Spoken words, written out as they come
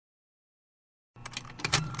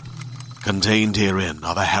Contained herein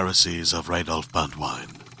are the heresies of Radolf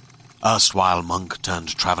Burntwine, erstwhile monk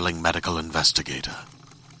turned traveling medical investigator.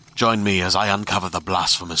 Join me as I uncover the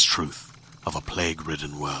blasphemous truth of a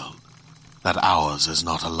plague-ridden world, that ours is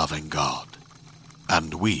not a loving God,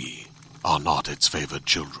 and we are not its favored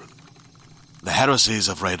children. The heresies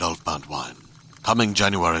of Radolf Burntwine, coming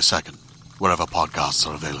January 2nd, wherever podcasts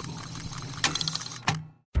are available.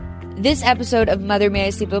 This episode of Mother May I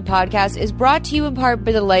Sleep With podcast is brought to you in part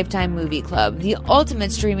by the Lifetime Movie Club, the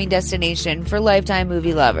ultimate streaming destination for Lifetime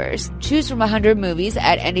movie lovers. Choose from 100 movies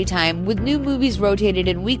at any time, with new movies rotated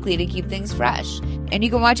in weekly to keep things fresh. And you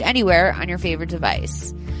can watch anywhere on your favorite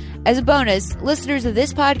device. As a bonus, listeners of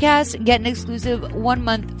this podcast get an exclusive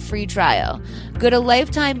 1-month free trial. Go to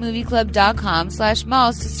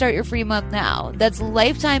lifetimemovieclub.com/malls to start your free month now. That's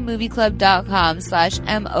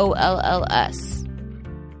lifetimemovieclub.com/MOLLS.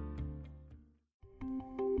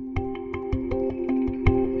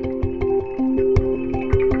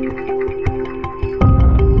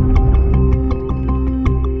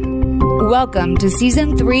 Welcome to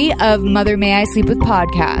Season 3 of Mother May I Sleep With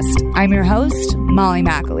podcast. I'm your host, Molly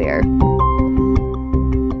McAleer.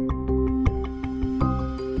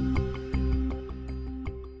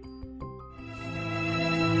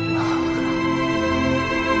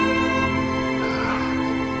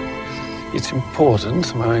 It's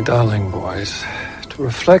important, my darling boys, to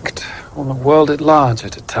reflect on the world at large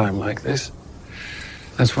at a time like this.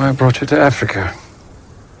 That's why I brought you to Africa,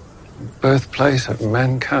 birthplace of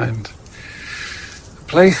mankind. A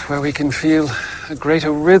place where we can feel a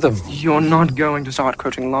greater rhythm. You're not going to start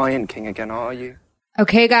quoting Lion King again, are you?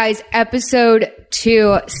 Okay, guys, episode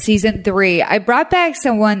 2, season 3. I brought back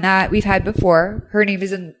someone that we've had before. Her name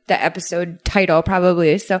is in the episode title,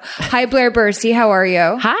 probably. So, hi, Blaire Bercy. How are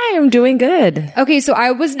you? Hi, I'm doing good. Okay, so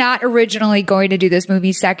I was not originally going to do this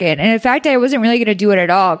movie second. And in fact, I wasn't really going to do it at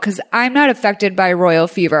all because I'm not affected by royal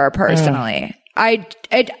fever personally. I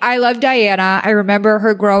love Diana. I remember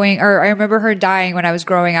her dying when I was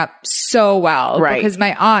growing up so well. Right. Because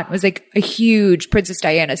my aunt was like a huge Princess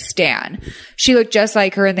Diana stan. She looked just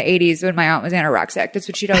like her in the 80s when my aunt was anorexic. That's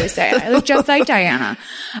what she'd always say. I look just like Diana.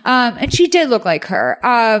 And she did look like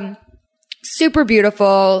her. Super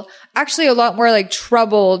beautiful. Actually a lot more like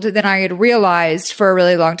troubled than I had realized for a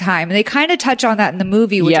really long time. And they kind of touch on that in the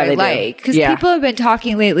movie, which I like. Because people have been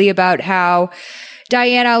talking lately about how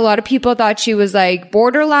Diana, a lot of people thought she was like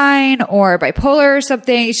borderline or bipolar or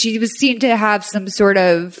something. She was seen to have some sort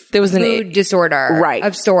of mood disorder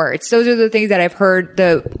of sorts. Those are the things that I've heard,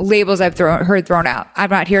 the labels I've heard thrown out. I'm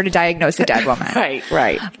not here to diagnose a dead woman.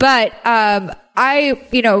 Right. But I,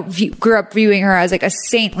 grew up viewing her as like a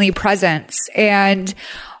saintly presence. And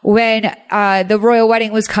when the royal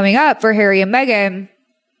wedding was coming up for Harry and Meghan,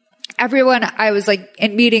 everyone I was like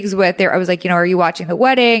in meetings with there, I was like, are you watching the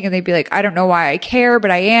wedding? And they'd be like, I don't know why I care, but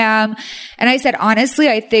I am. And I said, honestly,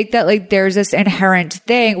 I think that like there's this inherent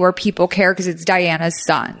thing where people care because it's Diana's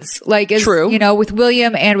sons. Like, it's, true. With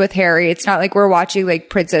William and with Harry, it's not like we're watching like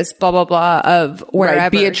Princess blah, blah, blah of wherever.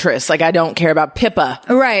 Right, Beatrice. Like, I don't care about Pippa.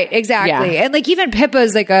 Right, exactly. Yeah. And like even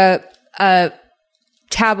Pippa's like a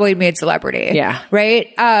tabloid made celebrity. Yeah.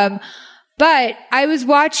 Right? But I was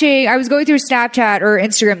going through Snapchat or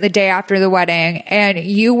Instagram the day after the wedding, and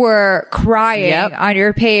you were crying on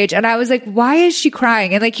your page. And I was like, why is she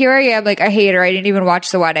crying? And like, here I am, like, I hate her. I didn't even watch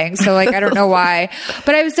the wedding. So like, I don't know why.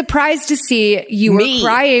 But I was surprised to see you were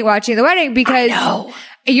crying watching the wedding because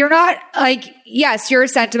you're not like, yes, you're a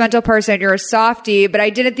sentimental person. You're a softie, but I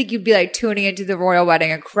didn't think you'd be like tuning into the royal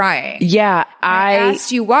wedding and crying. Yeah. I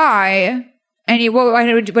asked you why. And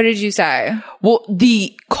what did you say? Well,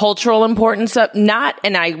 the cultural importance of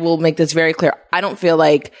and I will make this very clear, I don't feel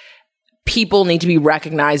like people need to be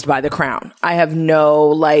recognized by the crown. I have no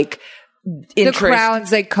like interest. The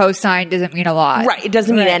crown's like cosign doesn't mean a lot. Right. It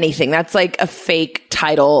doesn't mean anything. That's like a fake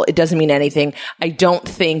title. It doesn't mean anything. I don't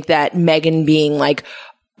think that Meghan being like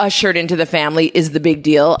ushered into the family is the big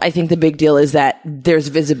deal. I think the big deal is that there's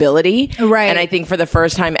visibility. Right. And I think for the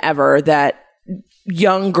first time ever that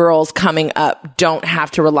young girls coming up don't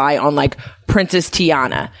have to rely on like Princess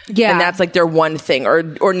Tiana. Yeah. And that's like their one thing,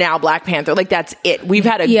 or now Black Panther. Like that's it. We've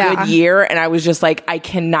had a good year. And I was just like, I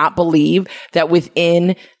cannot believe that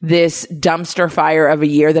within this dumpster fire of a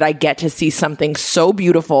year that I get to see something so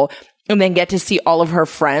beautiful and then get to see all of her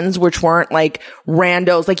friends, which weren't like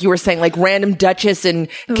randos, like you were saying, like random Duchess and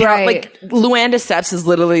Count. Like Luanda Seps is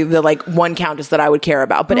literally the like one countess that I would care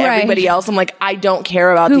about. But everybody else, I'm like, I don't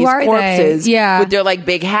care about these corpses with their like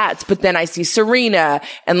big hats. But then I see Serena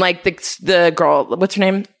and like the girl, what's her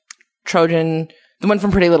name? Trojan, the one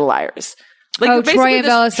from Pretty Little Liars. Like Troy and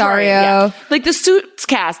Belisario. Like the Suits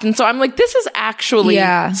cast. And so I'm like, this is actually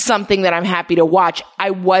something that I'm happy to watch.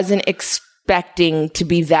 I wasn't expecting to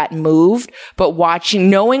be that moved, but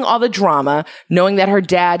knowing all the drama, knowing that her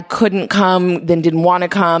dad couldn't come, then didn't want to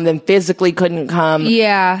come, then physically couldn't come.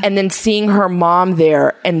 Yeah. And then seeing her mom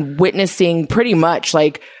there and witnessing pretty much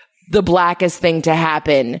like the blackest thing to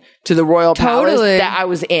happen to the royal palace, that I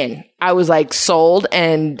was in. I was like sold,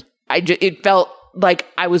 and it felt like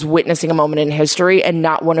I was witnessing a moment in history and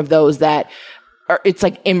not one of those that it's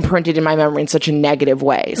like imprinted in my memory in such a negative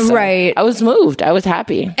way. So right. I was moved. I was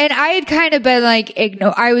happy. And I had kind of been like,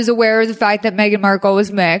 I was aware of the fact that Meghan Markle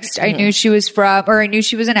was mixed. I knew she was I knew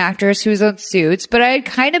she was an actress who was on Suits, but I had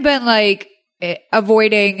kind of been like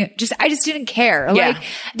avoiding, I just didn't care. Yeah. Like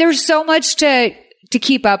there's so much to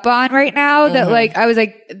keep up on right now that like, I was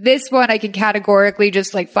like, this one I can categorically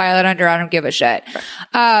just like file it under, I don't give a shit.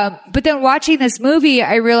 But then watching this movie,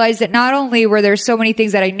 I realized that not only were there so many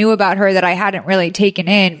things that I knew about her that I hadn't really taken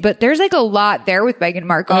in, but there's like a lot there with Meghan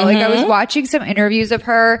Markle. Like I was watching some interviews of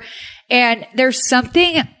her, and there's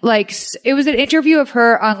something like, it was an interview of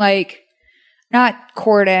her on like, not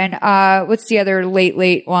Corden, what's the other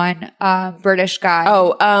late one? British guy.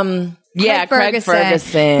 Craig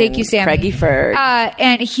Ferguson. Thank you, Sammy. Craigie Ferg.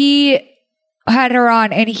 And he had her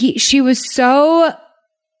on, and she was so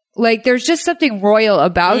like, there's just something royal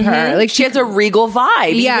about her. Like she has a regal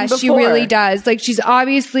vibe. Yeah, she really does. Like she's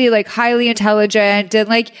obviously like highly intelligent, and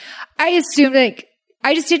like I assumed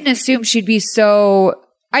I just didn't assume she'd be so.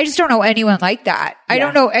 I just don't know anyone like that. I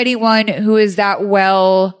don't know anyone who is that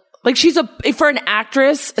well. Like she's for an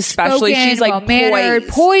actress, especially, she's like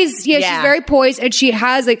poised. Yeah, she's very poised, and she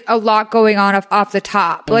has like a lot going on off the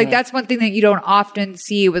top. Like that's one thing that you don't often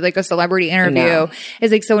see with like a celebrity interview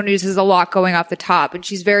is like someone who just has a lot going off the top, and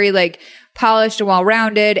she's very like polished and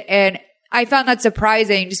well-rounded. And I found that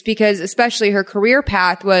surprising just because especially her career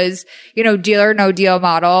path was, Deal or No Deal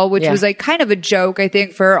model, which was like kind of a joke, I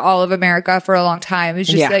think, for all of America for a long time. It's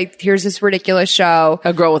just like, here's this ridiculous show.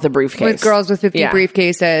 A girl with a briefcase. With girls with 50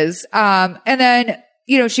 briefcases. And then,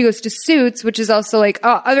 she goes to Suits, which is also like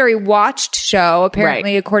a very watched show.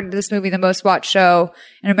 Apparently, according to this movie, the most watched show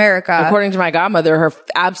in America. According to my godmother, her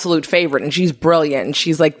absolute favorite, and she's brilliant. And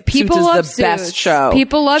she's like, People Suits love is the best show.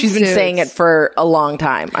 People love She's been Suits. saying it for a long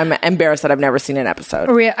time. I'm embarrassed that I've never seen an episode.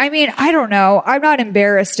 I mean, I don't know. I'm not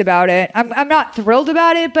embarrassed about it. I'm not thrilled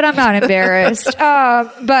about it, but I'm not embarrassed.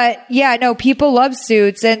 But yeah, no, people love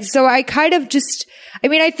Suits. And so I kind of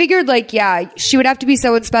I figured like, she would have to be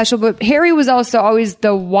someone special, but Harry was also always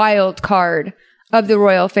the wild card of the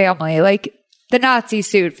royal family. Like the Nazi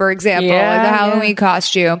suit, for example, like the Halloween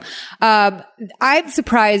costume. I'm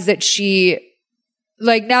surprised that she,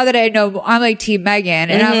 like, now that I know, I'm like Team Meghan,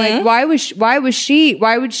 and I'm like, why would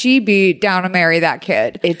she be down to marry that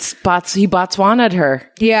kid? He Botswana'd her.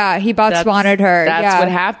 Yeah, he Botswana'd her. That's what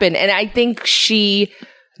happened. And I think she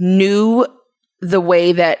knew the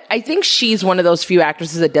way that, I think she's one of those few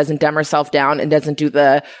actresses that doesn't dumb herself down and doesn't do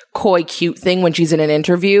the coy cute thing when she's in an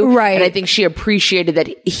interview. Right. And I think she appreciated that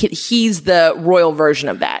he's the royal version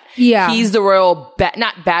of that. Yeah. He's the royal,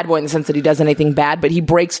 not bad boy in the sense that he does anything bad, but he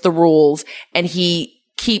breaks the rules and he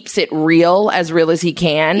keeps it real as he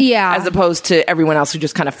can. Yeah. As opposed to everyone else who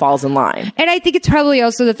just kind of falls in line. And I think it's probably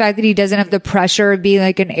also the fact that he doesn't have the pressure of being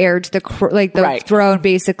like an heir to the throne,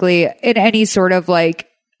 basically, in any sort of like,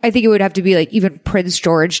 I think it would have to be like even Prince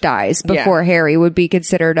George dies before Harry would be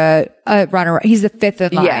considered a runner. He's the fifth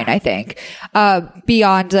in line, I think,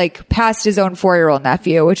 beyond like past his own 4-year-old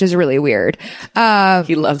nephew, which is really weird.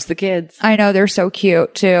 He loves the kids. I know, they're so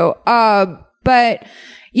cute too. But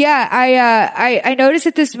yeah, I noticed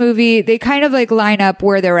that this movie, they kind of like line up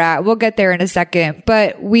where they're at. We'll get there in a second,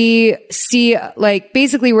 but we see like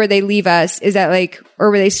basically where they leave us is that like, or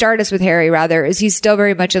where they start us with Harry rather, is he's still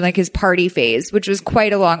very much in like his party phase, which was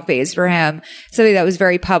quite a long phase for him. Something that was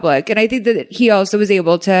very public. And I think that he also was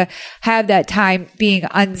able to have that time being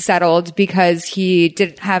unsettled because he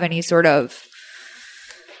didn't have any sort of,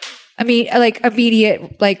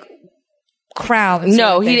 immediate like crown.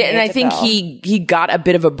 No, he didn't. And I think he got a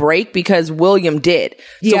bit of a break because William did.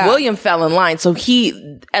 So William fell in line. So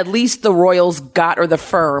at least the royals got, or the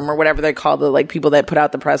firm or whatever they call the like people that put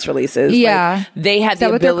out the press releases. Yeah. Like, they had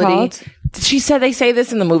the ability. She said they say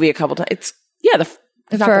this in the movie a couple times. It's not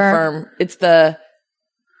the firm. It's the,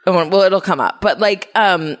 well, it'll come up. But like,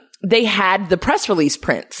 they had the press release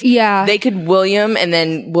prints. Yeah. They could William, and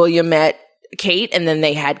then William met Kate, and then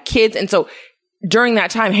they had kids. And so during that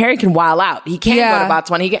time, Harry can wild out. He can't go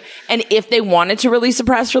to Botswana. And if they wanted to release a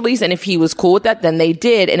press release, and if he was cool with that, then they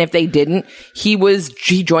did. And if they didn't, he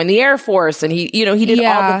joined the Air Force, and he did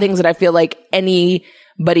all the things that I feel like any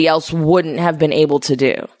anybody else wouldn't have been able to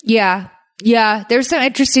do. Yeah. Yeah, there's some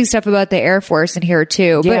interesting stuff about the Air Force in here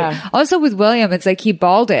too. Yeah. But also with William, it's like he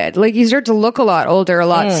balded. Like you start to look a lot older a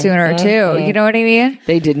lot sooner too. You know what I mean?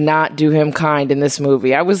 They did not do him kind in this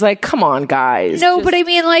movie. I was like, come on, guys. No, but I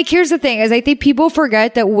mean, like, here's the thing is I think people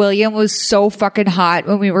forget that William was so fucking hot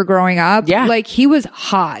when we were growing up. Yeah. Like he was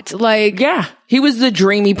hot. Like, yeah, he was the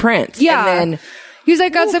dreamy prince. Yeah. And then, he was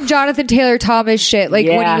like on some Jonathan Taylor Thomas shit, like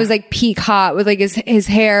when he was like peak hot with like his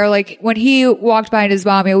hair. Like when he walked behind his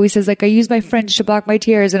mom, he always says like, I use my fringe to block my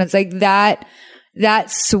tears. And it's like that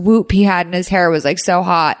swoop he had in his hair was like so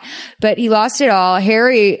hot, but he lost it all.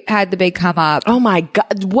 Harry had the big come up. oh my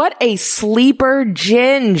God, what a sleeper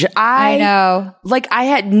ginge. I know. Like I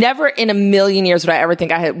had never in a million years would I ever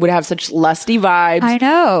think would have such lusty vibes I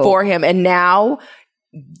know. for him. And now,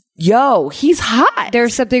 yo, he's hot.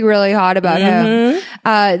 There's something really hot about him.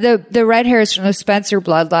 The red hair is from the Spencer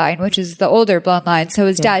bloodline, which is the older bloodline. So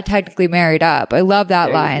his dad technically married up. I love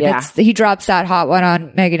that line. yeah. He drops that hot one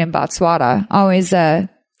on Meghan in Botswana. Always, yeah,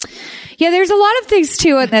 there's a lot of things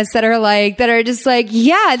too in this that are just like,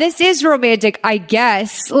 yeah, this is romantic, I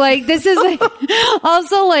guess. Like, this is like,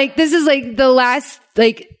 also like, this is like the last,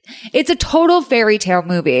 like, it's a total fairy tale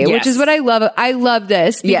movie, which is what I love. I love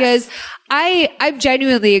this because I'm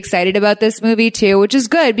genuinely excited about this movie too, which is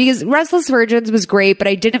good because Restless Virgins was great, but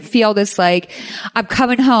I didn't feel this like I'm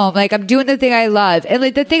coming home, like I'm doing the thing I love. And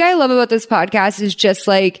like the thing I love about this podcast is just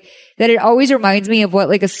like that it always reminds me of what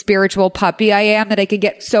like a spiritual puppy I am, that I could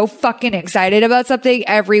get so fucking excited about something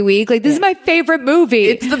every week. Like this is my favorite movie.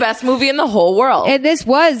 It's the best movie in the whole world. And this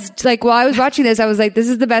was like, while I was watching this, I was like, this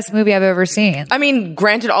is the best movie I've ever seen. I mean,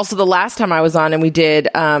 granted, also the last time I was on and we did,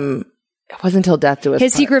 it wasn't Till Death Do Us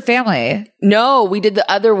His Part. Secret Family. No, we did the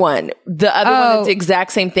other one. The other one that's the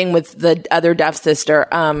exact same thing with the other deaf sister.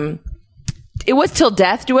 It was Till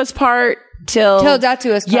Death Do Us Part. Till Death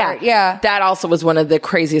Do Us Part. Yeah. That also was one of the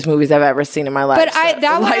craziest movies I've ever seen in my life. But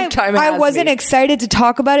I wasn't me. excited to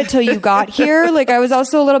talk about it till you got here. Like I was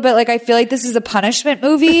also a little bit like, I feel like this is a punishment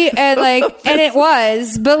movie, and like, and it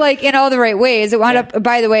was, but like in all the right ways. It wound up,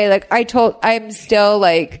 by the way, like I'm still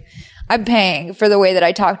like, I'm paying for the way that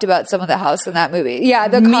I talked about some of the house in that movie. Yeah,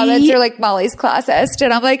 the comments are like, Molly's classist.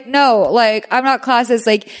 And I'm like, no, like, I'm not classist.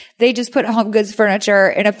 Like, they just put home goods furniture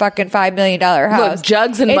in a fucking $5 million house. Look,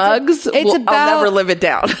 jugs and mugs, I'll never live it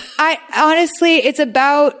down. Honestly, it's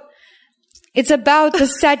about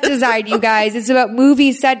the set design, you guys. It's about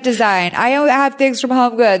movie set design. I have things from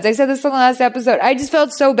Home Goods. I said this on the last episode. I just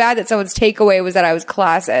felt so bad that someone's takeaway was that I was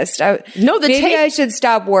classist. Maybe I should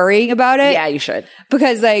stop worrying about it. Yeah, you should.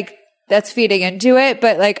 Because like, that's feeding into it.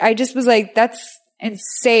 But like, I just was like, that's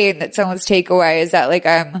insane that someone's takeaway is that like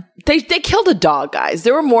They killed a dog, guys.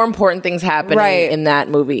 There were more important things happening in that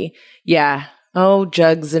movie. Yeah. Oh,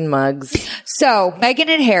 jugs and mugs. So Meghan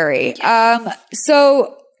and Harry.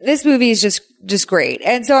 So this movie is just great.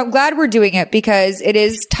 And so I'm glad we're doing it because it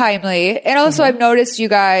is timely. And also I've noticed you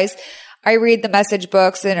guys, I read the message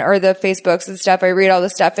books or the Facebooks and stuff. I read all the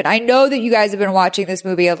stuff, and I know that you guys have been watching this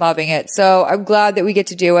movie and loving it. So I'm glad that we get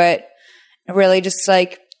to do it and really just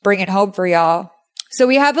like bring it home for y'all. So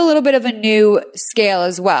we have a little bit of a new scale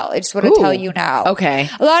as well. I just want to tell you now. Okay.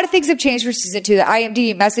 A lot of things have changed for season 2. The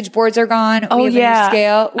IMDb message boards are gone. Oh, we have a new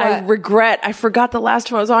scale. I forgot the last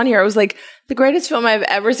time I was on here. I was like, the greatest film I've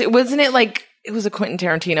ever seen. Wasn't it like, it was a Quentin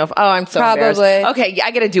Tarantino? Oh, I'm so embarrassed. Okay, yeah,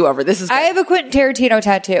 I get a do-over. This is good. I have a Quentin Tarantino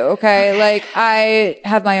tattoo, okay? Like, I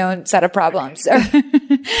have my own set of problems.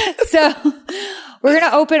 So we're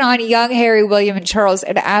going to open on young Harry, William, and Charles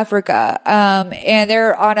in Africa. And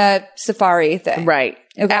they're on a safari thing. Right.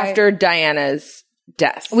 Okay. After Diana's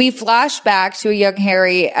death. We flash back to a young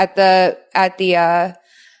Harry at the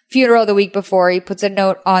funeral the week before. He puts a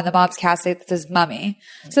note on the mom's casket that says mummy.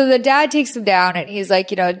 So the dad takes him down and he's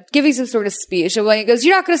like, giving some sort of speech. And William goes,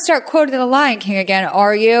 you're not going to start quoting the Lion King again,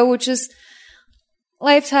 are you? Which is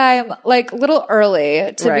Lifetime, like, a little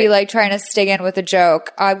early to be like trying to stay in with a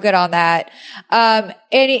joke. I'm good on that. And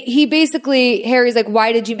he basically, Harry's like,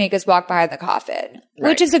 why did you make us walk behind the coffin?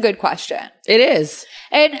 Which is a good question. It is.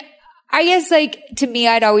 And I guess, like, to me,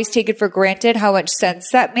 I'd always take it for granted how much sense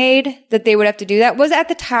that made, that they would have to do that. Was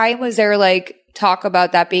there like talk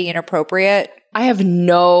about that being inappropriate? I have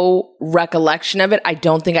no recollection of it. I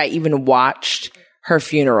don't think I even watched her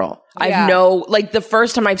funeral. I've the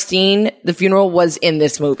first time I've seen the funeral was in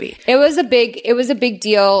this movie. It was a big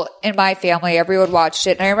deal in my family. Everyone watched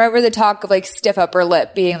it. And I remember the talk of like stiff upper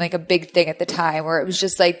lip being like a big thing at the time, where it was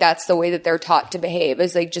just like, that's the way that they're taught to behave,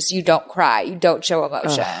 is like, just, you don't cry, you don't show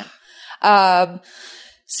emotion.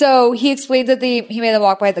 So he explains that he made them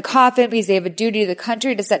walk by the coffin because they have a duty to the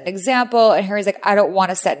country to set an example. And Harry's like, I don't want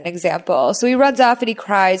to set an example. So he runs off and he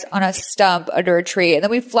cries on a stump under a tree. And then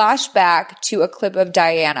we flash back to a clip of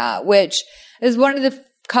Diana, which is one of the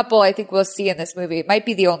couple I think we'll see in this movie. It might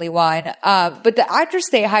be the only one. But the actress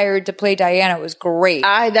they hired to play Diana was great.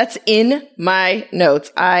 That's in my notes.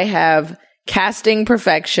 I have casting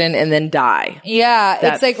perfection and then die. Yeah,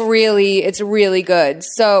 it's really good.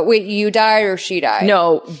 So wait, you died or she died?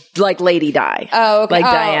 No, like Lady Di. Oh, okay. Like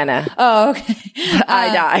Diana. Oh, okay.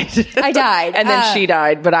 I died. I died. And then she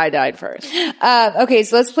died, but I died first. Okay,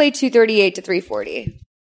 so let's play 238 to 340.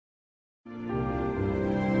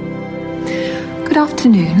 Good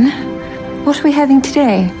afternoon. What are we having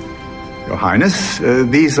today? Your Highness,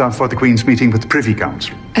 these are for the Queen's meeting with the Privy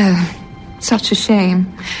Council. Oh, such a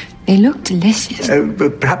shame. They look delicious.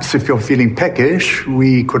 But perhaps if you're feeling peckish,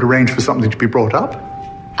 we could arrange for something to be brought up.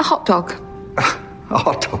 A hot dog. A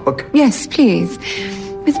hot dog? Yes, please.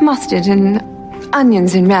 With mustard and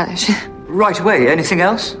onions and relish. Right away. Anything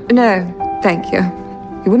else? No, thank you.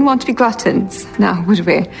 We wouldn't want to be gluttons, now, would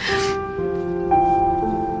we?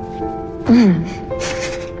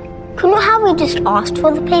 Couldn't Harry just asked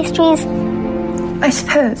for the pastries? I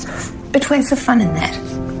suppose. But where's the fun in that?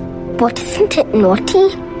 But isn't it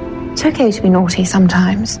naughty? It's okay to be naughty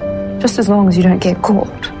sometimes, just as long as you don't get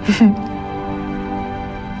caught.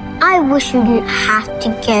 I wish you didn't have to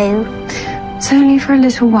go. It's only for a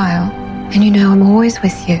little while, and you know I'm always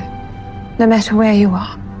with you, no matter where you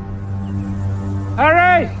are.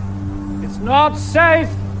 Harry! It's not safe!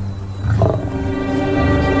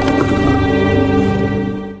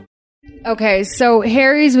 Okay, so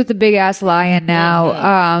Harry's with the big ass lion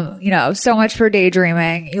now. So much for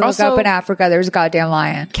daydreaming. You look Also, up in Africa, there's a goddamn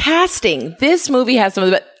lion. Casting. This movie has some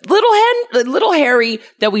of the best. Little Harry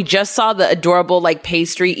that we just saw, the adorable like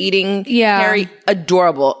pastry eating. Yeah. Harry,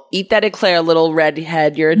 adorable. Eat that eclair, little red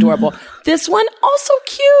head. You're adorable. This one also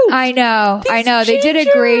cute. I know. They did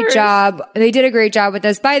a great job. They did a great job with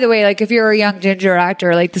this. By the way, like if you're a young ginger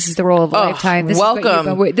actor, like this is the role of a lifetime. This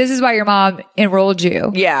welcome. This is why your mom enrolled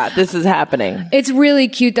you. Yeah, this is happening. It's really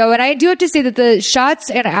cute though. And I do have to say that the shots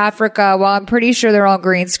in Africa, while I'm pretty sure they're all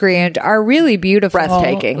green screened, are really beautiful.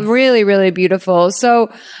 Breathtaking. Really, really beautiful.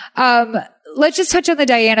 So, let's just touch on the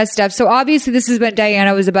Diana stuff. So obviously this is when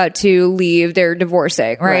Diana was about to leave. They're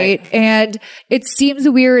divorcing, right? And it seems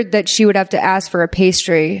weird that she would have to ask for a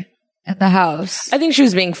pastry in the house. I think she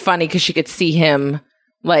was being funny because she could see him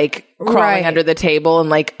like crawling under the table and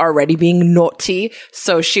like already being naughty.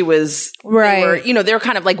 So she was, they were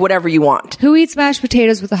kind of like whatever you want. Who eats mashed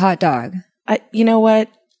potatoes with a hot dog? You know what?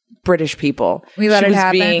 British people. We let it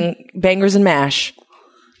happen. Being bangers and mash.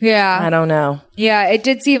 Yeah. I don't know. Yeah,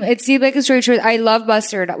 it seemed like a straight choice. I love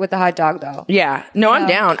mustard with the hot dog though. Yeah. No, I'm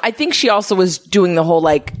down. I think she also was doing the whole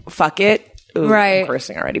like, fuck it. Ooh, I'm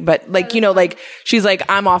cursing already. But like, like she's like,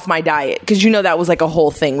 I'm off my diet. Cause that was like a whole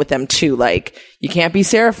thing with them too. Like you can't be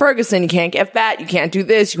Sarah Ferguson. You can't get fat. You can't do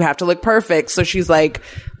this. You have to look perfect. So she's like,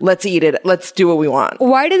 let's eat it. Let's do what we want.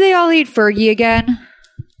 Why did they all eat Fergie again?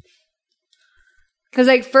 Because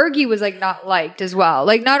like Fergie was like not liked as well.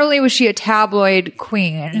 Like not only was she a tabloid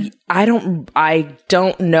queen. I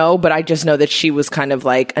don't know, but I just know that she was kind of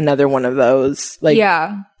like another one of those like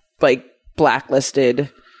like blacklisted.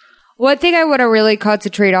 One thing I want to really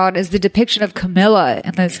concentrate on is the depiction of Camilla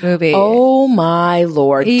in this movie. Oh my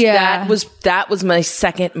Lord. Yeah. That was my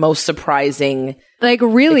second most surprising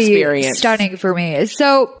really experience. Stunning for me.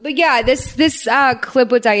 So, but yeah, this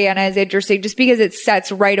clip with Diana is interesting just because it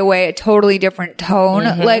sets right away a totally different tone.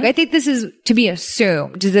 Like, I think this is to be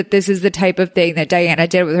assumed that this is the type of thing that Diana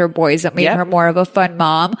did with her boys that made her more of a fun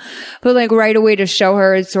mom. But like right away to show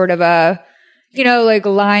her as sort of a, like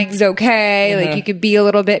lying's okay. Like you could be a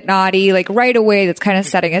little bit naughty. Like right away, that's kind of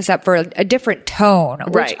setting us up for a different tone,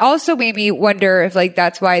 which also made me wonder if like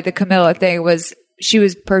that's why the Camilla thing she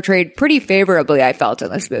was portrayed pretty favorably, I felt,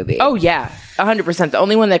 in this movie. Oh yeah, 100%. The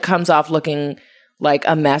only one that comes off looking like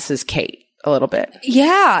a mess is Kate a little bit.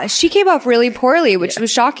 Yeah, she came off really poorly, which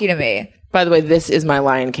was shocking to me. By the way, this is my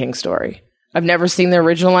Lion King story. I've never seen the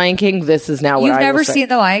original Lion King. This is now what You've never seen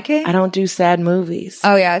the Lion King? I don't do sad movies.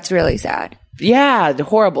 Oh yeah, it's really sad. Yeah,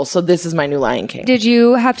 horrible. So this is my new Lion King. Did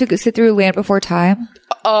you have to sit through Land Before Time?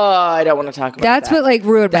 Oh, I don't want to talk about that. That's what like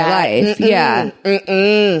ruined my life. Yeah.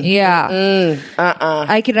 Yeah.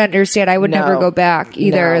 I can understand. I would never go back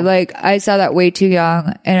either. No. Like I saw that way too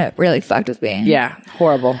young and it really fucked with me. Yeah.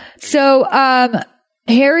 Horrible. So,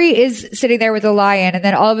 Harry is sitting there with a lion and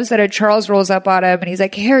then all of a sudden Charles rolls up on him and he's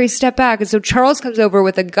like, Harry, step back. And so Charles comes over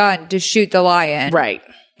with a gun to shoot the lion. Right.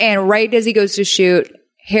 And right as he goes to shoot,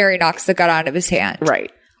 Harry knocks the gun out of his hand.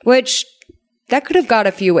 Right. Which that could have gone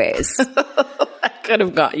a few ways. Could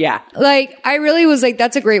have gone, yeah. Like, I really was like,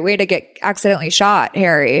 that's a great way to get accidentally shot,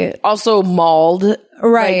 Harry. Also mauled.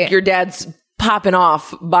 Right. Like, your dad's popping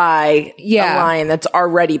off by a lion that's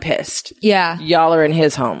already pissed. Yeah. Y'all are in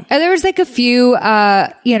his home. And there was like a few,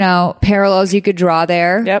 parallels you could draw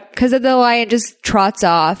there. Yep. Because the lion just trots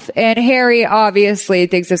off. And Harry obviously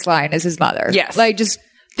thinks this lion is his mother. Yes. Like, just...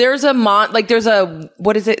 There's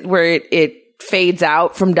what is it, where it fades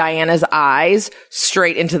out from Diana's eyes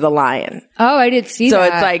straight into the lion. Oh, I did see that. So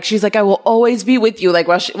it's like, she's like, I will always be with you. Like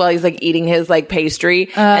while he's like eating his like pastry.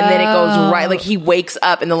 And then it goes right, like he wakes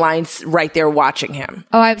up and the lion's right there watching him.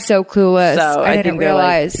 Oh, I'm so clueless. So I didn't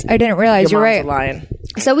realize. You're right. A lion.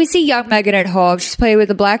 So we see young Meghan at home. She's playing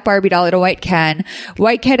with a black Barbie doll and a white Ken.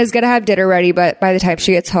 White Ken is going to have dinner ready by the time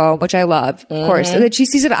she gets home, which I love, of course. And then she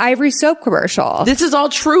sees an Ivory soap commercial. This is all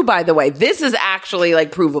true, by the way. This is actually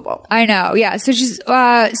like provable. I know. Yeah. So she's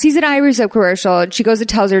sees an Ivory soap commercial and she goes and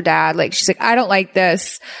tells her dad, like, she's like, I don't like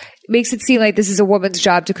this. It makes it seem like this is a woman's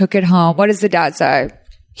job to cook at home. What does the dad say?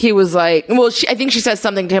 He was like, well, I think she says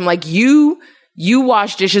something to him like, you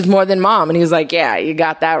wash dishes more than mom. And he was like, yeah, you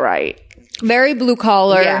got that right. Very blue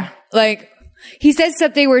collar. Yeah. Like, he says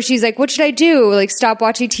something where she's like, what should I do? Like, stop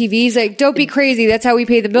watching TV? He's like, don't be crazy. That's how we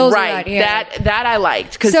pay the bills. Right. That I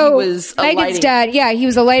liked. Because so he was a Meghan's dad, he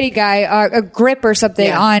was a lighting guy, a grip or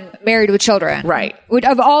something on Married with Children. Right. Which,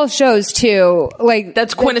 of all shows, too. Like,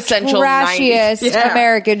 that's quintessential the trashiest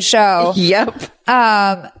American show. Yep.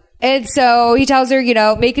 And so he tells her,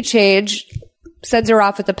 make a change, sends her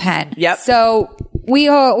off with a pen. Yep. So we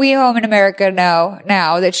home in America know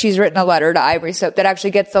now that she's written a letter to Ivory Soap that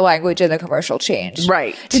actually gets the language in the commercial changed.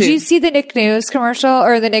 Right. Did you see the Nick News commercial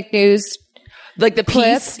or the Nick News? Like the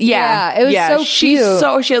clip? piece? Yeah. It was so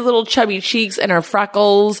cute. She has little chubby cheeks and her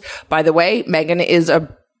freckles. By the way, Meghan is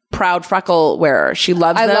a proud freckle wearer. She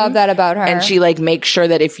loves them. I love that about her. And she like makes sure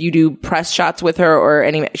that if you do press shots with her or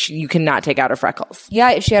you cannot take out her freckles.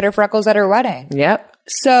 Yeah. She had her freckles at her wedding. Yep.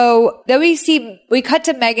 So then we cut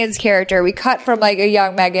to Meghan's character. We cut from like a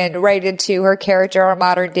young Meghan right into her character on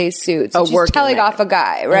modern day suits. So she's telling off a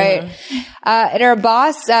guy, right? Mm-hmm. And her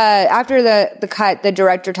boss, after the cut, the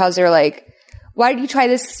director tells her like, why did you try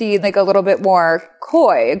this scene like a little bit more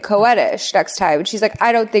coy and coetish next time? And she's like,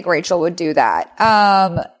 I don't think Rachel would do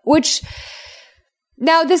that. Which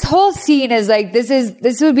now this whole scene is like,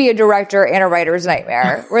 this would be a director and a writer's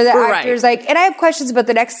nightmare where the actor's like, and I have questions about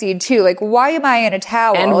the next scene too. Like, why am I in a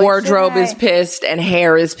towel? And like, wardrobe is pissed and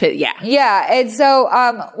hair is pissed. Yeah. Yeah. And so,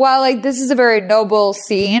 while like this is a very noble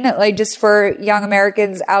scene, like just for young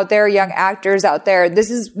Americans out there, young actors out there,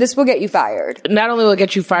 this will get you fired. Not only will it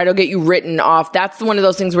get you fired, it'll get you written off. That's one of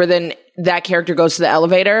those things where then that character goes to the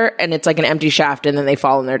elevator and it's like an empty shaft and then they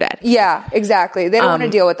fall and they're dead. Yeah, exactly. They don't want to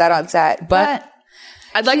deal with that on set. But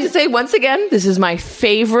I'd like to say once again, this is my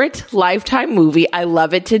favorite Lifetime movie. I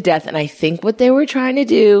love it to death. And I think what they were trying to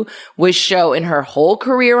do was show in her whole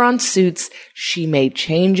career on Suits, she made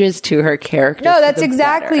changes to her character. No, that's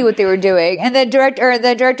exactly what they were doing. And the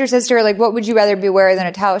director says to her, like, what would you rather be wearing than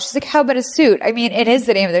a towel? She's like, how about a suit? I mean, it is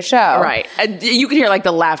the name of the show. Right. And you can hear like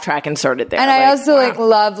the laugh track inserted there. And I also like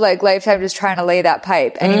love like Lifetime just trying to lay that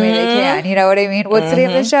pipe any way they can. You know what I mean? What's the name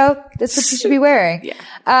of the show? That's what you should be wearing.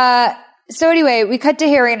 Yeah. So anyway, we cut to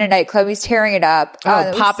Harry in a nightclub. He's tearing it up.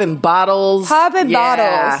 Popping bottles.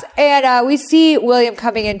 Bottles. And we see William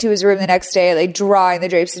coming into his room the next day, like drawing the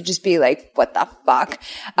drapes to just be like, what the fuck?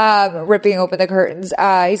 Ripping open the curtains.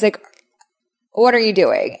 He's like, what are you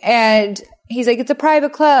doing? And he's like, it's a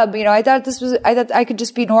private club. I thought I could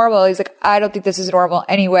just be normal. He's like, I don't think this is normal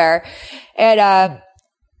anywhere.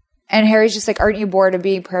 And Harry's just like, aren't you bored of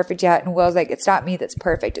being perfect yet? And Will's like, it's not me that's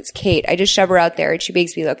perfect. It's Kate. I just shove her out there and she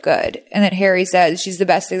makes me look good. And then Harry says, she's the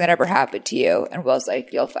best thing that ever happened to you. And Will's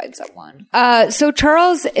like, you'll find someone. So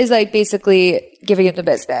Charles is like basically giving him the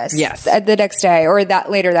business. Yes. The next day or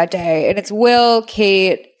later that day. And it's Will,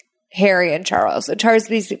 Kate, Harry, and Charles. So Charles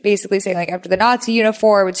is basically saying like, after the Nazi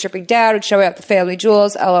uniform and stripping down and showing off the family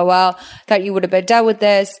jewels, LOL, thought you would have been done with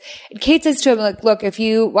this. And Kate says to him like, look,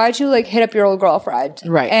 why'd you like hit up your old girlfriend?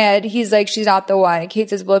 Right. And he's like, she's not the one. And Kate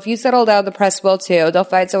says, well, if you settle down, the press will too. They'll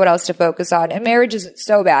find someone else to focus on. And marriage isn't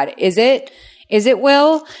so bad. Is it? Is it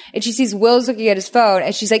Will? And she sees Will's looking at his phone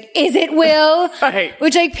and she's like, is it Will? Right.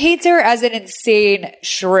 Which like paints her as an insane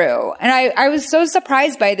shrew. And I was so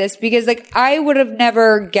surprised by this because like I would have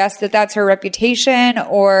never guessed that that's her reputation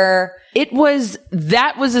or.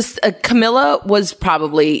 Camilla was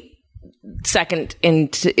probably second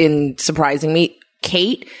in surprising me.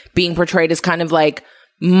 Kate being portrayed as kind of like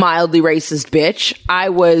mildly racist bitch.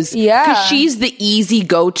 Because she's the easy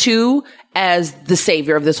go-to as the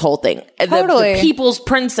savior of this whole thing. Totally. The people's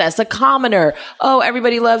princess, a commoner. Oh,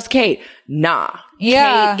 everybody loves Kate. Nah.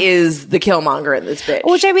 Yeah. Kate is the Killmonger in this bitch.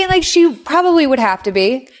 Which, I mean, like, she probably would have to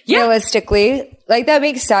be, realistically. Like, that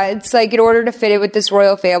makes sense. Like, in order to fit in with this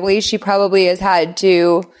royal family, she probably has had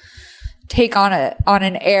to take on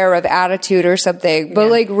an air of attitude or something. But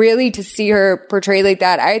like, really, to see her portrayed like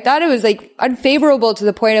that, I thought it was like unfavorable to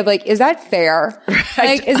the point of like, is that fair?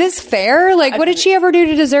 Like, is this fair? Like, what did she ever do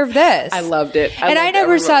to deserve this? I loved it. I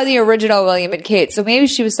never saw the original William and Kate, so maybe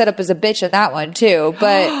she was set up as a bitch in that one too.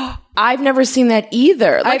 But I've never seen that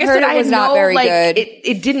either. Like I've heard it was not very good.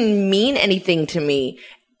 It didn't mean anything to me.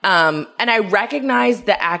 And I recognize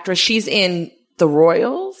the actress. She's in The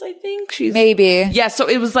Royals, I think. Maybe. Yeah, so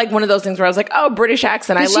it was like one of those things where I was like, oh, British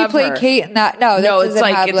accent, I love her. Did she play Kate in that? No, it's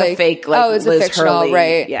like, it's a fake, like, it's Liz a fictional, Hurley.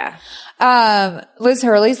 right. Yeah. Liz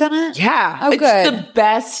Hurley's in it? Yeah. Oh, it's good. the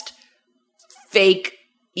best fake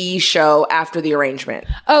show after The Arrangement.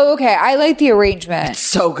 Oh, okay. I like The Arrangement. It's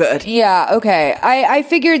so good. Yeah, okay. I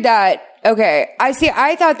figured that. Okay.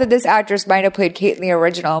 I thought that this actress might have played Kate in the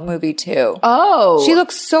original movie too. Oh. She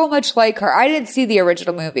looks so much like her. I didn't see the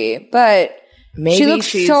original movie, but maybe she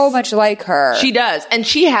looks so much like her. She does. And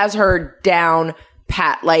she has her down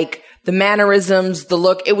pat. Like, the mannerisms, the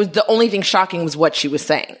look. It was the only thing shocking was what she was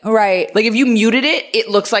saying. Right. Like, if you muted it, it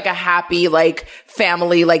looks like a happy, like,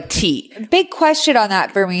 family, like, tea. Big question on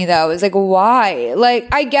that for me, though, is like, why? Like,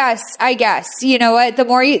 I guess, you know what? The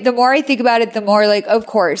more I think about it, the more, like, of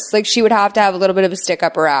course, like, she would have to have a little bit of a stick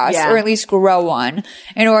up her ass, or at least grow a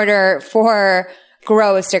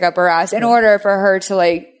stick up her ass in order for her to,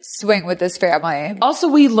 like, swing with this family. Also,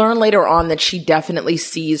 we learn later on that she definitely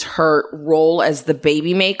sees her role as the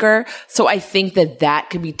baby maker. So I think that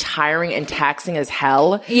could be tiring and taxing as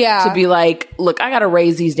hell. Yeah. To be like, look, I gotta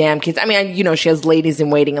raise these damn kids. I mean, you know, she has ladies in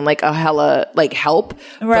waiting and like a hella like help.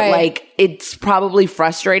 Right. But like, it's probably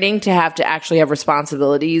frustrating to have to actually have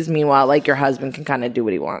responsibilities. Meanwhile, like, your husband can kind of do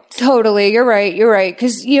what he wants. Totally. You're right.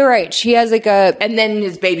 Cause you're right. She has like and then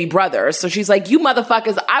his baby brother. So she's like, you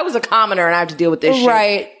motherfuckers, I was a commoner and I have to deal with this shit.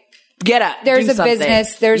 Right. Get up. There's a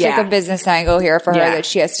business. There's like a business angle here for her that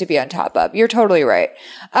she has to be on top of. You're totally right.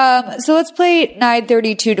 So let's play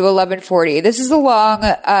 9:32 to 11:40. This is a long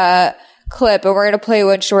clip, and we're going to play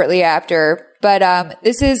one shortly after. But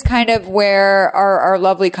this is kind of where our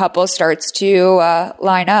lovely couple starts to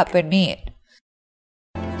line up and meet.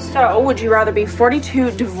 So, would you rather be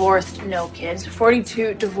 42 divorced, no kids,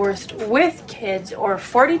 42 divorced with kids, or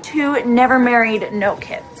 42 never married, no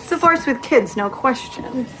kids? Divorced with kids, no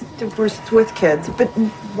question. Divorced with kids. But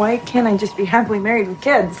why can't I just be happily married with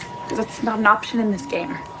kids? Because it's not an option in this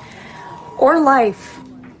game. Or life.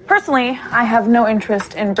 Personally, I have no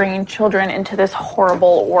interest in bringing children into this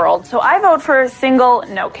horrible world, so I vote for single,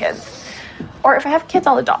 no kids. Or if I have kids,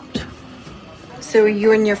 I'll adopt. So are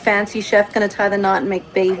you and your fancy chef gonna tie the knot and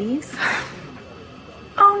make babies?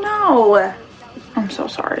 Oh no. I'm so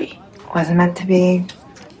sorry. Wasn't meant to be.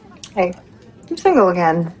 Hey, I'm single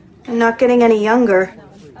again. I'm not getting any younger.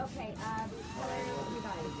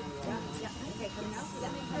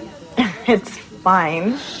 It's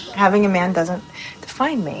fine. Having a man doesn't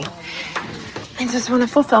define me. I just want to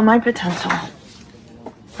fulfill my potential.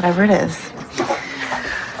 Whatever it is.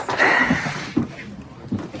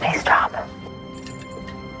 Nice job.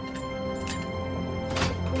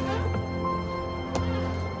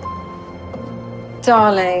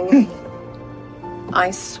 Darling,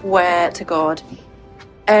 I swear to God,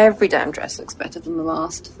 every damn dress looks better than the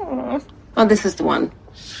last. Aww. Oh, this is the one.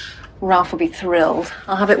 Ralph will be thrilled.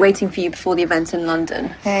 I'll have it waiting for you before the event in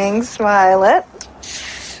London. Thanks, Violet.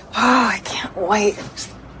 Oh, I can't wait. I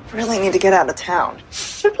just really need to get out of town.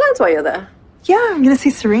 What plans while you're there? Yeah, I'm going to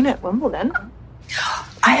see Serena at Wimbledon.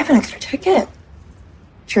 I have an extra ticket,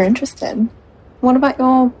 if you're interested. What about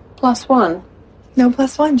your +1? No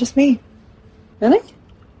 +1, just me. Really?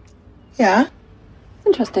 Yeah.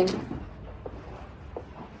 Interesting.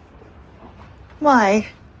 Why?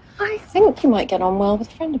 I think you might get on well with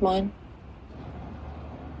a friend of mine.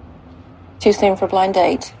 Too soon for a blind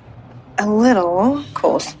date? A little. Of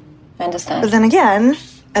course. I understand. But then again,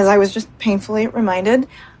 as I was just painfully reminded,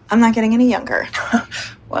 I'm not getting any younger.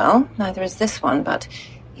 Well, neither is this one, but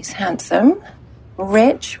he's handsome,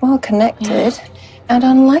 rich, well-connected, and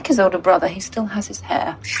unlike his older brother, he still has his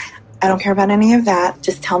hair. I don't care about any of that.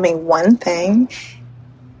 Just tell me one thing.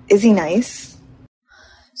 Is he nice?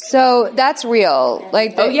 So that's real.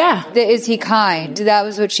 Like, is he kind? That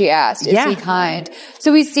was what she asked. Is he kind?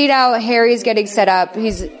 So we see now Harry's getting set up.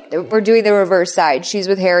 We're doing the reverse side. She's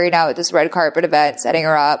with Harry now at this red carpet event, setting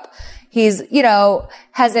her up. He's,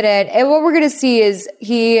 hesitant. And what we're going to see is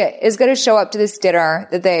he is going to show up to this dinner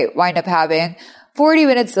that they wind up having 40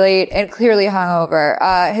 minutes late and clearly hungover.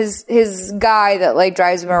 His guy that like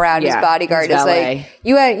drives him around, his bodyguard, is like,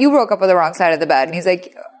 you woke up on the wrong side of the bed. And he's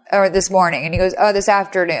like, or this morning. And he goes, oh, this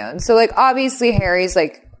afternoon. So like, obviously Harry's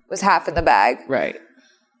like, was half in the bag. Right.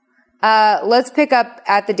 Let's pick up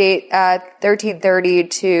at the date, 13:30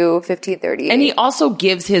 to 15:30. And he also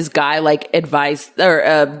gives his guy like advice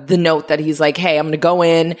or the note that he's like, hey, I'm going to go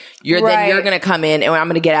in. Then you're going to come in and I'm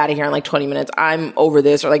going to get out of here in like 20 minutes. I'm over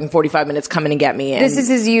this, or like in 45 minutes, come in and get me. And this is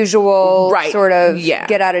his usual sort of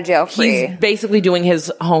get out of jail free. He's basically doing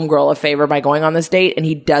his homegirl a favor by going on this date, and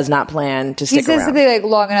he does not plan to stick around. He says something like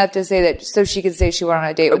long enough to say that so she can say she went on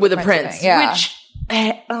a date with a prince. Yeah.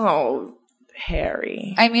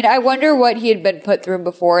 Harry. I mean, I wonder what he had been put through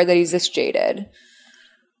before that he's this jaded.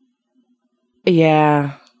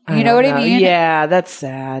 Yeah. You know what I mean? Yeah, that's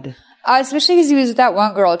sad. Especially because he was with that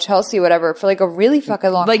one girl, Chelsea, whatever, for like a really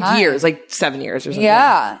fucking long time. Like years, like 7 years or something.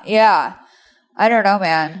 Yeah. I don't know,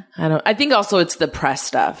 man. I think also it's the press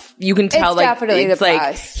stuff. You can tell, it's like, definitely it's the like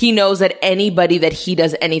press. He knows that anybody that he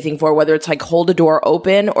does anything for, whether it's like hold a door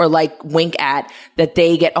open or like wink at, that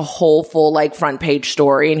they get a whole full like front page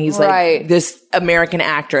story. And he's like, this American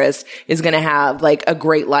actress is going to have like a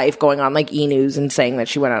great life going on like E! News and saying that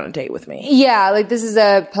she went on a date with me. Yeah, like this is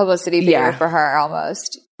a publicity figure for her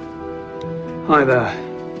almost. Hi there.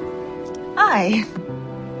 Hi.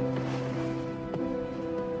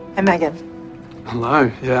 I'm Meghan.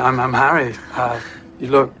 Hello. Yeah, I'm Harry. You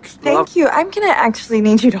look... Thank you. I'm going to actually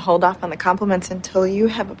need you to hold off on the compliments until you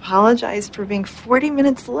have apologized for being 40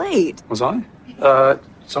 minutes late. Was I?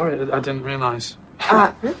 Sorry, I didn't realize.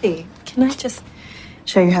 Really? Can I just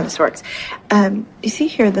show you how this works? You see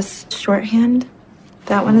here, this shorthand?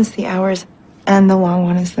 That one is the hours, and the long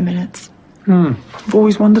one is the minutes. I've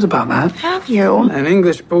always wondered about that. Have you? An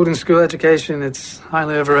English boarding school education, it's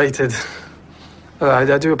highly overrated.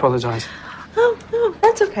 I do apologize. Oh, no,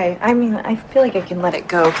 that's okay. I mean, I feel like I can let it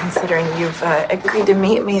go, considering you've agreed to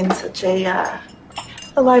meet me in such a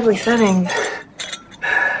lively setting.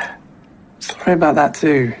 Sorry about that,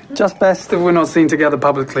 too. Just best that we're not seen together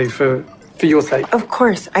publicly for your sake. Of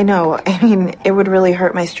course, I know. I mean, it would really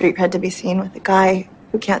hurt my street cred to be seen with a guy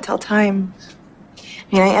who can't tell time. I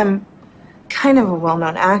mean, I am kind of a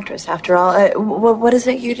well-known actress, after all. What is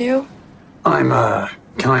it you do? I'm,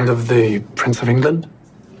 kind of the Prince of England.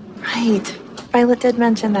 Right. Violet did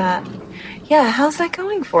mention that. Yeah, how's that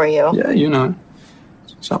going for you? Yeah, you know.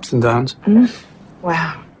 It's ups and downs.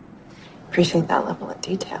 Wow. Appreciate that level of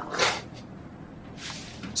detail.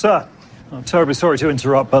 Sir, I'm terribly sorry to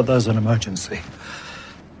interrupt, but there's an emergency.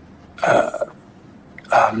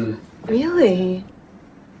 Really?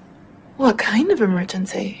 What kind of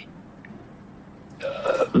emergency?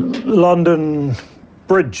 London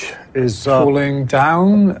Bridge is... falling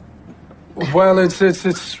down? Well,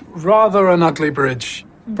 it's rather an ugly bridge.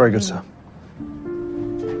 Very good, sir.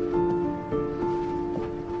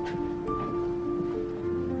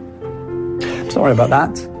 Sorry about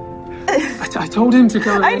that. I told him to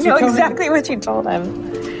go... I know exactly what you told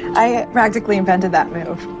him. I practically invented that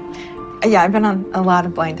move. Yeah, I've been on a lot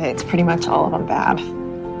of blind dates, pretty much all of them bad.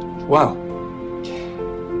 Well,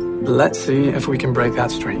 let's see if we can break that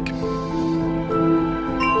streak.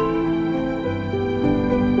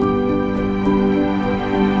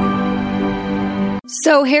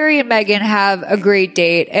 So Harry and Meghan have a great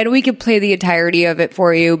date, and we could play the entirety of it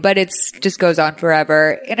for you, but it's just goes on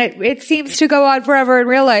forever. And it seems to go on forever in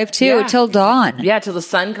real life too, till dawn. Yeah, till the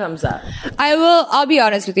sun comes up. I'll be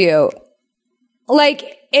honest with you.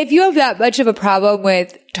 Like, if you have that much of a problem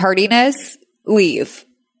with tardiness, leave.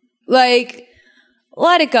 Like,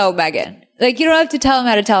 let it go, Meghan. Like, you don't have to tell him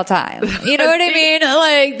how to tell time. You know what I mean?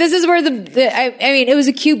 Like, this is where I mean, it was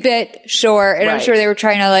a cute bit, sure. And I'm sure they were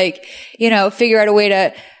trying to, like, figure out a way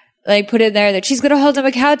to, like, put in there that she's going to hold him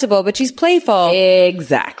accountable, but she's playful.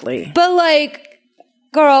 Exactly. But, like,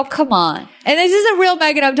 girl, come on. And this isn't real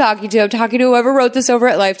Meghan I'm talking to. I'm talking to whoever wrote this over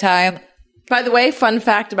at Lifetime. By the way, fun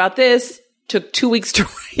fact about this, took 2 weeks to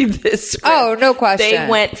write this script. Oh, no question. They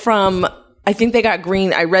went from... I think they got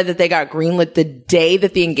I read that they got greenlit the day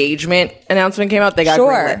that the engagement announcement came out. They got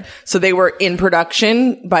greenlit. So they were in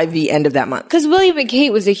production by the end of that month. Because William and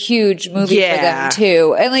Kate was a huge movie for them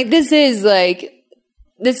too. And like, this is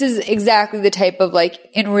exactly the type of like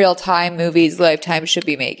in real time movies Lifetime should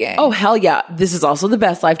be making. Oh, hell yeah. This is also the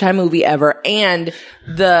best Lifetime movie ever. And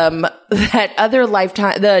the that other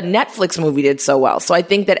Lifetime, the Netflix movie did so well. So I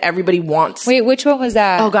think that everybody wants. Wait, which one was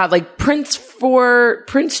that? Oh God, like Prince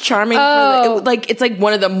Charming. It's like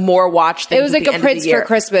one of the more watched things. It was like a Prince for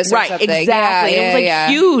Christmas, or right? something. Exactly. Yeah, it was like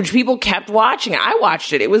huge. People kept watching it. I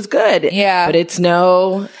watched it. It was good. Yeah, but it's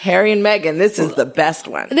no Harry and Meghan. This is the best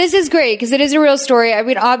one. This is great because it is a real story. I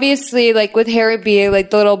mean, obviously, like with Harry being like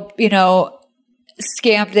the little,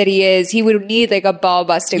 scamp that he is, he would need like a ball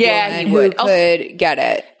busting woman who could get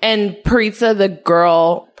it. And Parisa, the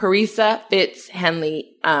girl, Parisa Fitz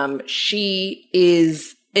Henley, she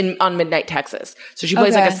is on Midnight Texas. So she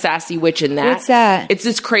plays like a sassy witch in that. What's that? It's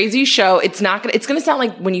this crazy show. It's gonna sound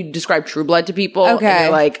like when you describe True Blood to people. Okay. And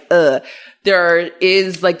they're like, ugh. There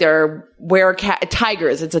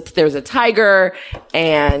tigers. There's a tiger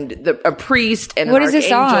and a priest and what an is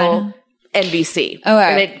this archangel. on? NBC. Okay.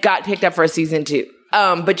 And it got picked up for a season 2.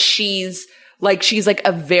 But she's like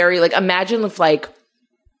a very, like, imagine if like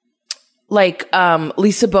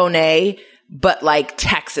Lisa Bonet, but like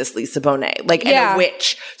Texas Lisa Bonet, like, and a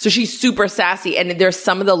witch. So she's super sassy. And there's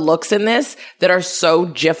some of the looks in this that are so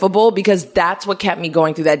jiffable because that's what kept me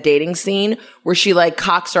going through that dating scene where she like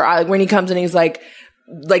cocks her eye, like when he comes in, he's like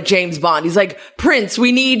James Bond. He's like, Prince,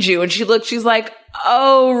 we need you. And she's like,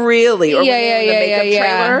 oh, really? Or when they were in the makeup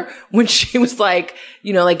trailer, when she was like,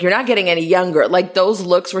 like, you're not getting any younger. Like those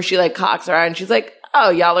looks where she like cocks her eye and she's like, oh,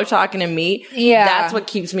 y'all are talking to me. Yeah. That's what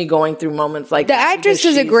keeps me going through moments like the actress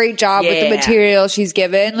does a great job with the material she's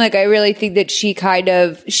given. Like, I really think that she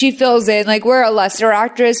fills in, like, where a lesser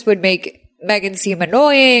actress would make Meghan seem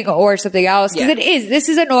annoying or something else. Because this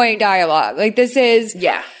is annoying dialogue. Like, this is,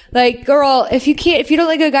 like, girl, if you don't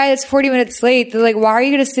like a guy that's 40 minutes late, then like, why are you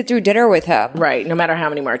going to sit through dinner with him? Right. No matter how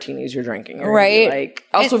many martinis you're drinking. Right. Like,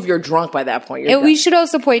 also, if you're drunk by that point, we should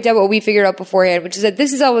also point out what we figured out beforehand, which is that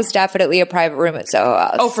this is almost definitely a private room at Soho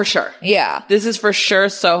House. Oh, for sure. Yeah. This is for sure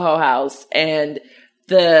Soho House. And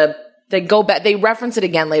they go back, they reference it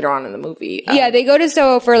again later on in the movie. They go to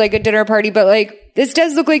Soho for like a dinner party, but like, this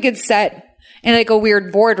does look like it's set in like a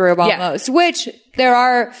weird boardroom almost, which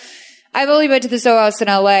I've only been to the Soho House in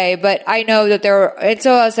LA, but I know that at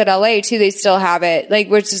Soho House in LA too, they still have it, like,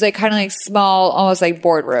 which is like kind of like small, almost like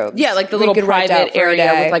boardrooms. Yeah, like the little private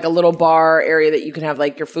area with like a little bar area that you can have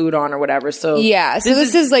like your food on or whatever. So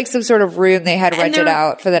this is like some sort of room they had rented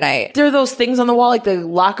out for the night. There are those things on the wall, like the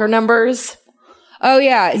locker numbers. Oh,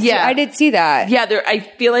 yeah. Yeah. I did see that. Yeah, I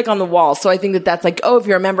feel like on the wall. So I think that that's like, oh, if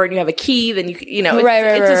you're a member and you have a key, then it's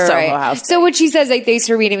a Soho House. So when she says, like, thanks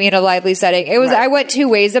for meeting me in a lively setting, I went two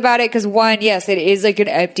ways about it. Because one, yes, it is like an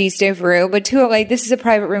empty, stiff room. But two, I'm like, this is a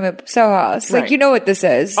private room at Soho House. Like, you know what this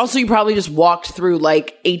is. Also, you probably just walked through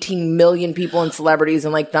like 18 million people and celebrities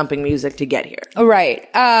and like thumping music to get here. Right.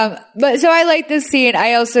 But so I like this scene.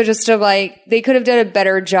 I also just am like, they could have done a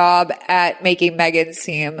better job at making Meghan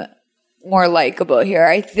seem more likable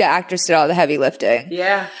here. The actress did all the heavy lifting.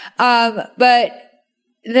 Yeah. But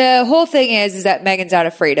the whole thing is that Meghan's not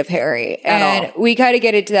afraid of Harry. And we kind of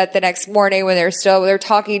get into that the next morning when they're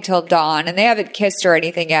talking till dawn and they haven't kissed or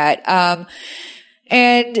anything yet.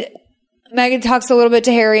 And Meghan talks a little bit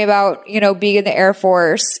to Harry about, being in the Air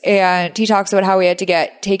Force, and he talks about how he had to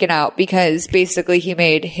get taken out because basically he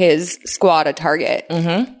made his squad a target.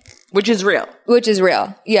 Mm-hmm. Which is real.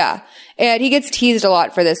 Yeah. And he gets teased a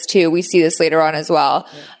lot for this too. We see this later on as well.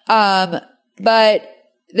 But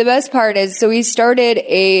the best part is, so he started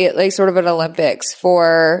sort of an Olympics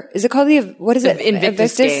for, is it called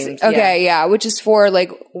Invictus Games. Okay. Yeah. Which is for like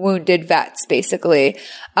wounded vets basically.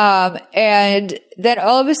 And then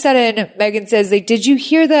all of a sudden Meghan says, like, did you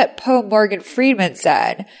hear that poem Morgan Freeman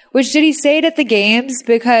said? Which, did he say it at the games?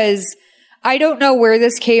 Because I don't know where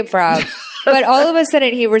this came from. But all of a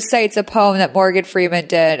sudden he recites a poem that Morgan Freeman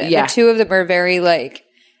did. And the two of them are very like,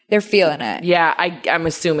 they're feeling it. Yeah, I'm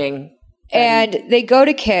assuming. And they go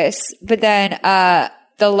to kiss, but then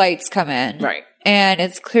the lights come in. Right. And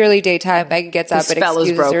it's clearly daytime. Meghan gets up and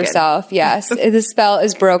excuses herself. Yes. The spell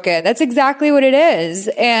is broken. That's exactly what it is.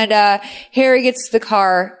 And Harry gets to the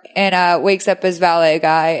car and wakes up his valet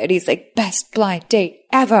guy. And he's like, best blind date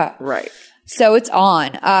ever. Right. So it's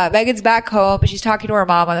on. Meghan's back home. She's talking to her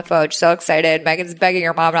mom on the phone. She's so excited. Meghan's begging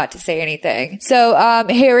her mom not to say anything. So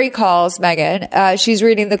Harry calls Meghan. She's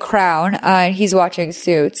reading The Crown. He's watching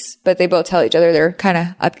Suits, but they both tell each other they're kind of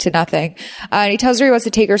up to nothing. And he tells her he wants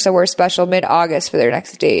to take her somewhere special mid-August for their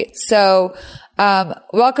next date. So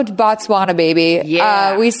welcome to Botswana, baby.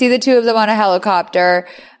 Yeah. We see the two of them on a helicopter.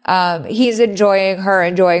 He's enjoying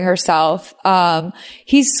herself.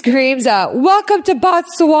 He screams out, welcome to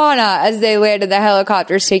Botswana, as they land and the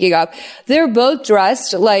helicopter's taking off. They're both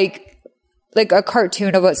dressed like a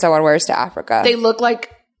cartoon of what someone wears to Africa. They look like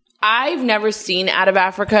I've never seen Out of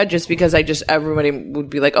Africa just because everybody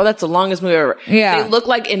would be like, oh, that's the longest movie ever. Yeah. They look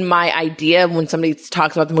like in my idea when somebody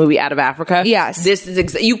talks about the movie Out of Africa. Yes. This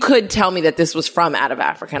is, you could tell me that this was from Out of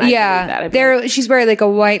Africa. And I believe that. She's wearing like a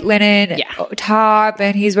white linen top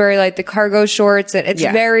and he's wearing like the cargo shorts and it's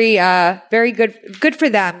very, very good. Good for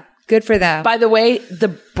them. Good for them. By the way,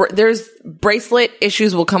 there's bracelet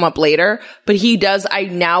issues will come up later, but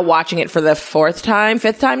I'm now watching it for the fifth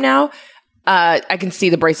time now. I can see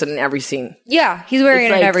the bracelet in every scene. Yeah, he's wearing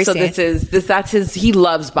it in every scene. That's his, he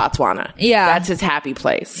loves Botswana. Yeah. That's his happy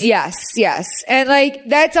place. Yes. And like,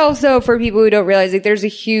 that's also for people who don't realize, like, there's a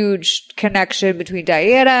huge connection between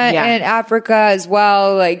Diana and Africa as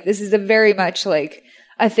well. Like, this is a very much like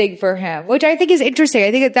a thing for him, which I think is interesting.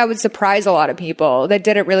 I think that would surprise a lot of people that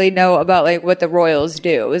didn't really know about like what the royals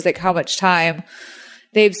do, is like how much time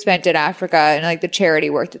they've spent in Africa and like the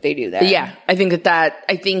charity work that they do there. Yeah. I think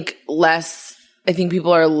I think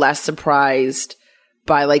people are less surprised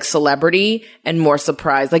by like celebrity and more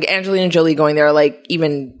surprised. Like Angelina Jolie going there, like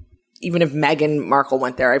even if Meghan Markle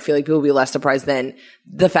went there, I feel like people would be less surprised than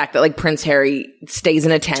the fact that like Prince Harry stays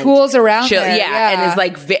in a tent. Tools around there. Yeah. And is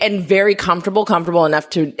like, and very comfortable enough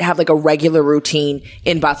to have like a regular routine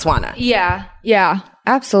in Botswana. Yeah.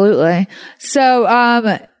 Absolutely.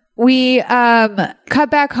 So, we cut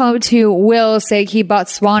back home to Will saying he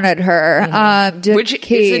Botswana'd her. Which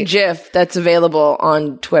is a GIF that's available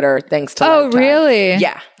on Twitter thanks to Oh, really?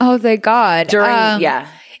 Yeah. Oh, thank God.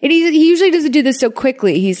 And he usually doesn't do this so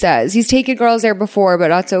quickly, he says. He's taken girls there before, but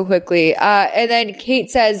not so quickly. And then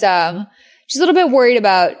Kate says she's a little bit worried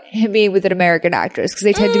about him being with an American actress because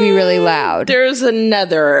they tend to be really loud. There's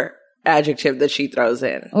another adjective that she throws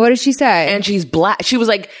in. What did she say? And she's black. She was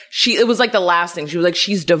like, it was like the last thing. She was like,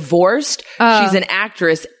 she's divorced, she's an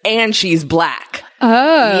actress, and she's black.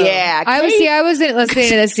 Oh. Yeah. I wasn't listening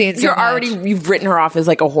to this scene. You've written her off as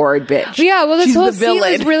like a horrid bitch. Yeah, well, this she's whole the scene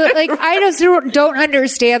villain. was really, like, I just don't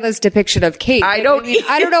understand this depiction of Kate. I don't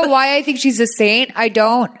know why I think she's a saint. I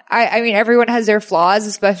mean, everyone has their flaws,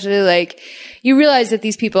 especially like, you realize that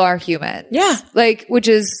these people are human. Yeah. Like, which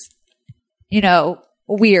is,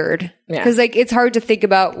 weird. Yeah. Cause like, it's hard to think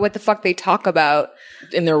about what the fuck they talk about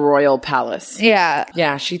in their royal palace. Yeah.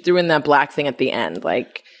 Yeah. She threw in that black thing at the end.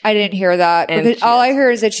 Like, I didn't hear that. Because all I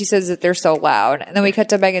heard is that she says that they're so loud. And then we cut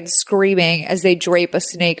to Meghan screaming as they drape a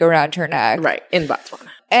snake around her neck. Right. In Botswana.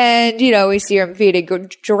 And, we see her feeding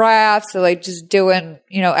giraffes. So like just doing,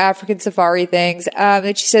 African safari things.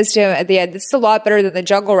 And she says to him at the end, this is a lot better than the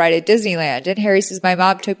jungle ride at Disneyland. And Harry says, my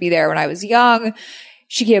mom took me there when I was young.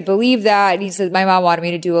 She can't believe that. And he says, my mom wanted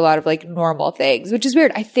me to do a lot of like normal things, which is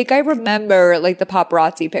weird. I think I remember like the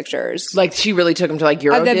paparazzi pictures. Like she really took him to like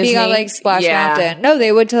Euro Disney. Them being on like Splash Mountain. No,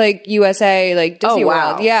 they went to like USA, like Disney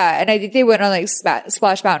World. Yeah. And I think they went on like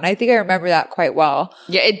Splash Mountain. I think I remember that quite well.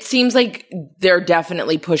 Yeah. It seems like they're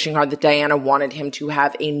definitely pushing hard that Diana wanted him to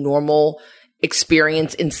have a normal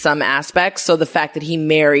experience in some aspects. So the fact that he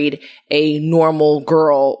married a normal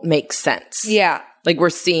girl makes sense. Yeah. Like we're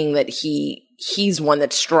seeing that he's one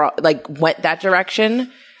that went that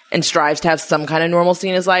direction and strives to have some kind of normalcy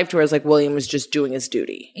in his life, whereas like William was just doing his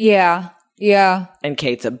duty. Yeah. Yeah. And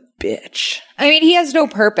Kate's a bitch. I mean, he has no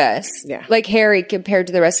purpose. Yeah. Like Harry compared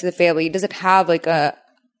to the rest of the family, he doesn't have like a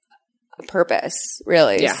purpose,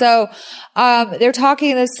 really. Yeah. So, they're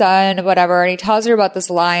talking to the son, whatever, and he tells her about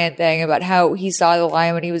this lion thing, about how he saw the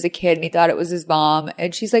lion when he was a kid and he thought it was his mom.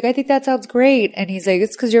 And she's like, I think that sounds great. And he's like,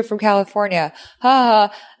 it's because you're from California. Ha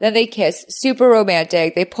ha. Then they kiss. Super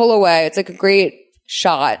romantic. They pull away. It's like a great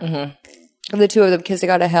shot of the two of them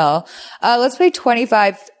kissing on a hill. Let's play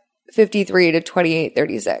 25:53 to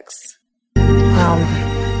 28:36.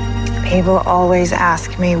 People always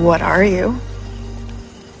ask me, what are you?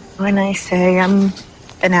 When I say I'm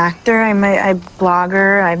an actor, I'm a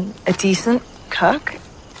blogger, I'm a decent cook,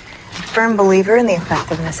 a firm believer in the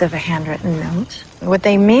effectiveness of a handwritten note. What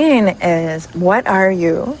they mean is, what are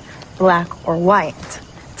you, black or white?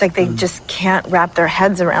 It's like they just can't wrap their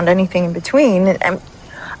heads around anything in between. And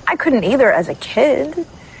I couldn't either as a kid.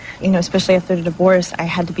 Especially after the divorce, I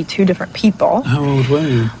had to be two different people. How old were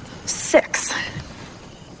you? 6.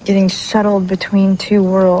 Getting shuttled between two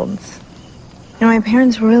worlds. My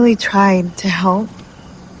parents really tried to help.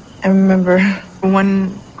 I remember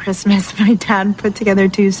one Christmas, my dad put together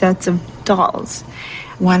 2 sets of dolls,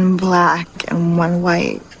 one black and one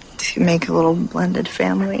white, to make a little blended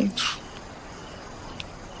family.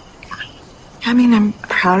 I mean, I'm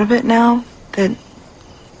proud of it now, that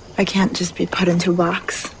I can't just be put into a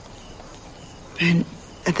box. But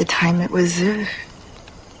at the time, it was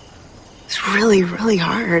really, really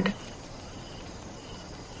hard.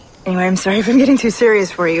 Anyway, I'm sorry if I'm getting too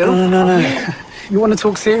serious for you. No. You want to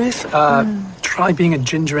talk serious? Try being a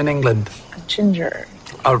ginger in England. A ginger?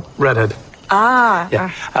 A redhead. Ah.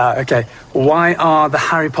 Yeah. Okay. Why are the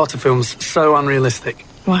Harry Potter films so unrealistic?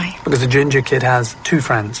 Why? Because the ginger kid has 2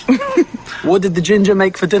 friends. What did the ginger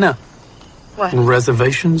make for dinner? What?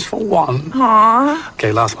 Reservations for 1. Aww.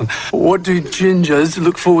 Okay, last one. What do gingers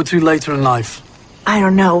look forward to later in life? I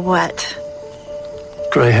don't know what.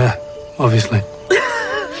 Grey hair, obviously.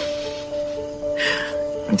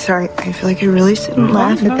 I'm sorry. I feel like I really shouldn't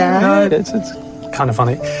laugh at that. No, it's kind of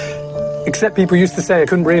funny. Except people used to say I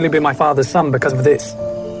couldn't really be my father's son because of this.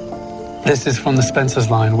 This is from the Spencers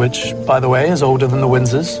line, which, by the way, is older than the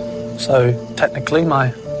Windsors. So, technically,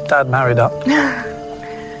 my dad married up.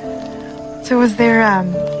 So was there,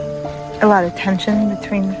 a lot of tension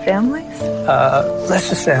between the families? Let's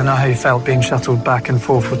just say I know how you felt being shuttled back and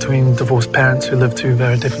forth between divorced parents who lived 2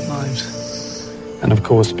 very different lives. And of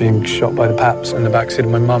course, being shot by the Paps in the backseat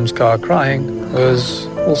of my mum's car crying was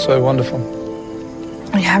also wonderful.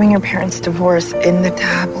 Having your parents divorce in the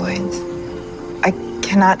tabloids, I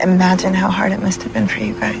cannot imagine how hard it must have been for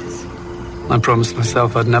you guys. I promised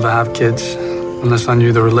myself I'd never have kids unless I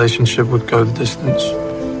knew the relationship would go the distance.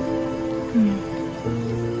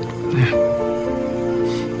 Yeah.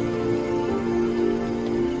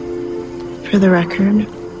 For the record,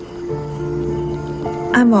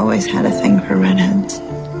 I've always had a thing for redheads.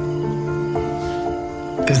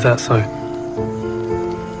 Is that so?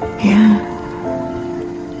 Yeah.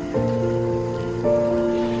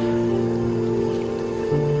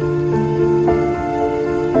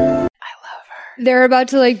 They're about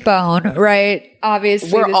to like bone, right?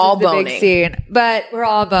 Obviously, we're this all is the boning. big scene, but we're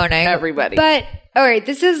all boning. Everybody. But all right,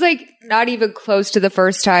 this is like not even close to the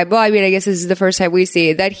first time. Well, I mean, I guess this is the first time we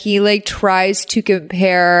see that he like tries to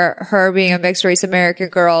compare her being a mixed race American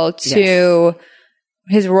girl to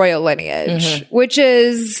his royal lineage, which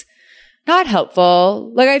is not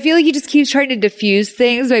helpful. Like, I feel like he just keeps trying to diffuse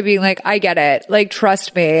things by being like, I get it. Like,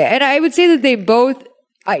 trust me. And I would say that they both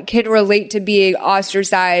can relate to being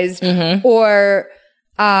ostracized or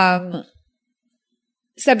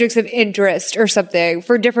subjects of interest or something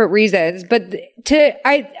for different reasons. But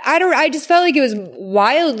I just felt like it was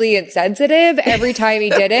wildly insensitive every time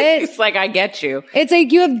he did it. It's like, I get you. It's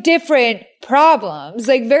like you have different problems,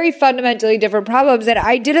 like very fundamentally different problems. And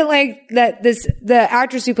I didn't like that the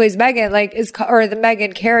actress who plays Meghan, or the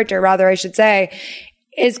Meghan character, rather, I should say,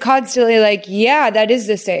 is constantly like, yeah, that is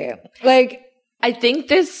the same. Like, I think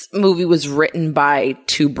this movie was written by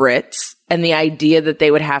 2 Brits, and the idea that they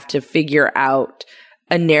would have to figure out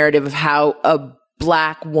a narrative of how a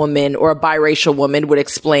black woman or a biracial woman would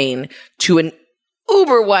explain to an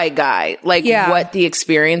uber white guy, what the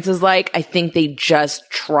experience is like. I think they just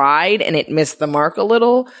tried and it missed the mark a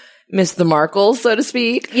little. Missed the markle, so to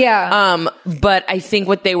speak. Yeah. But I think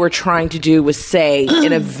what they were trying to do was say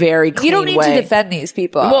in a very clean way. You don't need to defend these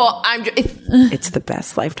people. Well, it's the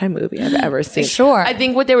best Lifetime movie I've ever seen. Sure. I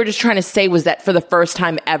think what they were just trying to say was that for the first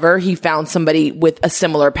time ever, he found somebody with a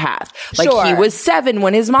similar path. Like, he was 7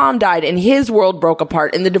 when his mom died and his world broke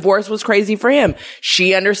apart and the divorce was crazy for him.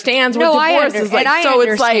 She understands what divorce is like. So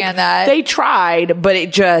it's like, that. They tried, but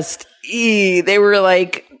it just, they were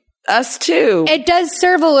like, us too. It does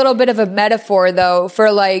serve a little bit of a metaphor, though,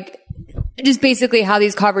 for like just basically how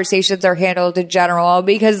these conversations are handled in general,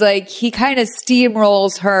 because like he kind of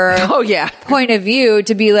steamrolls her point of view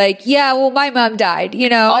to be like, yeah, well, my mom died, you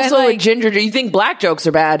know. Also, and, like, with ginger, you think black jokes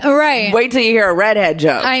are bad, right? Wait till you hear a redhead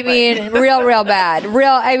joke. I mean, real bad.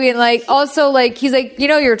 I mean, like, also, like, he's like, you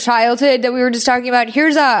know, your childhood that we were just talking about.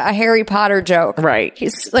 Here's a Harry Potter joke, right?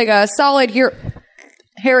 He's like a solid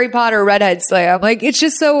Harry Potter redhead slam. Like, it's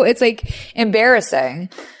just so, it's like embarrassing.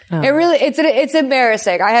 It really, it's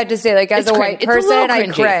embarrassing. I had to say, like, as a white person, I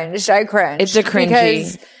cringed. It's a cringy.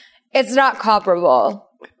 Because it's not comparable.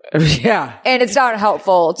 Yeah. And it's not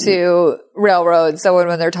helpful to railroad someone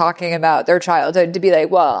when they're talking about their childhood to be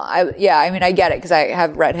like, well, I mean, I get it because I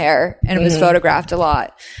have red hair and it was photographed a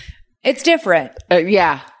lot. It's different. To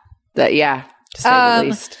say the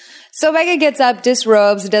least. So Meghan gets up,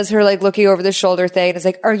 disrobes, does her like looking over the shoulder thing. And it's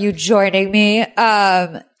like, are you joining me?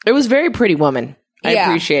 It was very Pretty Woman. I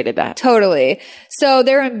appreciated that. Totally. So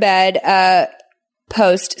they're in bed,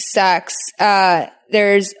 post sex.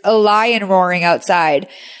 There's a lion roaring outside.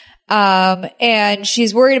 And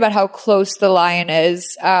she's worried about how close the lion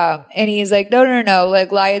is. And he's like, no.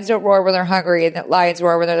 Like, lions don't roar when they're hungry, and lions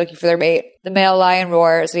roar when they're looking for their mate. The male lion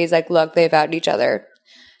roars. And he's like, look, they found each other.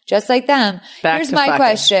 Just like them. Here's my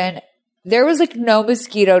question. There was like no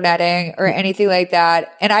mosquito netting or anything like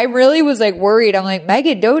that. And I really was like worried. I'm like,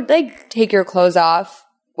 Meghan, don't like take your clothes off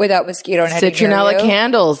without mosquito netting. Citronella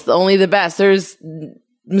candles, only the best. There's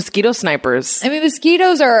mosquito snipers. I mean,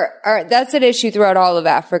 mosquitoes are that's an issue throughout all of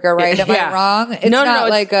Africa, right? Am I wrong? It's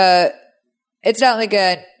not like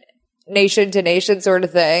a nation to nation sort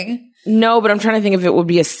of thing. No, but I'm trying to think if it would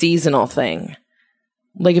be a seasonal thing.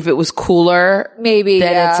 Like if it was cooler, maybe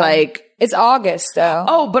then it's like it's August though.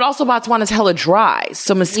 Oh, but also Botswana's hella dry,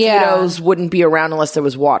 so mosquitoes wouldn't be around unless there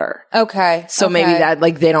was water. Okay, so maybe that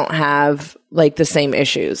like they don't have like the same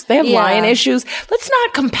issues. They have lion issues. Let's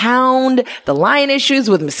not compound the lion issues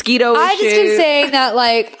with mosquito issues. I just keep saying that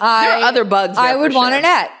like there are other bugs. I would want a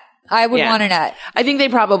net. I would want a net. I think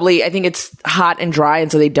I think it's hot and dry,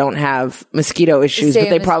 and so they don't have mosquito issues, but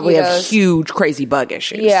they probably have huge, crazy bug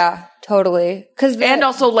issues. Yeah, totally. And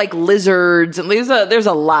also like lizards, and there's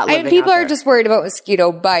a lot. I mean, people are just worried about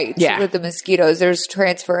mosquito bites. With the mosquitoes, there's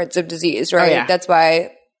transference of disease, right? Oh, yeah. That's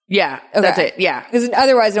why. Yeah, that's it. Yeah, because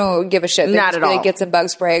otherwise, no one would give a shit. They'd Not at all. Like, get some bug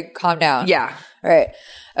spray, calm down. Yeah. Right.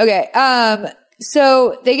 Okay.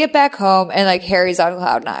 So they get back home and like Harry's on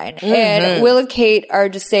cloud nine, and Will and Kate are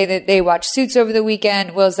just saying that they watched Suits over the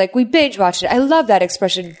weekend. Will's like, we binge watched it. I love that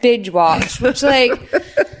expression, binge watch, which like,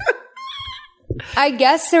 I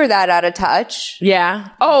guess they're that out of touch. Yeah.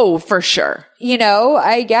 Oh, for sure. You know,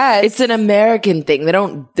 I guess it's an American thing.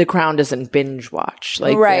 The Crown doesn't binge watch.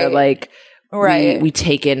 Like they're like. Right. We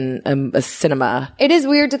take in a cinema. It is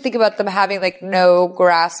weird to think about them having like no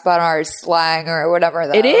grasp on our slang or whatever.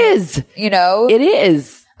 Though. It is. You know? It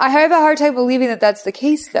is. I have a hard time believing that that's the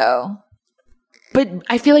case though. But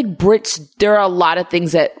I feel like Brits, there are a lot of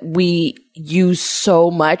things that we use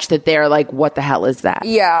so much that they're like, what the hell is that?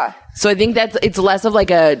 Yeah. So I think it's less of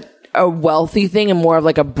like a wealthy thing and more of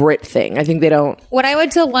like a Brit thing. I think they don't. When I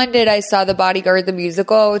went to London, I saw The Bodyguard, the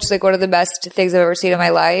musical, which is like one of the best things I've ever seen in my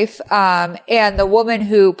life. And the woman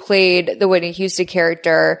who played the Whitney Houston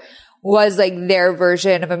character was like their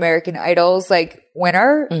version of American Idol's like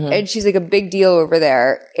winner. And she's like a big deal over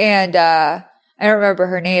there. And, I don't remember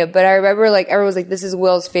her name, but I remember like everyone was like, this is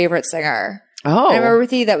Will's favorite singer. Oh. And I remember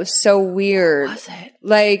thinking that was so weird. What was it?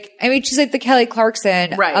 Like, I mean, she's like the Kelly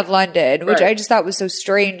Clarkson of London, which I just thought was so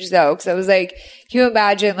strange though. Cause I was like, can you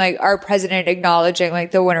imagine like our president acknowledging like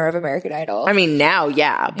the winner of American Idol? I mean, now,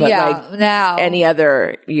 yeah. But like now. Any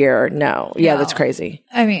other year, no. Yeah, that's crazy.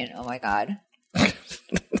 I mean, oh my God.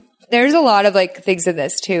 There's a lot of like things in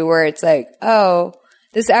this too, where it's like, oh,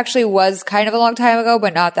 this actually was kind of a long time ago,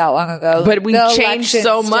 but not that long ago. But we've changed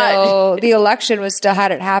so much. The election was still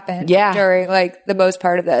hadn't happened during like the most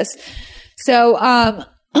part of this. So,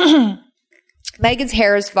 Meghan's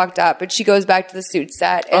hair is fucked up and she goes back to the suit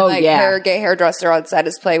set and her gay hairdresser on set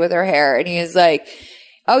is playing with her hair and he is like,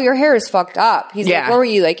 oh, your hair is fucked up. He's like, what were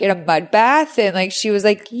you like in a mud bath? And like, she was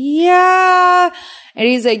like, yeah. And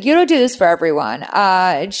he's like, you don't do this for everyone.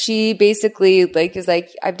 And she basically like is like,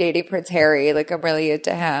 I'm dating Prince Harry. Like I'm really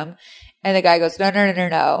into him. And the guy goes,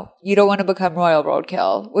 no. You don't want to become royal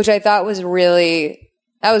roadkill, which I thought was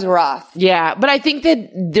that was rough. Yeah. But I think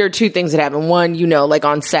that there are two things that happen. One, you know, like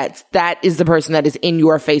on sets, that is the person that is in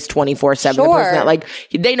your face 24/7. The person that like,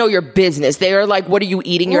 they know your business. They are like, what are you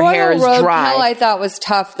eating? Your hair is dry. I thought was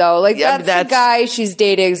tough though. Like that's the guy she's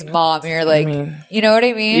dating's mom. You're like, you know what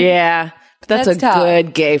I mean? Yeah. That's a tough.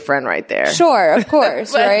 Good gay friend right there. Sure, of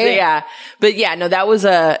course, right? Yeah. But yeah, no, that was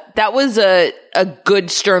a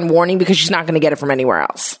good stern warning because she's not going to get it from anywhere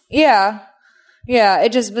else. Yeah. Yeah,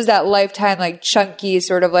 it just was that lifetime, like, chunky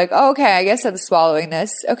sort of like, oh, okay, I guess I'm swallowing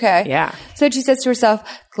this. Okay. Yeah. So she says to herself,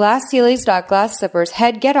 glass ceilings, not glass slippers.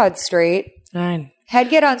 Head, get on straight. Fine. Head,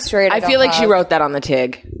 get on straight. I feel like she wrote that on the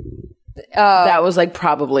TIG. That was like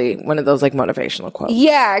probably one of those like motivational quotes.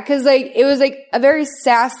 Yeah, because like it was like a very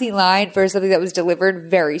sassy line for something that was delivered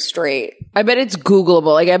very straight. I bet it's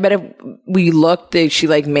Googleable. Like I bet if we looked, she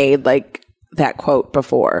like made like that quote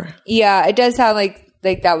before. Yeah, it does sound like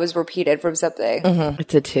that was repeated from something. Mm-hmm.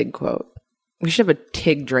 It's a TIG quote. We should have a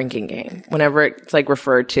TIG drinking game whenever it's like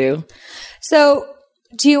referred to. So,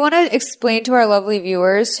 do you want to explain to our lovely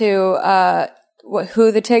viewers who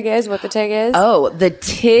the TIG is, what the TIG is? Oh, the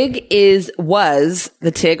TIG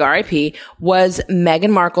the TIG, RIP, was Meghan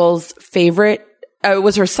Markle's favorite. It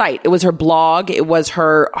was her site. It was her blog. It was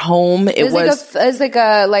her home. It was like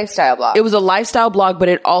a lifestyle blog. It was a lifestyle blog, but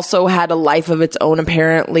it also had a life of its own.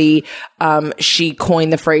 Apparently, she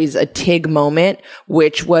coined the phrase a TIG moment,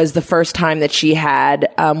 which was the first time that she had,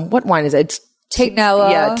 what wine is it? It's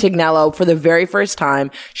Tignello. Yeah, Tignello for the very first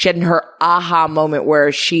time. She had her aha moment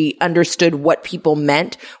where she understood what people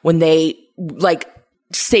meant when they like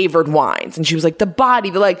savored wines. And she was like, the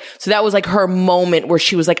body, so that was like her moment where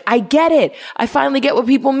she was like, I get it. I finally get what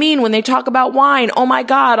people mean when they talk about wine. Oh my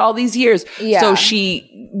God, all these years. Yeah. So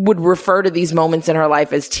she would refer to these moments in her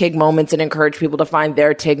life as Tig moments and encourage people to find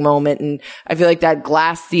their Tig moment. And I feel like that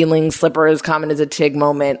glass ceiling slipper is common as a Tig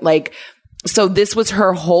moment. Like, so this was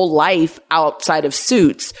her whole life outside of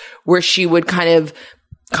Suits, where she would kind of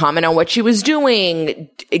comment on what she was doing,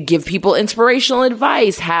 give people inspirational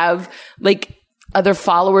advice, have like other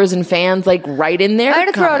followers and fans like write in there. I'm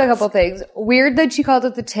going to throw out a couple things. Weird that she called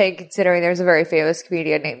it the Tig, considering there's a very famous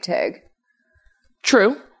comedian named Tig.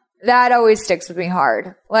 True. That always sticks with me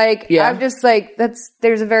hard. Like, yeah. I'm just like,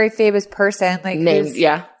 there's a very famous person. Like, named,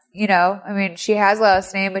 yeah. You know, I mean, she has a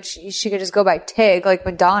last name, but she could just go by Tig, like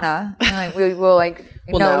Madonna. And like, we will like,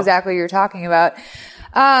 know exactly what you're talking about.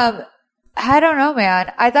 I don't know,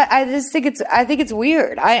 man. I think it's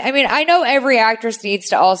weird. I mean, I know every actress needs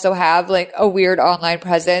to also have like a weird online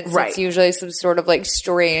presence. Right. It's usually some sort of like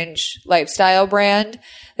strange lifestyle brand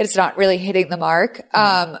that it's not really hitting the mark.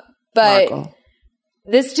 But Markle.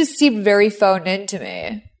 This just seemed very phoned in to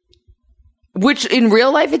me. Which in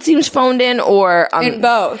real life it seems phoned in, or in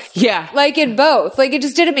both. Yeah. Like in both. Like it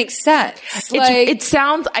just didn't make sense. It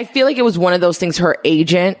sounds, I feel like it was one of those things her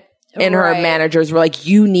agent and her managers were like,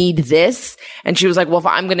 you need this. And she was like, well, if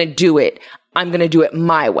I'm going to do it, I'm going to do it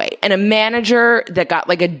my way. And a manager that got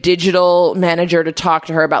like a digital manager to talk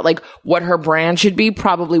to her about like what her brand should be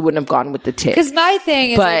probably wouldn't have gone with the Tig. Because my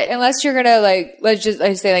thing is, like, unless you're going to like, let's just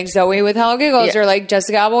say like Zoe with Hell Giggles or like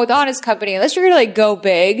Jessica Alba with Honest Company, unless you're going to like go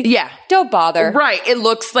big. Yeah. Don't bother. Right. It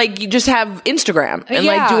looks like you just have Instagram and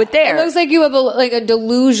like do it there. It looks like you have a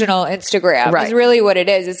delusional Instagram. Right. Is really what it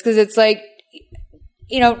is. It's because it's like,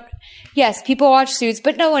 you know, yes, people watch Suits,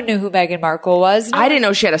 but no one knew who Meghan Markle was. I didn't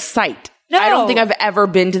know she had a site. No. I don't think I've ever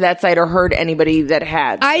been to that site or heard anybody that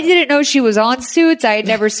had. I didn't know she was on Suits. I had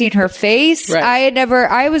never seen her face. Right.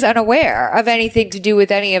 I was unaware of anything to do with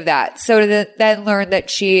any of that. So to then learn that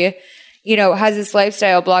she, you know, has this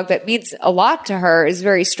lifestyle blog that means a lot to her is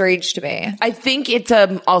very strange to me. I think it's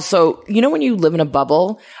also, you know, when you live in a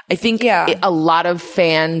bubble, I think a lot of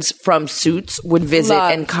fans from Suits would visit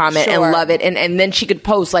and comment and love it. And then she could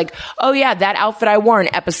post like, oh yeah, that outfit I wore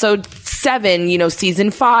in episode 7, you know,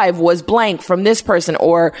 season 5 was blank from this person.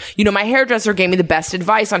 Or, you know, my hairdresser gave me the best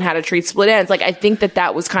advice on how to treat split ends. Like, I think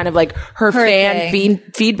that was kind of like her fan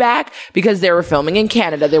feedback, because they were filming in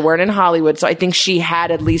Canada. They weren't in Hollywood. So I think she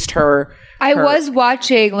had at least her. I was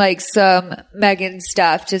watching like some Meghan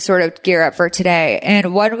stuff to sort of gear up for today.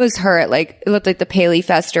 And one was her at like, it looked like the Paley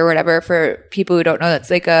Fest or whatever. For people who don't know,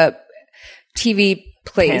 that's like a TV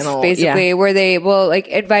place basically where they will like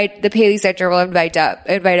invite, the Paley Center will invite up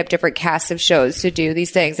different casts of shows to do these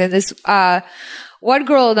things. And this, one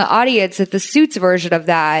girl in the audience at the Suits version of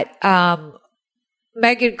that,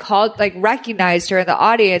 Meghan called, like, recognized her in the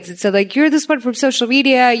audience and said, like, you're this one from social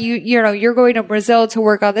media. You know, you're going to Brazil to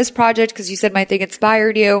work on this project because you said my thing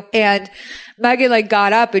inspired you. And Meghan, like,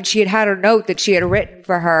 got up and she had a note that she had written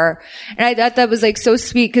for her. And I thought that was, like, so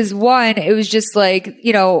sweet because, one, it was just, like,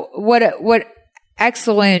 you know, what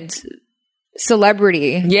excellent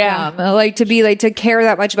celebrity. Yeah. Like to care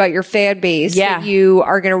that much about your fan base. Yeah. That you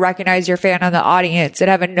are going to recognize your fan on the audience and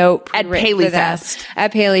have a note at Paley Fest.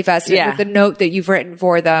 At Paley Fest. Yeah. With the note that you've written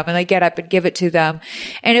for them and like get up and give it to them.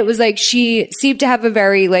 And it was like, she seemed to have a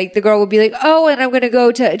very like, the girl would be like, oh, and I'm going to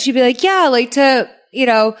go to, and she'd be like, yeah, like to, you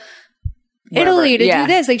know, Italy to do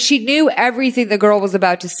this. Like she knew everything the girl was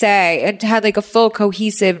about to say and had like a full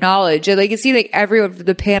cohesive knowledge. And like it seemed like everyone from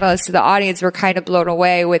the panelists to the audience were kind of blown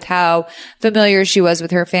away with how familiar she was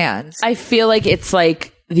with her fans. I feel like it's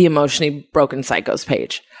like the Emotionally Broken Psychos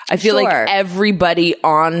page. I feel like everybody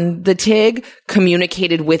on the TIG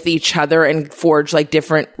communicated with each other and forged like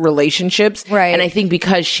different relationships. Right. And I think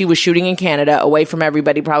because she was shooting in Canada away from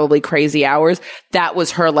everybody, probably crazy hours, that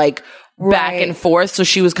was her like back and forth. So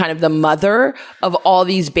she was kind of the mother of all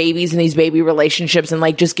these babies and these baby relationships and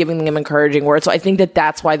like just giving them encouraging words. So I think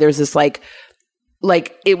that's why there's this like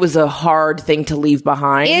it was a hard thing to leave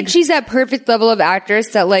behind. And she's that perfect level of actress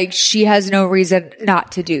that like she has no reason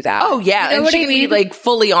not to do that. Oh yeah. You know and what she I mean? Be like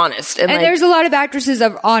fully honest. And like, there's a lot of actresses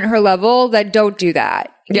on her level that don't do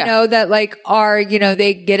that. You know, that like are, you know,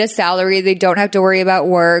 they get a salary. They don't have to worry about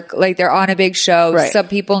work. Like they're on a big show. Right. Some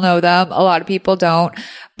people know them. A lot of people don't.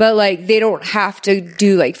 But like they don't have to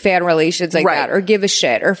do like fan relations like that or give a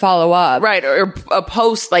shit or follow up. Right. Or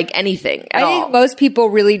post like anything at all. I think most people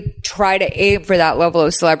really try to aim for that level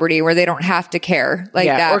of celebrity where they don't have to care like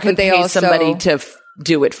that. Or can they pay also, somebody to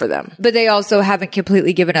do it for them. But they also haven't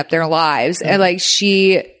completely given up their lives. And like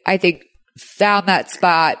I think found that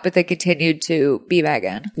spot, but they continued to be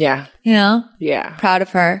Meghan. Yeah. You know? Yeah. Proud of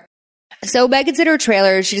her. So Meghan's in her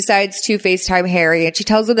trailer. She decides to FaceTime Harry, and she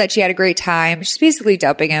tells him that she had a great time. She's basically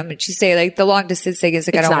dumping him. And she say, like, the long distance thing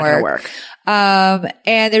isn't going to work. Gonna work.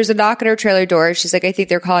 And there's a knock at her trailer door. She's like, I think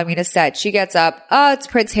they're calling me to set. She gets up. Oh, it's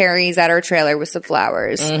Prince Harry. He's at her trailer with some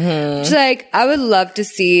flowers. Mm-hmm. She's like, I would love to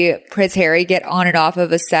see Prince Harry get on and off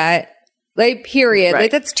of a set. Like, period. Right.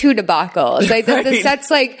 Like, that's 2 debacles. Like, the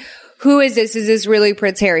set's like, who is this? Is this really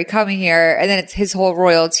Prince Harry coming here? And then it's his whole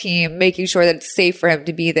royal team making sure that it's safe for him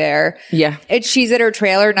to be there. Yeah. And she's at her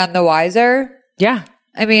trailer, none the wiser. Yeah.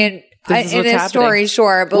 I mean, in this happening. Story,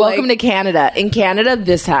 sure. But welcome to Canada. In Canada,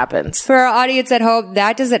 this happens. For our audience at home,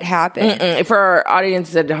 that doesn't happen. Mm-mm. For our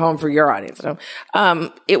audience at home, for your audience at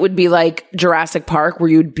home, it would be like Jurassic Park, where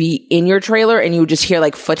you'd be in your trailer and you would just hear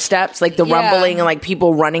like footsteps, like the rumbling and like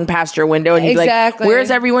people running past your window, and you'd be like, where's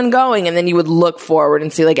everyone going? And then you would look forward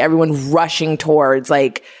and see like everyone rushing towards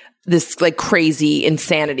like this like crazy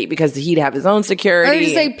insanity, because he'd have his own security. Or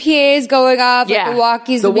just like PAs going off, like the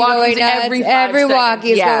walkies would be going nuts. Every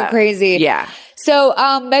walkie is going crazy. Yeah. So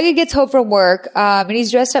Meghan gets home from work, and he's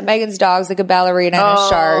dressed up Meghan's dogs like a ballerina and a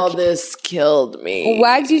shark. Oh, this killed me.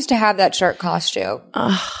 Wags used to have that shark costume.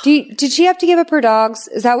 Did she have to give up her dogs?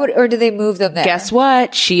 Is that what, or did they move them there? Guess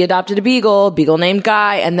what? She adopted a beagle named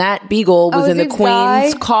Guy, and that beagle was in the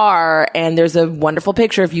Queen's car. And there's a wonderful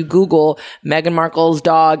picture if you Google Meghan Markle's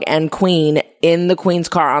dog and Queen in the Queen's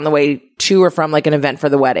car on the way to or from like an event for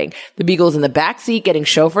the wedding. The beagle's in the back seat getting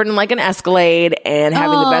chauffeured in like an Escalade and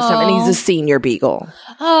having the best time. And he's a senior beagle.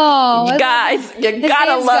 Oh, you guys, you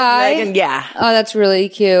gotta love Guy? Meghan. Yeah. Oh, that's really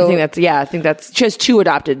cute. I think that's, she has 2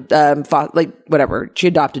 adopted, she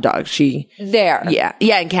adopted dogs.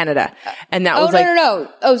 Yeah, in Canada. And that was No.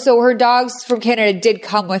 Oh, so her dogs from Canada did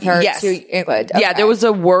come with her to England. Okay. Yeah, there was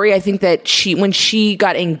a worry. I think that when she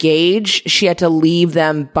got engaged, she had to leave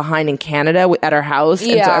them behind in Canada at her house.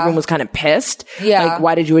 And so everyone was kind of pissed. Yeah. Like,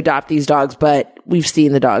 why did you adopt these dogs? But we've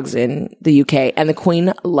seen the dogs in the UK, and the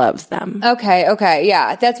Queen loves them. Okay.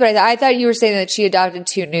 Yeah, that's what I thought. I thought you were saying that she adopted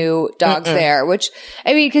 2 new dogs there, which,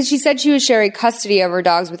 I mean, because she said she was sharing custody of her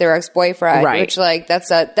dogs with her ex-boyfriend, which, like,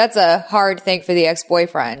 that's a hard thing for the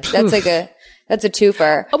ex-boyfriend. That's like that's a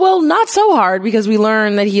twofer. Well, not so hard, because we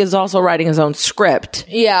learn that he is also writing his own script.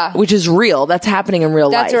 Yeah. Which is real. That's happening in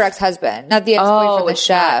real life. That's her ex-husband, not the ex-boyfriend, the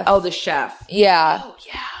chef. The chef. Yeah. Oh,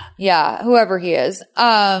 yeah. Yeah, whoever he is.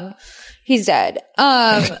 He's dead.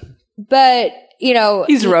 But, you know.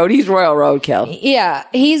 He's royal roadkill. Yeah.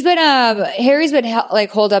 Harry's been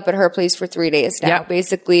holed up at her place for 3 days now,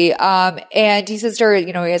 basically. And he says to her,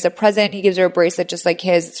 you know, he has a present. He gives her a bracelet just like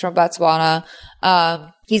his. It's from Botswana.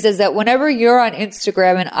 He says that whenever you're on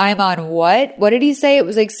Instagram and I'm on what? What did he say? It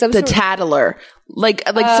was like some The Tattler. Like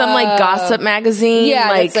some like gossip magazine.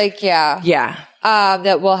 Yeah. Yeah.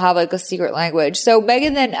 That will have like a secret language. So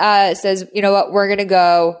Meghan then, says, you know what? We're going to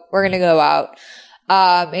go out.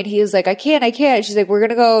 And he's like, I can't. She's like, we're going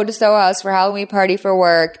to go to Soho House for Halloween party for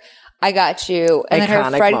work. I got you. And then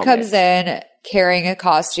her friend comes in carrying a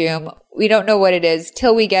costume. We don't know what it is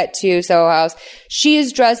till we get to Soho House. She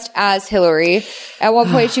is dressed as Hillary. At one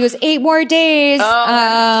point, she goes, 8 more days.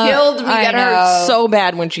 Oh, killed me. That hurt so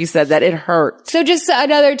bad when she said that. It hurt. So just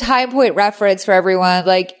another time point reference for everyone.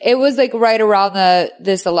 Like, it was like right around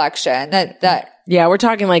this election that. Yeah, we're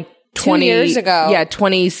talking like 2 years ago. Yeah,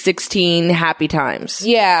 2016 happy times.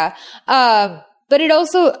 Yeah. But it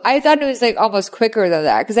also, I thought it was like almost quicker than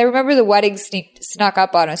that, because I remember the wedding snuck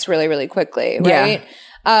up on us really, really quickly, right?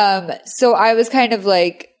 Yeah. So I was kind of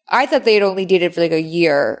like, I thought they had only dated for like a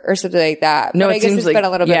year or something like that. No, but I guess it's been a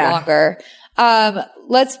little bit longer.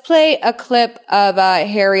 Let's play a clip of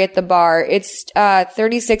Harry at the bar. It's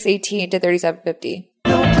 36:18 to 37:50.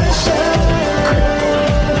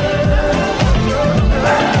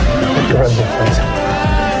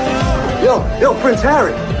 Yo, Prince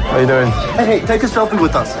Harry. How you doing? Hey, take a selfie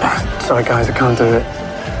with us. Sorry, guys, I can't do it.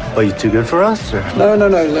 Are you too good for us? Or? No.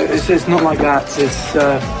 It's not like that. It's,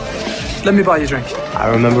 let me buy you a drink. I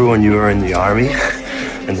remember when you were in the army,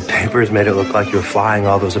 and the papers made it look like you were flying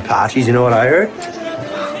all those Apaches. You know what I heard?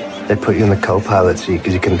 They put you in the co-pilot seat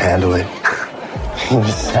because you couldn't handle it. You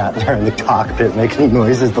just sat there in the cockpit making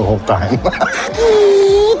noises the whole time.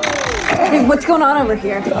 Hey, what's going on over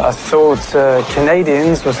here? I thought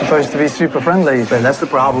Canadians were supposed to be super friendly. Man, that's the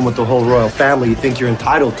problem with the whole royal family. You think you're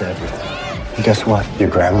entitled to everything. And guess what? Your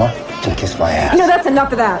grandma can kiss my ass. No, that's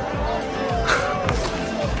enough of that.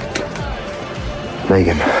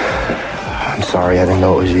 Meghan, I'm sorry. I didn't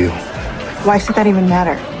know it was you. Why should that even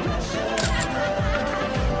matter?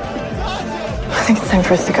 I think it's time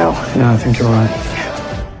for us to go. Yeah, I think you're right.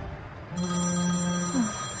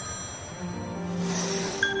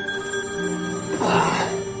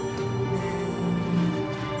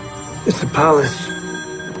 It's the palace.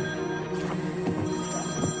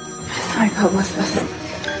 Sorry, God bless us.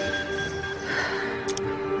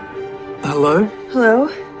 Hello? Hello?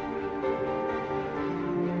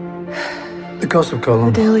 The gossip column.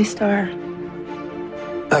 The Daily Star.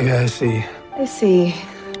 Okay, I see. I see.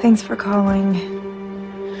 Thanks for calling.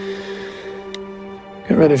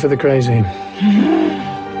 Get ready for the crazy.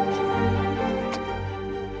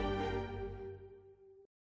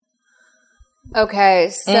 Okay,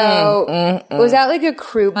 so was that like a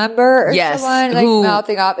crew member or someone like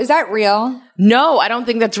mouthing up? Is that real? No, I don't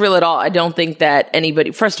think that's real at all. I don't think that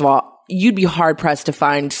anybody, first of all, you'd be hard pressed to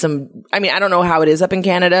find I don't know how it is up in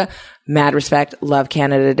Canada. Mad respect, love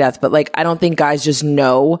Canada to death, but like, I don't think guys just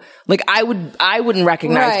know. Like, I wouldn't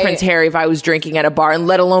recognize Prince Harry if I was drinking at a bar, and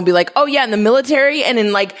let alone be like, oh yeah, in the military and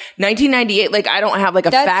in like 1998, like I don't have like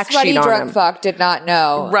a fact sheet on drunk him. Fuck did not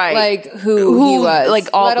know, right? Like who he was,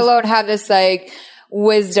 like let alone have this like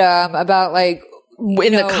wisdom about like.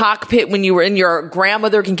 In the cockpit when you were in, your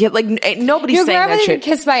grandmother can kiss, like nobody's saying that shit. Your grandmother can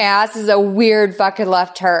kiss my ass is a weird fucking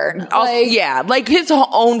left turn. Like his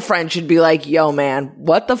own friend should be like, yo man,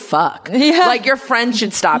 what the fuck? Yeah. Like your friend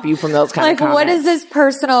should stop you from those kind of comments. Like what is this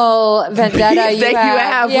personal vendetta you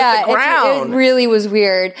have with the ground? It really was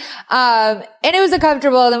weird. And it was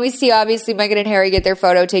uncomfortable. And then we see obviously Meghan and Harry get their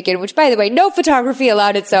photo taken, which by the way, no photography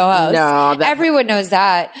allowed at Soho's. No. Everyone knows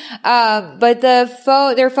that. But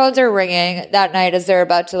their phones are ringing that night as they're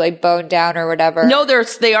about to like bone down or whatever. No,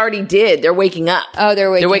 they already did. They're waking up. Oh,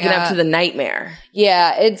 they're waking up to the nightmare.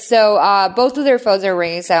 Yeah. And so, both of their phones are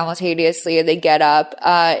ringing simultaneously and they get up.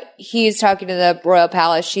 He's talking to the royal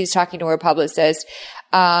palace. She's talking to her publicist.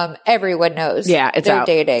 Everyone knows. Yeah, they're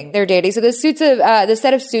dating. They're dating. So the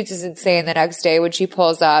set of suits is insane the next day when she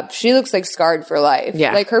pulls up. She looks like scarred for life.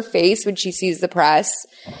 Yeah. Like her face when she sees the press.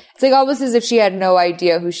 It's like almost as if she had no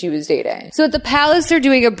idea who she was dating. So at the palace, they're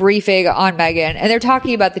doing a briefing on Meghan and they're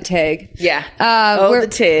talking about the TIG. Yeah. The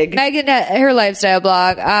TIG. Meghan, her lifestyle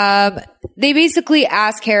blog. They basically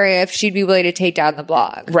ask Harry if she'd be willing to take down the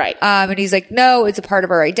blog. Right. And he's like, no, it's a part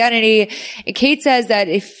of her identity. And Kate says that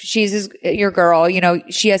if she's your girl,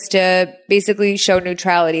 she has to basically show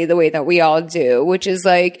neutrality the way that we all do, which is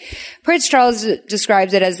like, Prince Charles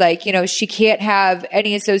describes it as like, she can't have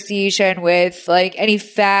any association with like any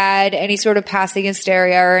fad, any sort of passing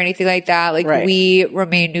hysteria or anything like that. Like we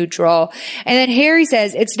remain neutral. And then Harry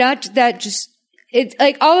says, it's not that just, it's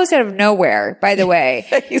like almost out of nowhere, by the way.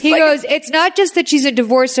 He goes, it's not just that she's a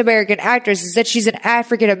divorced American actress, it's that she's an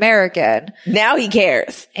African American. Now he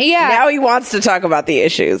cares. Yeah. Now he wants to talk about the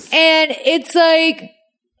issues. And it's like,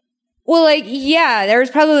 well, like, yeah, there was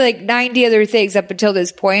probably like 90 other things up until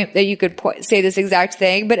this point that you could say this exact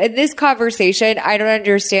thing. But in this conversation, I don't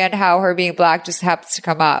understand how her being black just happens to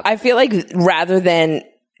come up. I feel like rather than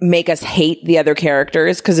make us hate the other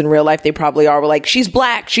characters, because in real life they probably are. We're like, she's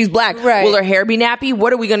black. Right. Will her hair be nappy?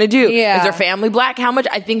 What are we going to do? Yeah. Is her family black? How much?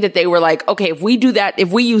 I think that they were like, okay, if we do that, if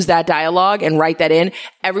we use that dialogue and write that in,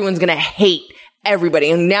 everyone's going to hate everybody.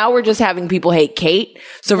 And now we're just having people hate Kate.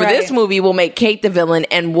 So for this movie, we'll make Kate the villain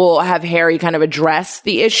and we'll have Harry kind of address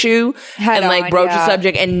the issue and like broach the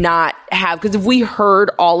subject and not have, because if we heard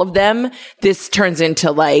all of them, this turns into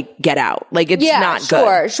like Get Out. Like it's not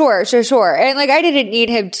good. Sure. And like I didn't need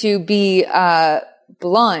him to be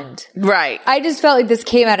blunt. Right. I just felt like this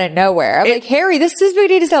came out of nowhere. I'm like, Harry, this is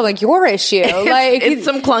beginning to sound like your issue. Like it's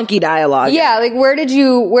some clunky dialogue. Yeah, like where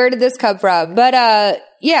did this come from? But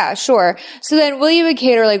yeah, sure. So then William and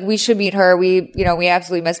Kate are like, we should meet her. We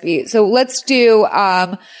absolutely must be. So let's do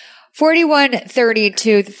 4130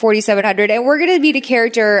 to 4700. And we're going to meet a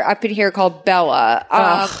character up in here called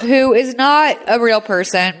Bella, who is not a real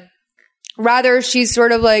person. Rather, she's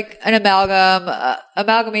sort of like an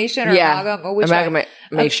amalgamation or amalgam, or which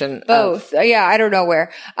amalgamation. Both. Yeah, I don't know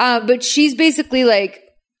where. But she's basically like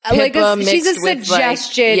she's a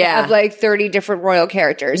suggestion of like 30 different royal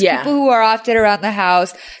characters. Yeah. People who are often around the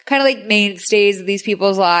house, kind of like mainstays of these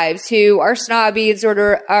people's lives, who are snobby and sort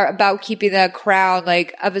of are about keeping the crown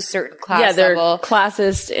like of a certain class they're level.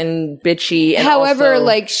 Classist and bitchy. And however,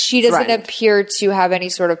 like she doesn't appear to have any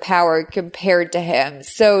sort of power compared to him.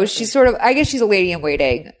 So she's sort of, I guess she's a lady in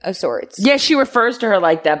waiting of sorts. Yeah, she refers to her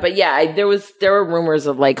like that. But yeah, there were rumors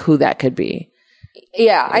of like who that could be.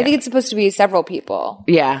 Yeah, I think it's supposed to be several people.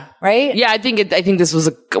 Yeah. Right? Yeah, I think this was,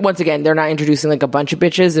 once again, they're not introducing like a bunch of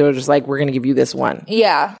bitches. They were just like, we're going to give you this one.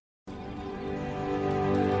 Yeah.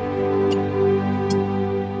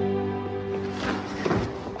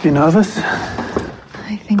 You nervous?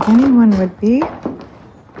 I think anyone would be.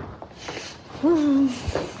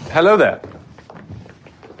 Hello there.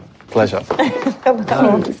 Pleasure.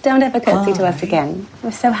 Don't ever curtsy to us again.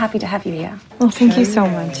 We're so happy to have you here. Well, thank you so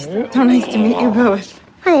much. So nice to meet you both.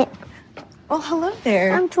 Hi, Well, hello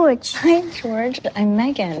there. I'm George. Hi, George. I'm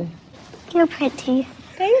Megan. You're pretty.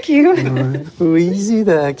 Thank you. Oh, easy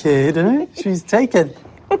there, kid. Eh? She's taken.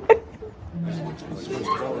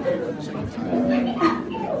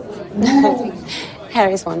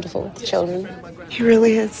 Harry's wonderful with the children. He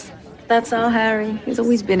really is. That's our Harry. He's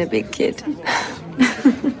always been a big kid.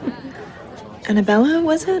 Annabella,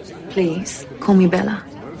 was it? Please, call me Bella.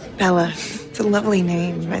 Bella. It's a lovely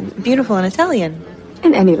name. And beautiful in Italian.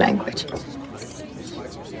 In any language.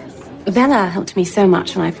 Bella helped me so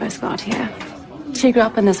much when I first got here. She grew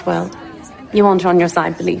up in this world. You want her on your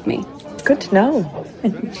side, believe me. Good to know.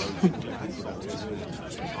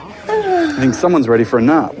 I think someone's ready for a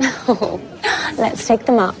nap. Let's take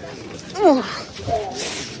them up.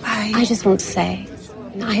 I just want to say,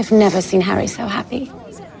 I have never seen Harry so happy.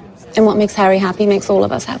 And what makes Harry happy makes all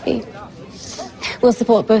of us happy. We'll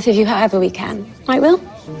support both of you however we can. Right, Will?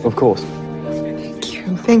 Of course. Thank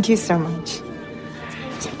you. Thank you so much.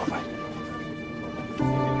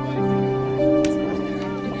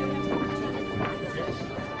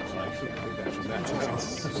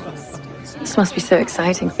 This must be so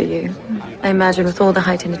exciting for you. I imagine with all the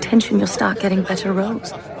heightened attention, you'll start getting better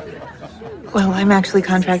roles. Well, I'm actually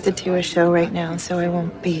contracted to a show right now, so I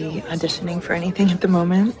won't be auditioning for anything at the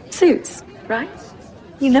moment. Suits, right?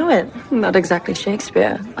 You know it. Not exactly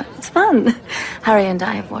Shakespeare, but it's fun. Harry and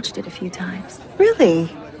I have watched it a few times. Really?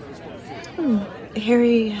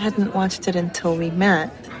 Harry hadn't watched it until we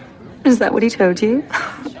met. Is that what he told you?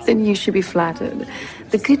 Then you should be flattered.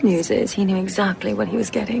 The good news is he knew exactly what he was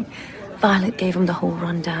getting. Violet gave him the whole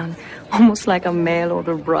rundown, almost like a mail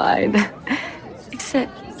order bride.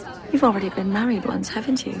 Except, you've already been married once,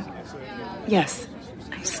 haven't you? Yes.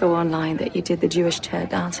 I saw online that you did the Jewish chair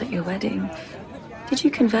dance at your wedding. Did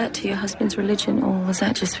you convert to your husband's religion, or was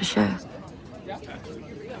that just for show?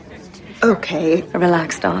 Okay.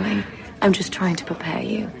 Relax, darling. I'm just trying to prepare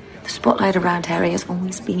you. The spotlight around Harry has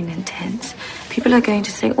always been intense. People are going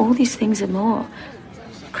to say all these things and more.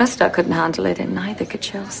 Cresta couldn't handle it, and neither could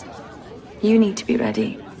Chills. You need to be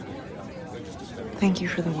ready. Thank you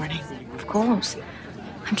for the warning. Of course.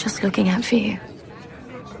 I'm just looking out for you.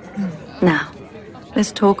 Now,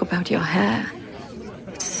 let's talk about your hair.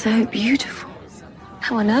 It's so beautiful.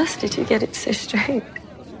 How on earth did you get it so straight?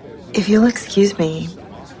 If you'll excuse me,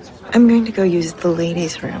 I'm going to go use the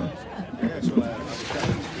ladies' room.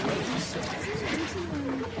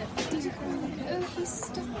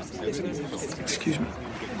 Excuse me.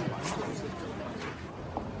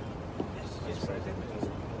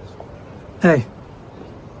 Hey.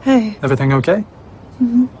 Hey. Everything okay?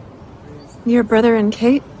 Mm-hmm. Your brother and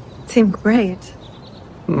Kate seem great.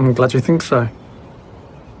 I'm glad you think so.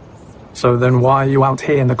 So then why are you out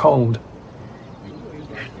here in the cold?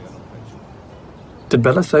 Did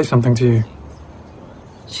Bella say something to you?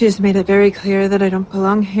 She has made it very clear that I don't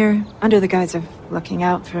belong here, under the guise of looking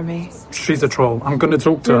out for me. She's a troll. I'm going to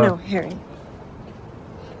talk to her. No, Harry.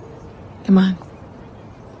 Come on.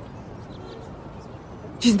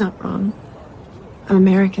 She's not wrong. I'm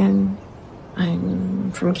American.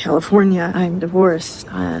 I'm from California. I'm divorced.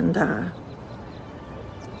 And then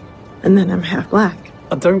I'm half black.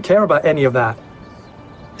 I don't care about any of that.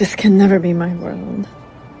 This can never be my world.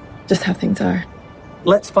 Just how things are.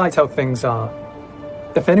 Let's fight how things are.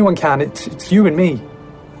 If anyone can, it's you and me.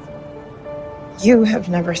 You have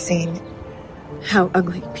never seen how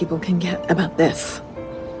ugly people can get about this.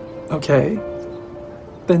 Okay.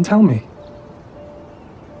 Then tell me.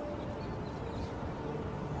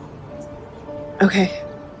 Okay.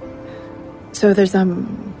 So there's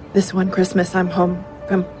this one Christmas I'm home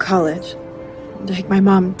from college. I take my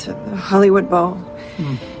mom to the Hollywood Bowl.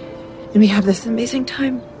 And we have this amazing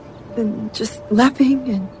time. And just laughing,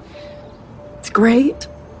 and it's great.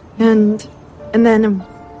 And then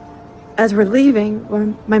as we're leaving,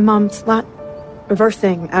 my mom's not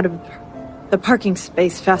reversing out of the parking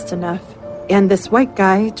space fast enough. And this white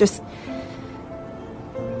guy just,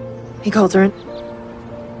 he calls her in.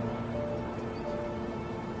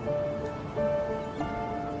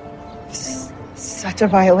 Such a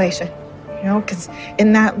violation, you know, because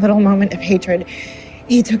in that little moment of hatred,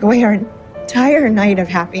 he took away our entire night of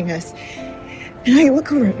happiness. And I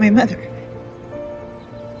look over at my mother.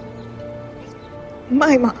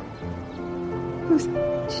 My mom. Who's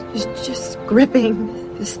just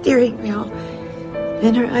gripping the steering wheel.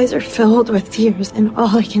 And her eyes are filled with tears. And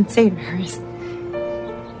all I can say to her is,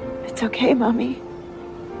 "It's okay, Mommy."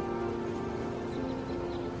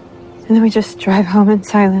 And then we just drive home in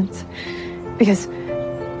silence. Because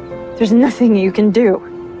there's nothing you can do.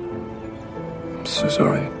 so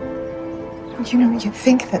sorry. You know, you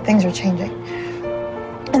think that things are changing.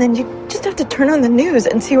 And then you just have to turn on the news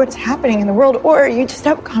and see what's happening in the world, or you just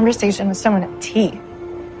have a conversation with someone at tea.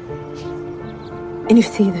 And you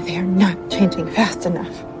see that they are not changing fast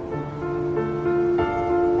enough.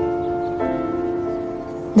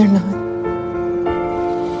 They're not.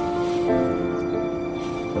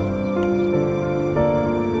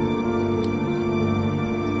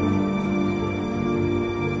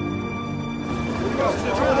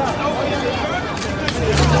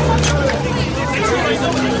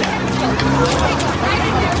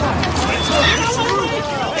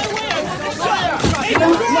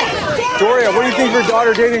 Doria, what do you think of your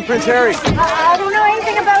daughter dating Prince Harry? I don't know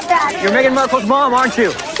anything about that. You're Meghan Markle's mom, aren't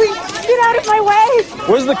you? Please, get out of my way.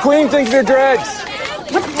 What does the Queen think of your dreads?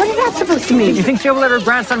 What is that supposed to mean? You think she'll let her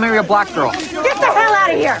grandson marry a black girl? Get the hell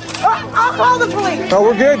out of here. I'll call the police. No,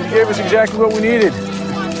 we're good. You gave us exactly what we needed.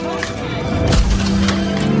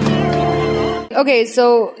 Okay,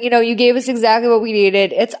 so, you gave us exactly what we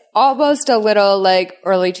needed. It's almost a little like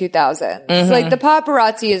early 2000s. Mm-hmm. Like the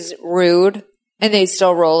paparazzi is rude and they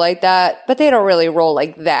still roll like that, but they don't really roll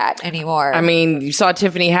like that anymore. I mean, you saw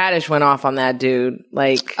Tiffany Haddish went off on that dude.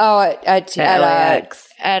 Like, at LAX.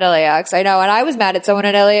 At LAX, I know. And I was mad at someone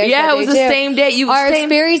at LAX. Yeah, it was the same day. Our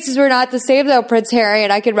experiences were not the same though, Prince Harry,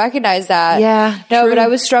 and I could recognize that. Yeah, no, true. But I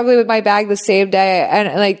was struggling with my bag the same day,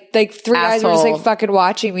 and like three guys were just like fucking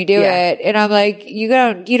watching me do it, and I'm like, you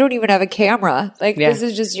don't even have a camera. Like this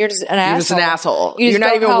is just you're just an asshole. You're just an asshole. You're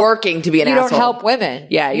not even working to be an asshole. You don't help women.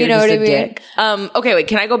 Yeah, you're know just what a I mean? dick. Okay, wait.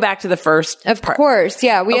 Can I go back to the first? Of course,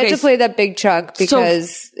 yeah. We had to play that big chunk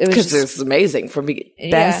because it was this is amazing for me.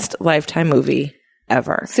 Best Lifetime movie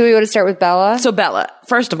ever. So we want to start with Bella. So Bella,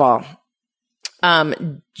 first of all,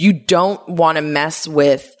 you don't want to mess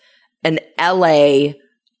with an LA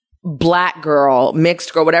black girl,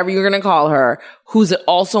 mixed girl, whatever you're going to call her, who's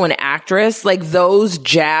also an actress. Like those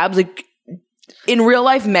jabs, like in real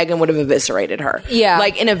life, Meghan would have eviscerated her. Yeah.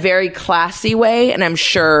 Like in a very classy way. And I'm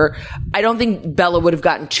sure, I don't think Bella would have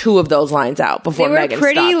gotten 2 of those lines out before Meghan stopped her.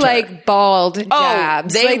 They were pretty like bald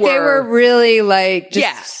jabs. They were really like just...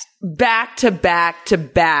 Yes. Back to back to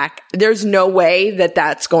back. There's no way that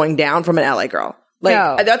that's going down from an LA girl.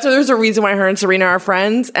 Like there's a reason why her and Serena are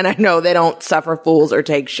friends, and I know they don't suffer fools or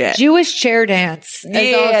take shit. Jewish chair dance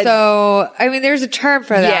is also. I mean, there's a term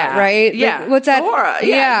for that, right? Yeah. Like, what's that? Laura.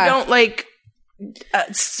 Yeah. You don't like.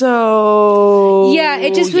 So yeah,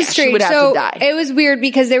 it just was strange. She would have to die. It was weird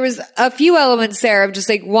because there was a few elements there of just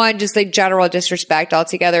like one, just like general disrespect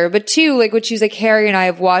altogether, but 2, like what she's like, Harry and I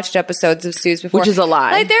have watched episodes of Suits before, which is a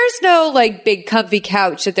lie. Like, there's no like big comfy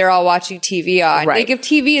couch that they're all watching TV on. Right. Like if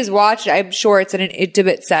TV is watched, I'm sure it's in an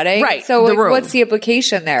intimate setting. Right. So like, what's the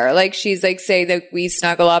implication there? Like she's like saying that we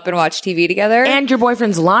snuggle up and watch TV together, and your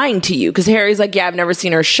boyfriend's lying to you because Harry's like, yeah, I've never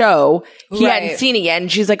seen her show. He hadn't seen it yet,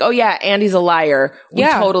 and she's like, oh yeah, Andy's a liar. We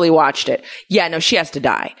totally watched it. Yeah, no, she has to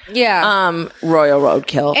die. Yeah. Royal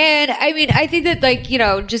roadkill. And I mean, I think that like,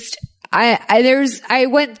 just I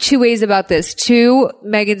went 2 ways about this. 2,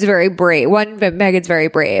 Meghan's very brave. 1, but Meghan's very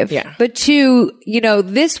brave. Yeah. But 2,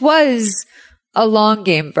 this was a long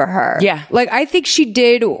game for her. Yeah. Like I think she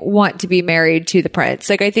did want to be married to the prince.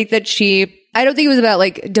 Like I think that I don't think it was about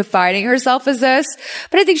like defining herself as this,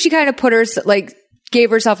 but I think she kind of gave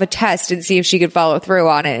herself a test and see if she could follow through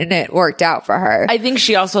on it, and it worked out for her. I think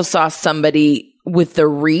she also saw somebody with the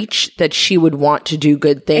reach that she would want to do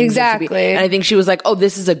good things. Exactly. And I think she was like, oh,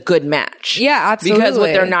 this is a good match. Yeah, absolutely. Because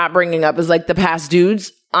what they're not bringing up is like the past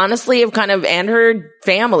dudes, honestly, have kind of, and her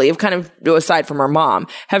family have kind of, aside from her mom,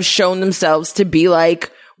 have shown themselves to be like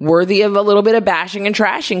worthy of a little bit of bashing and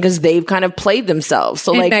trashing because they've kind of played themselves.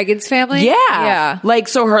 So like Meghan's family? Yeah. Like,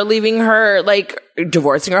 so her leaving her, like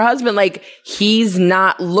divorcing her husband, like he's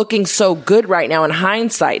not looking so good right now in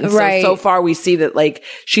hindsight. And so far we see that like,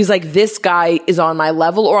 she's like, this guy is on my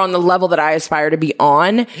level or on the level that I aspire to be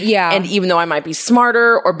on. Yeah. And even though I might be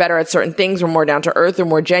smarter or better at certain things or more down to earth or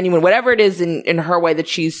more genuine, whatever it is in her way that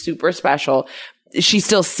she's super special, she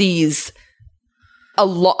still sees a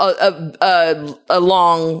long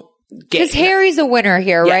because Harry's a winner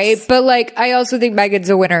here, right? But like, I also think Meghan's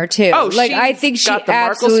a winner too. Oh, like, I think she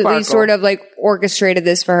absolutely sort of like orchestrated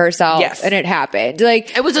this for herself, and it happened.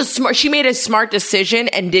 Like, it was she made a smart decision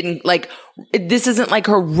and didn't like. This isn't like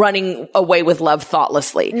her running away with love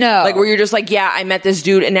thoughtlessly. No. Like where you're just like, yeah, I met this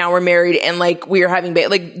dude and now we're married and like we are having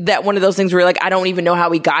like that one of those things where you're like, I don't even know how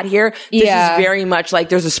we got here. This is very much like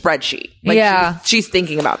there's a spreadsheet. Like she's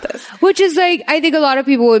thinking about this. Which is like, I think a lot of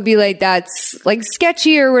people would be like, that's like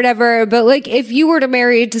sketchy or whatever. But like if you were to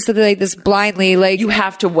marry into something like this blindly, like you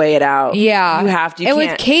have to weigh it out. Yeah. You have to. And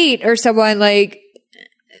with Kate or someone like,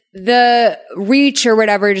 the reach or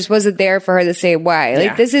whatever just wasn't there for her the same way.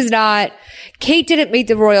 Like, this is not, Kate didn't make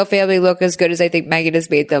the royal family look as good as I think Meghan has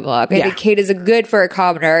made them look. I think Kate is good for a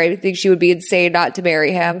commoner. I think she would be insane not to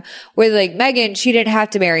marry him. With like Meghan, she didn't have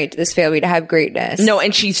to marry into this family to have greatness. No,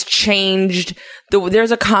 and she's changed.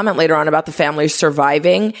 There's a comment later on about the family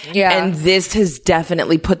surviving. Yeah. And this has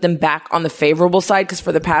definitely put them back on the favorable side, because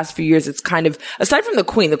for the past few years, it's kind of, aside from the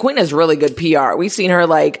Queen has really good PR. We've seen her,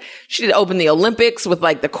 like, she did open the Olympics with,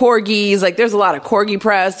 like, the corgis. Like, there's a lot of corgi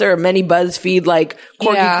press. There are many BuzzFeed, like,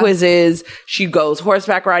 corgi quizzes. She goes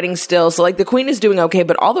horseback riding still. So, like, the Queen is doing okay,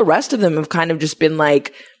 but all the rest of them have kind of just been,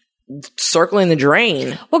 like, circling the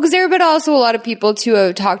drain. Well, because there have been also a lot of people too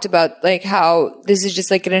have talked about like how this is just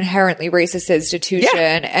like an inherently racist institution,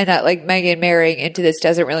 and that like Meghan marrying into this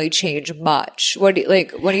doesn't really change much. What do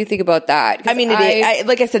you think about that? I mean,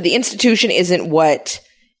 like I said, the institution isn't what.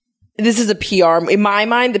 This is a PR. In my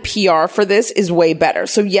mind, the PR for this is way better.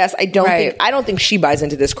 So yes, I don't think she buys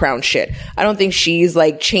into this crown shit. I don't think she's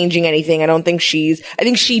like changing anything. I think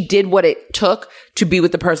she did what it took to be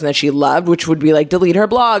with the person that she loved, which would be like delete her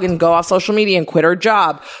blog and go off social media and quit her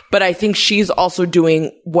job. But I think she's also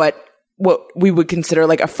doing what we would consider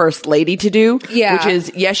like a first lady to do. Yeah. Which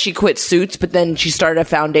is, yes, she quit Suits, but then she started a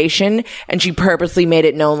foundation and she purposely made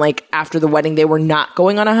it known like after the wedding, they were not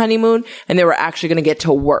going on a honeymoon and they were actually going to get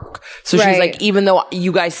to work. So she's like, even though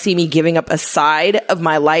you guys see me giving up a side of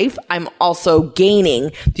my life, I'm also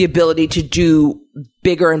gaining the ability to do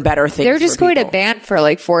bigger and better things. They're just going to ban for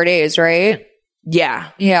like 4 days, right?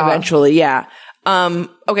 Yeah. Yeah. Eventually. Yeah.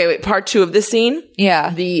 Okay. Wait, part 2 of this scene.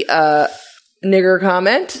 Yeah. The, nigger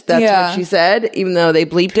comment. That's what she said, even though they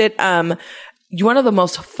bleeped it. You want to know the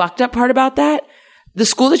most fucked up part about that? The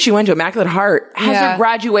school that she went to, Immaculate Heart, has her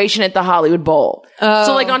graduation at the Hollywood Bowl.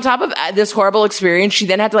 So like on top of this horrible experience, she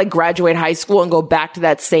then had to like graduate high school and go back to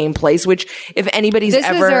that same place, which if anybody's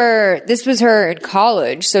this was her in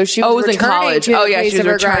college. So she was in college. To the she place was of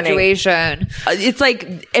her returning. Graduation. It's like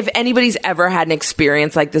if anybody's ever had an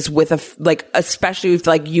experience like this with especially with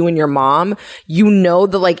like you and your mom, you know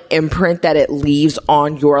the like imprint that it leaves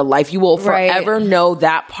on your life. You will forever know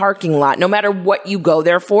that parking lot, no matter what you go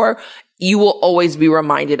there for. You will always be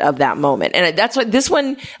reminded of that moment. And that's why this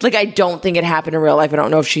one, like, I don't think it happened in real life. I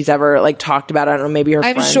don't know if she's ever, like, talked about it. I don't know, maybe her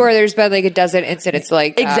friend. I'm sure there's been, like, a dozen incidents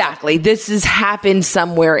like that. Exactly. This has happened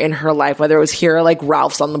somewhere in her life, whether it was here or, like,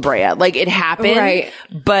 Ralph's on La Brea. Like, it happened. Right.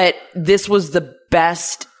 But this was the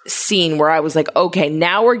best scene where I was like, okay,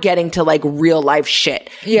 now we're getting to like real life shit.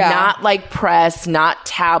 Yeah. Not like press, not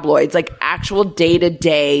tabloids, like actual day to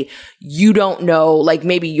day. You don't know, like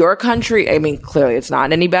maybe your country, I mean, clearly it's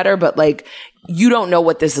not any better, but like, you don't know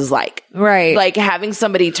what this is like. Right. Like having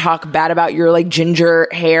somebody talk bad about your like ginger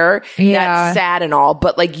hair, that's sad and all,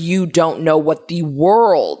 but like you don't know what the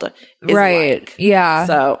world is like. Yeah.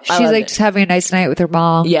 So she's like just having a nice night with her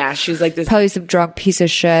mom. Yeah. She's like this. Probably some drunk piece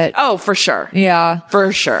of shit. Oh, for sure. Yeah.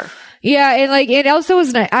 For sure. Yeah. And like, it also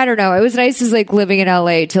was nice. I don't know. It was nice as like living in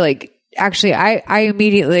LA to like, actually, I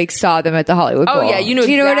immediately like saw them at the Hollywood Bowl. Oh yeah, you know,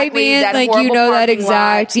 do you know what I mean? That like you know that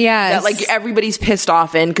exact, yes. That like everybody's pissed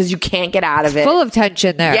off in because you can't get out of it. Full of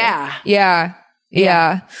tension there.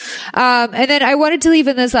 Yeah. And then I wanted to leave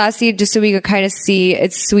in this last scene just so we could kind of see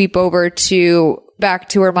it sweep over to back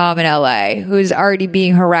to her mom in LA, who's already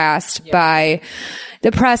being harassed by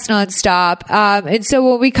the press nonstop. And so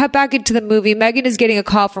when we cut back into the movie, Meghan is getting a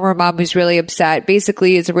call from her mom who's really upset.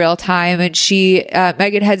 Basically, it's real time. And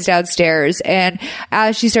Meghan heads downstairs. And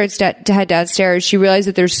as she starts to head downstairs, she realizes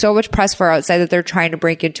that there's so much press for her outside that they're trying to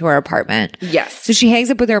break into her apartment. Yes. So she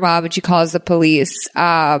hangs up with her mom and she calls the police.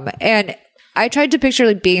 And I tried to picture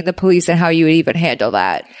like being the police and how you would even handle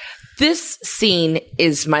that. This scene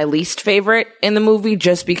is my least favorite in the movie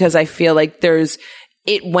just because I feel like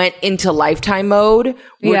it went into Lifetime mode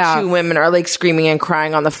where two women are like screaming and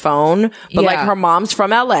crying on the phone. But like her mom's from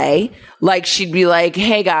LA. Like she'd be like,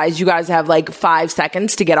 hey guys, you guys have like 5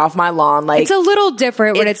 seconds to get off my lawn. Like it's a little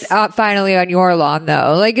different when it's finally on your lawn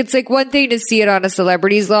though. Like it's like one thing to see it on a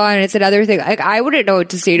celebrity's lawn and it's another thing. Like I wouldn't know what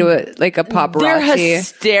to say to it like a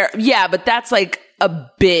paparazzi. Yeah, but that's like a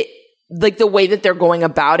bit like the way that they're going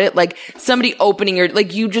about it. Like somebody opening your,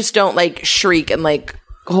 like you just don't like shriek and like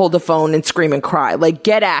hold the phone and scream and cry. Like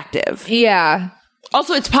get active. Yeah.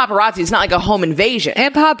 Also, it's paparazzi. It's not like a home invasion.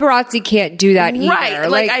 And paparazzi can't do that either. Right.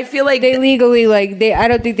 Like I feel like they legally, I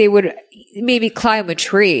don't think they would maybe climb a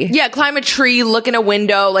tree. Yeah, climb a tree, look in a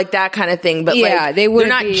window, like that kind of thing. But yeah, they're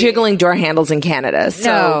not jiggling door handles in Canada.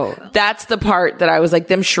 So that's the part that I was like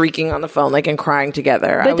them shrieking on the phone, like and crying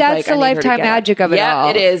together. But that's the lifetime magic of it all.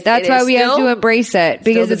 Yeah, it is. That's why we have to embrace it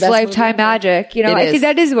because it's lifetime magic. You know, I think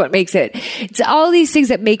that is what makes it. It's all these things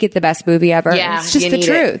that make it the best movie ever. Yeah, it's just the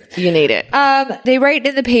truth. You need it. They write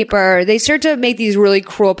in the paper. They start to make these really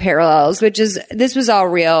cruel parallels, this was all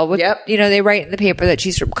real. Yep. You know, they write in the paper that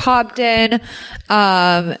she's from Compton.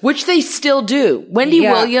 Which they still do. Wendy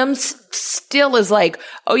Williams still is like,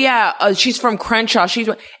 oh yeah, she's from Crenshaw.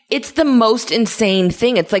 It's the most insane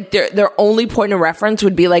thing. It's like their only point of reference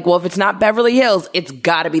would be like, well, if it's not Beverly Hills, it's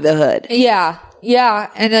gotta be the hood. Yeah. Yeah,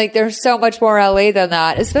 and like there's so much more LA than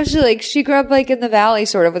that. Especially like she grew up like in the valley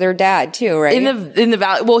sort of with her dad too, right? In the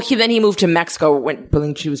valley. Well, he moved to Mexico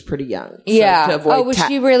when she was pretty young. So yeah. To avoid was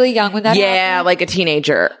she really young when that happened? Yeah, like a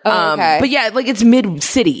teenager. Oh, okay. But yeah, like it's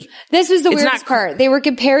mid-city. This was the weirdest part. They were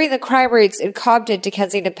comparing the crime rates in Compton to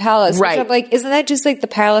Kensington Palace. Right. Which I'm like, isn't that just like the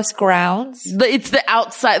palace grounds? It's the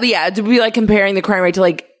outside. Yeah, to be like comparing the crime rate to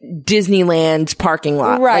like Disneyland's parking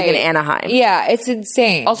lot, right? Like in Anaheim. Yeah, it's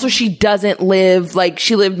insane. Also, she doesn't live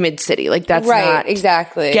she lived mid-city. Like that's right.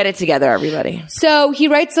 Exactly. Get it together, everybody. So he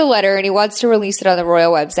writes a letter and he wants to release it on the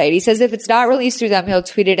royal website. He says if it's not released through them, he'll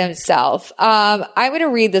tweet it himself. I'm going to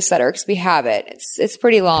read this letter because we have it. It's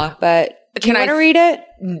pretty long, but can I want to read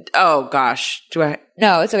it? Oh gosh, do I?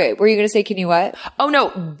 No, it's okay. Were you going to say? Can you what? Oh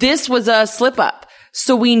no, this was a slip up.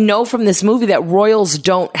 So we know from this movie that royals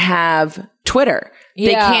don't have Twitter.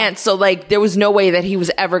 They can't. So like, there was no way that he was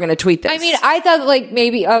ever going to tweet this. I mean, I thought like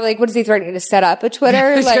maybe, what is he threatening to set up a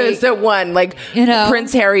Twitter? Prince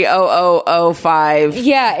Harry 0005.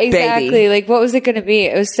 Yeah, exactly. Baby. Like, what was it going to be?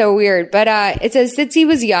 It was so weird. But it says, since he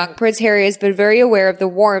was young, Prince Harry has been very aware of the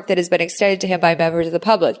warmth that has been extended to him by members of the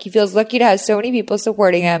public. He feels lucky to have so many people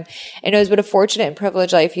supporting him and knows what a fortunate and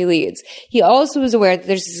privileged life he leads. He also is aware that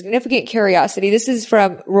there's a significant curiosity. This is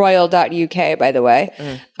from royal.uk, by the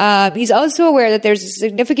way. He's also aware that there's a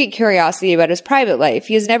significant curiosity about his private life.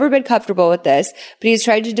 He has never been comfortable with this, but he has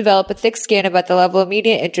tried to develop a thick skin about the level of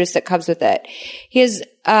media interest that comes with it. He has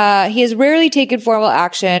rarely taken formal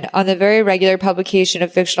action on the very regular publication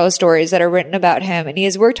of fictional stories that are written about him, and he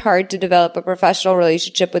has worked hard to develop a professional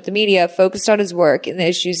relationship with the media focused on his work and the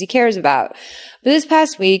issues he cares about. But this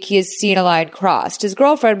past week, he has seen a line crossed. His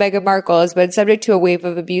girlfriend, Meghan Markle, has been subject to a wave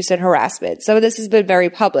of abuse and harassment. Some of this has been very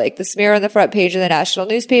public. The smear on the front page of the national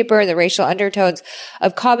newspaper, the racial undertones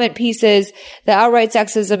of comment pieces, the outright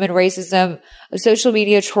sexism and racism of social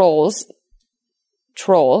media trolls.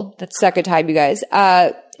 Troll. That's the second time, you guys.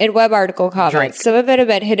 In web article comments. Some of it have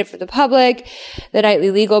been hidden from the public. The nightly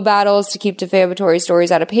legal battles to keep defamatory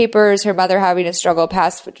stories out of papers. Her mother having to struggle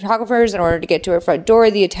past photographers in order to get to her front door.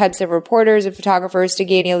 The attempts of reporters and photographers to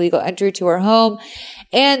gain illegal entry to her home.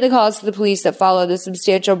 And the calls to the police that followed the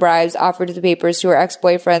substantial bribes offered to the papers to her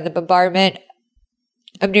ex-boyfriend. The bombardment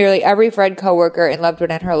of nearly every friend, coworker, and loved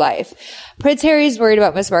one in her life. Prince Harry is worried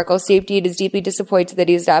about Miss Markle's safety and is deeply disappointed that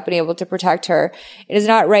he has not been able to protect her. It is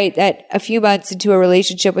not right that a few months into a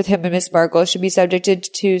relationship with him and Miss Markle should be subjected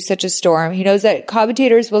to such a storm. He knows that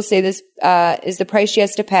commentators will say this is the price she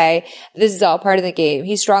has to pay. This is all part of the game.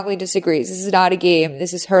 He strongly disagrees. This is not a game.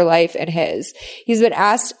 This is her life and his. He's been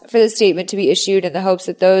asked for the statement to be issued in the hopes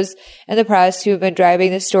that those in the press who have been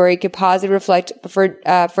driving the story could pause and reflect before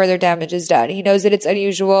further damage is done. He knows that it's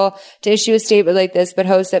unusual to issue a statement like this, but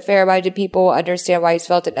hopes that fair-minded people will understand why he's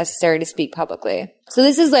felt it necessary to speak publicly. So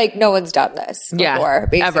this is like no one's done this before,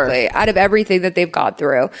 basically, out of everything that they've gone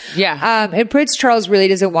through. Yeah. And Prince Charles really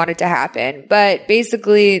doesn't want it to happen, but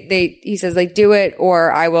basically he says like, do it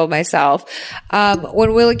or I will myself.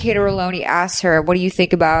 When Will and Kate are alone, he asks her, what do you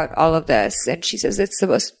think about all of this? And she says, it's the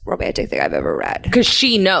most romantic thing I've ever read. Cause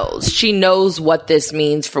she knows what this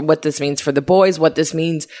means for the boys, what this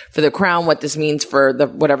means for the crown, what this means for the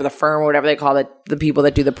firm, whatever they call it, the people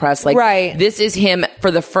that do the press. Like, right. This is him for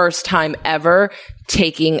the first time ever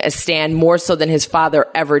taking a stand more so than his father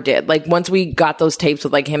ever did. Like once we got those tapes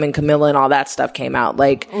with like him and Camilla and all that stuff came out,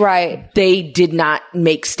 like right. They did not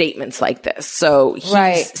make statements like this. So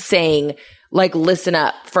he's saying like, listen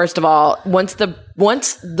up. First of all, once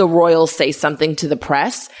the royals say something to the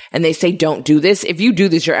press and they say, don't do this, if you do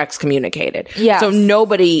this, you're excommunicated. Yes. So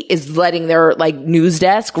nobody is letting their like news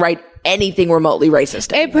desk write anything remotely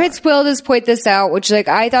racist anymore. And Prince Will does point this out, which like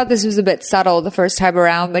I thought this was a bit subtle the first time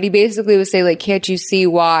around, but he basically would say like, can't you see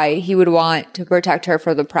why he would want to protect her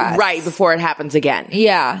from the press? Right, before it happens again.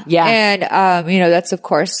 Yeah. Yeah. And, that's of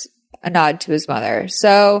course a nod to his mother.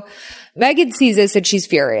 So Meghan sees this and she's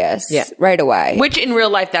furious right away. Which in real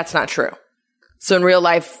life, that's not true. So in real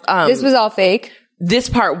life, this was all fake. This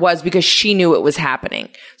part was because she knew it was happening.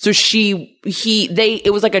 So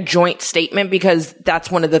it was like a joint statement because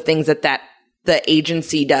that's one of the things that the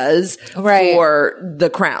agency does for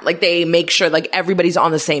the crown. Like they make sure like everybody's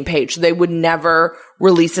on the same page. So they would never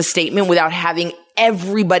release a statement without having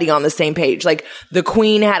everybody on the same page. Like the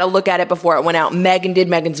queen had to look at it before it went out. Meghan did.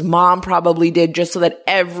 Meghan's mom probably did, just so that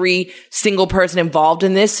every single person involved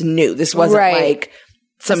in this knew. This wasn't like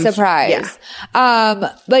some surprise.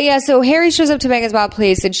 But yeah, so Harry shows up to Meghan's mom's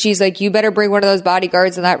place and she's like, you better bring one of those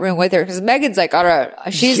bodyguards in that room with her. Cause Meghan's like,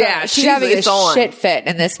 she's having a shit fit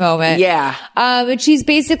in this moment. Yeah. And she's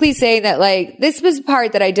basically saying that like, this was the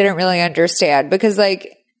part that I didn't really understand because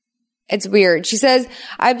like, it's weird. She says,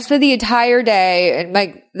 I've spent the entire day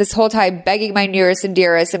and this whole time begging my nearest and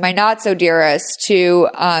dearest and my not so dearest to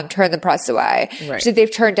turn the press away. Right. She said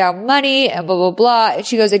they've turned down money and blah, blah, blah. And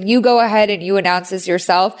she goes, and you go ahead and you announce this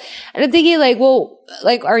yourself. And I'm thinking like, well,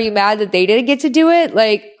 like, are you mad that they didn't get to do it?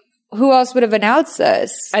 Like, who else would have announced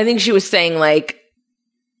this? I think she was saying like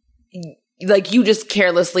you just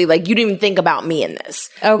carelessly, like you didn't even think about me in this.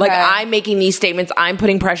 Okay. Like I'm making these statements, I'm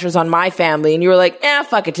putting pressures on my family, and you were like,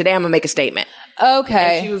 fuck it, today I'm gonna make a statement.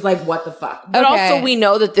 Okay. And she was like, what the fuck? But also we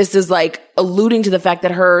know that this is like alluding to the fact that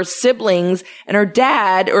her siblings and her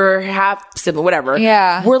dad or half sibling, whatever,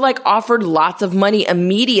 were like offered lots of money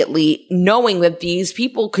immediately knowing that these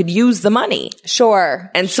people could use the money. Sure.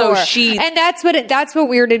 And so and that's what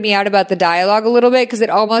weirded me out about the dialogue a little bit, because it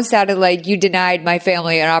almost sounded like you denied my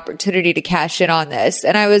family an opportunity to cash in on this.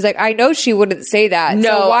 And I was like, I know she wouldn't say that. No,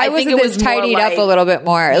 so why I wasn't think it this was tidied more up a little bit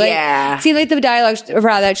more? Like, it seemed like the dialogue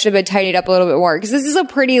around that should have been tidied up a little bit more, because this is a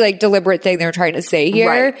pretty like deliberate thing they're trying to say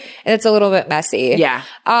here. And it's a little bit messy. Yeah.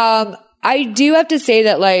 I do have to say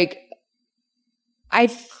that like, I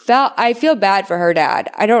feel bad for her dad.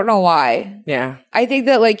 I don't know why. Yeah. I think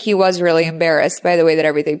that like he was really embarrassed by the way that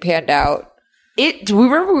everything panned out.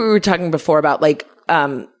 Remember we were talking before about like,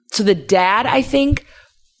 so the dad, I think,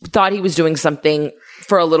 thought he was doing something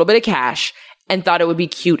for a little bit of cash and thought it would be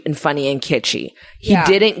cute and funny and kitschy. He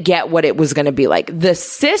didn't get what it was going to be like. The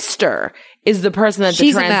sister is the person that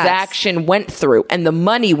the transaction went through and the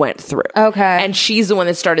money went through. Okay. And she's the one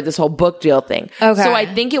that started this whole book deal thing. Okay. So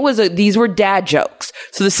I think it was these were dad jokes.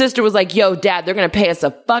 So the sister was like, yo, dad, they're going to pay us a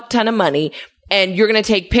fuck ton of money and you're going to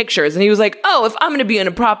take pictures. And he was like, oh, if I'm going to be in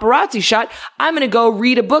a paparazzi shot, I'm going to go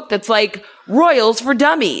read a book that's like Royals for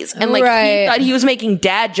Dummies. And like he thought he was making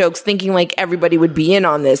dad jokes thinking like everybody would be in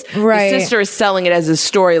on this. Right. The sister is selling it as a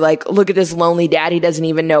story like, look at this lonely dad. He doesn't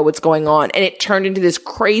even know what's going on. And it turned into this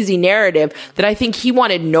crazy narrative that I think he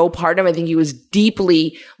wanted no part of. I think he was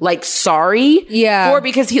deeply like sorry for,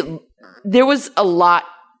 because there was a lot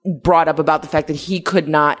brought up about the fact that he could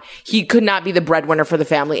not be the breadwinner for the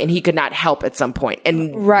family and he could not help at some point.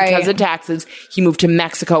 And because of taxes, he moved to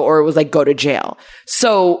Mexico, or it was like go to jail.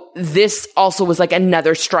 So this also was like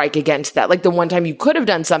another strike against that. Like the one time you could have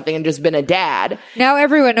done something and just been a dad. Now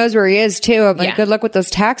everyone knows where he is too. I'm like, good luck with those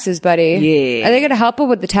taxes, buddy. Yeah. Are they going to help him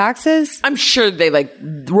with the taxes? I'm sure they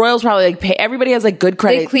Royals probably like pay. Everybody has like good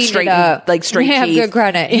credit. They cleaned straight it up. Like straight they teeth. have good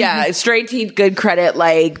credit. Yeah. Straight teeth, good credit.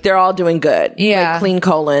 Like they're all doing good. Yeah. Like clean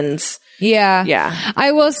colons. Yeah. Yeah.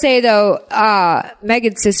 I will say though,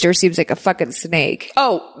 Meghan's sister seems like a fucking snake.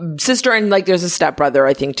 Oh, sister, and like there's a stepbrother,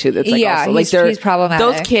 I think too. That's like also like he's problematic.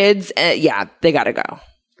 Those kids, they gotta go.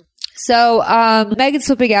 So, Meghan's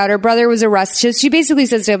flipping out. Her brother was arrested. She basically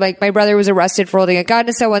says to him, like, my brother was arrested for holding a gun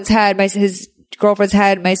to someone's head, his girlfriend's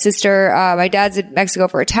head. My sister, my dad's in Mexico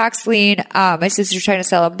for a tax lien. My sister's trying to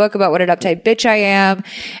sell a book about what an uptight bitch I am.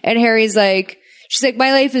 And Harry's like, she's like,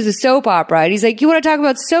 my life is a soap opera. And he's like, you want to talk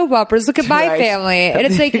about soap operas? Look at my family. And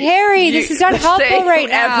it's like, Harry, this is not helpful right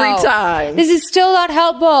now. Every time. This is still not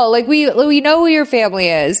helpful. Like, we know who your family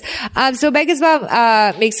is. So Meghan's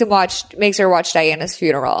mom, makes her watch Diana's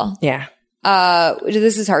funeral. Yeah.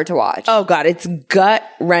 This is hard to watch. Oh God, it's gut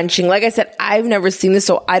wrenching. Like I said, I've never seen this,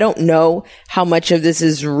 so I don't know how much of this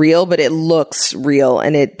is real, but it looks real,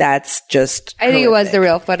 and that's just I think it was the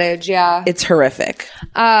real footage. Yeah. It's horrific.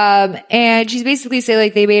 And she's basically saying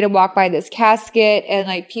like they made him walk by this casket and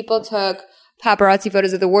like people took paparazzi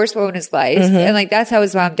photos of the worst moment in his life. Mm-hmm. And like that's how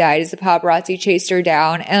his mom died, is the paparazzi chased her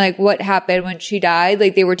down. And like what happened when she died,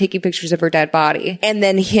 like they were taking pictures of her dead body. And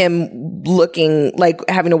then him looking like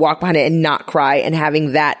having to walk behind it and not cry and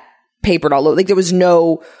having that papered all over. Like there was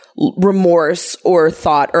no remorse or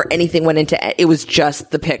thought or anything went into it. It was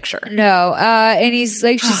just the picture. No. And he's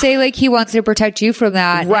like, she's saying like he wants to protect you from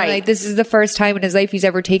that. Right. And, like, this is the first time in his life he's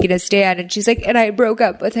ever taken a stand. And she's like, and I broke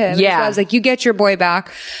up with him. Yeah. So I was like, you get your boy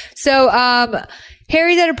back. So,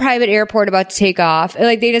 Harry's at a private airport about to take off.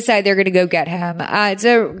 Like, they decide they're going to go get him. It's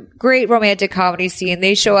a great romantic comedy scene.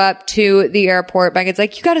 They show up to the airport. Meghan's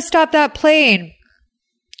like, you got to stop that plane.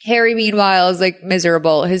 Harry, meanwhile, is like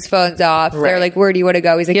miserable. His phone's off. Right. They're like, where do you want to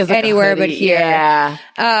go? He's like, anywhere but here. Yeah.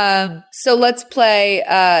 So let's play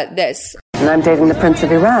this. And I'm dating the Prince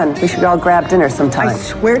of Iran. We should all grab dinner sometime. I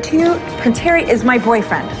swear to you, Prince Harry is my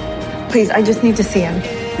boyfriend. Please, I just need to see him.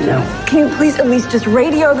 No. Can you please at least just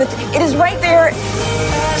radio that it is right there?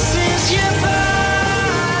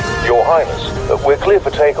 Your Highness, we're clear for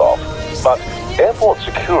takeoff, but airport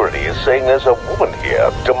security is saying there's a woman here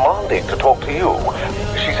demanding to talk to you.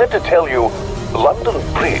 She said to tell you London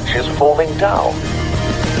Bridge is falling down.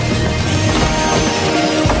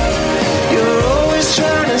 You're always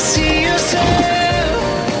trying to see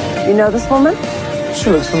yourself. You know this woman? She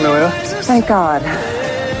looks familiar. Thank God.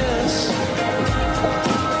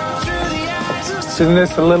 Isn't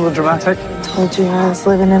this a little dramatic? Told you I was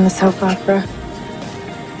living in a soap opera.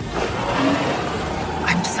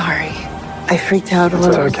 I'm sorry. I freaked out a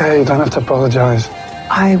little. It's okay, you don't have to apologize.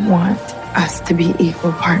 I want us to be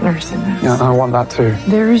equal partners in this. Yeah, I want that too.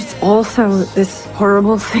 There's also this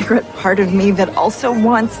horrible secret part of me that also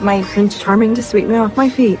wants my Prince Charming to sweep me off my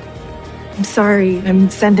feet. I'm sorry, I'm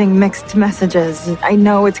sending mixed messages. I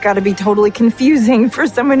know it's got to be totally confusing for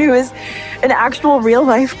someone who is an actual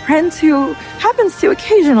real-life prince who happens to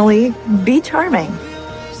occasionally be charming.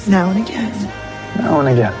 Now and again. Now and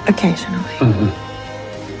again. Occasionally.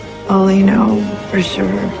 Mm-hmm. All I know for sure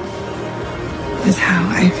is how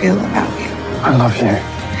I feel about you. I love you.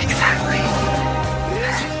 Exactly.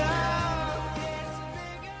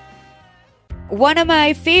 One of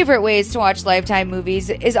my favorite ways to watch Lifetime movies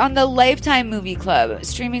is on the Lifetime Movie Club,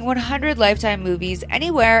 streaming 100 Lifetime movies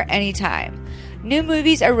anywhere, anytime. New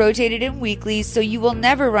movies are rotated in weeklies, so you will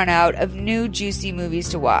never run out of new, juicy movies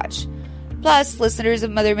to watch. Plus, listeners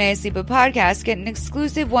of Mother May I Sleep a podcast get an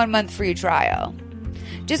exclusive 1-month free trial.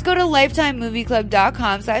 Just go to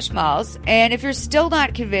lifetimemovieclub.com/malls, and if you're still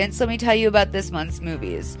not convinced, let me tell you about this month's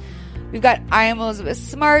movies. We've got I Am Elizabeth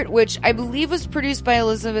Smart, which I believe was produced by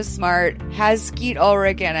Elizabeth Smart, has Skeet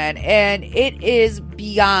Ulrich in it, and it is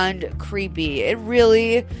beyond creepy. It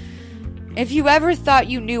really... If you ever thought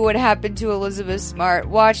you knew what happened to Elizabeth Smart,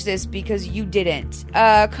 watch this because you didn't.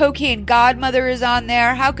 Cocaine Godmother is on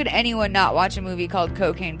there. How could anyone not watch a movie called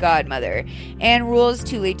Cocaine Godmother? And Rules,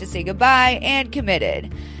 Too Late to Say Goodbye, and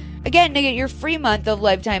Committed. Again, to get your free month of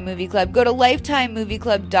Lifetime Movie Club, go to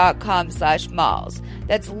lifetimemovieclub.com/malls.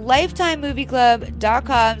 That's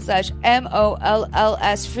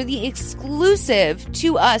lifetimemovieclub.com/MOLLS for the exclusive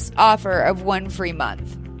to us offer of 1 free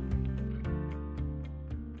month.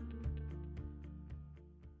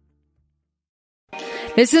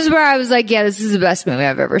 This is where I was like, yeah, this is the best movie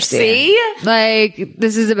I've ever seen. See? Like,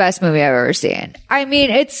 this is the best movie I've ever seen. I mean,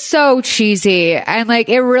 it's so cheesy and like,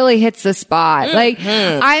 it really hits the spot. Mm-hmm. Like,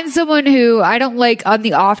 I'm someone who I don't like on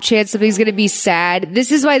the off chance something's going to be sad.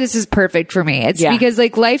 This is why this is perfect for me. It's because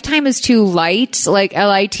like Lifetime is too light, like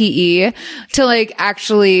LITE, to like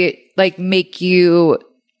actually like make you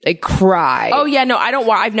like cry. Oh yeah, no, I don't.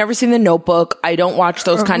 I've never seen The Notebook. I don't watch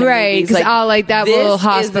those kind of movies. Right, because that will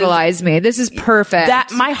hospitalize me. This is perfect.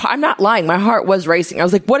 I'm not lying. My heart was racing. I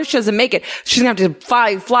was like, what if she doesn't make it? She's gonna have to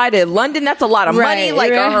fly to London. That's a lot of money.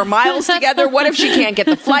 Like, are her miles together? What if she can't get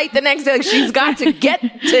the flight the next day? Like, she's got to get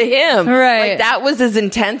to him. Right. Like, that was as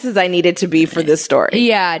intense as I needed to be for this story.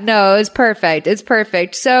 Yeah, no, it's perfect. It's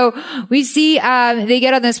perfect. So we see they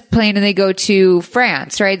get on this plane and they go to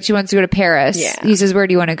France, right? She wants to go to Paris. Yeah. He says, where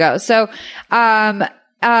do you want to go? So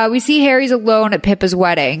we see Harry's alone at Pippa's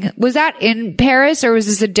wedding. Was that in Paris or was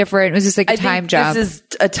this like a time jump? This is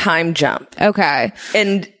a time jump. Okay.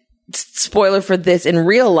 And spoiler for this, in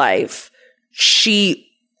real life, you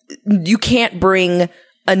can't bring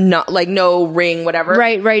no ring, whatever.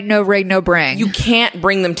 Right. No ring, no bring. You can't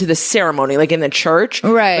bring them to the ceremony, like in the church.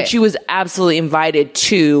 Right. But she was absolutely invited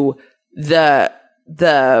to the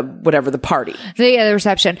party. The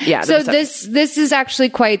reception. Yeah. So this is actually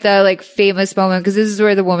quite the like famous moment because this is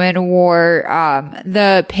where the woman wore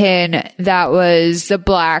the pin that was the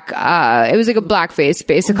black it was like a blackface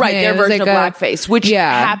basically. Right, their version of blackface, which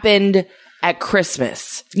happened at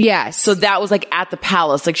Christmas. Yes. So that was like at the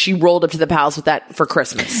palace. Like she rolled up to the palace with that for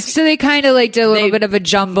Christmas. So they kind of like did a little bit of a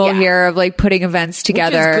jumble here of like putting events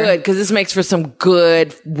together. Which is good because this makes for some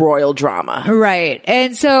good royal drama. Right.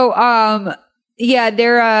 And so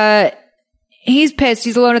they're he's pissed.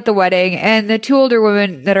 He's alone at the wedding, and the two older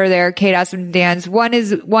women that are there, Kate asked him to dance. One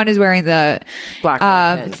is wearing the black.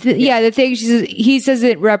 The thing he says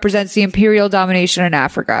it represents the imperial domination in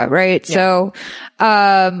Africa, right? Yeah.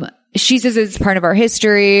 So, she says it's part of our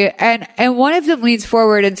history, and one of them leans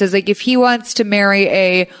forward and says, like, if he wants to marry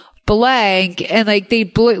a blank, and like they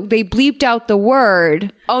bleeped out the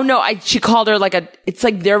word. Oh no, she called her like it's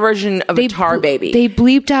like their version of a tar baby. They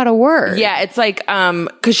bleeped out a word. Yeah, it's like,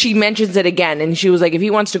 cause she mentions it again, and she was like, if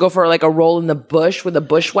he wants to go for like a roll in the bush with a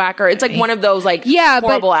bushwhacker, it's like one of those like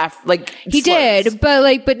horrible he slurs. Did,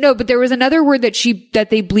 but there was another word that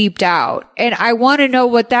they bleeped out, and I want to know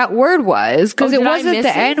what that word was, cause it wasn't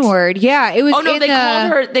the N word. Yeah, it was. Oh no,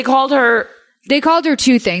 They called her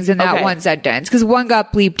two things in that one sentence, because one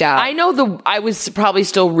got bleeped out. I know I was probably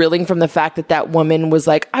still reeling from the fact that woman was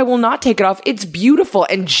like, I will not take it off. It's beautiful.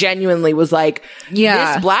 And genuinely was like,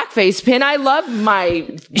 this blackface pin, I love my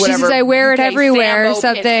whatever. She says, I wear it everywhere or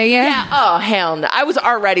something. Pin. Yeah. Oh, hell no. I was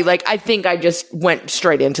already like, I think I just went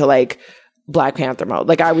straight into like Black Panther mode.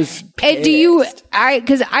 Like I was pissed.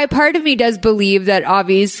 And part of me does believe that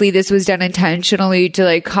obviously this was done intentionally to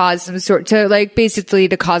like cause basically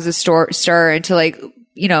to cause a stir and to like,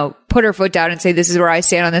 you know, put her foot down and say, this is where I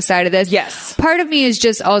stand on the side of this. Yes. Part of me is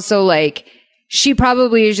just also like, she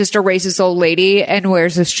probably is just a racist old lady and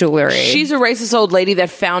wears this jewelry. She's a racist old lady that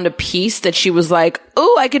found a piece that she was like,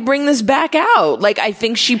 oh, I could bring this back out. Like, I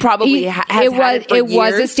think she probably has had it for years.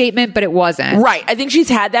 Was a statement, but it wasn't. Right. I think she's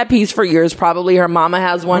had that piece for years. Probably her mama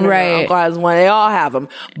has one. Right. Her uncle has one. They all have them.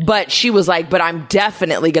 But she was like, but I'm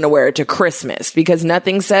definitely going to wear it to Christmas because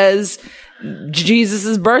nothing says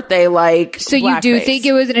Jesus's birthday like so blackface. You do think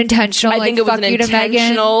it was an intentional I think it was an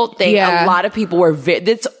intentional thing. Yeah. A lot of people were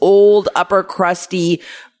this old upper crusty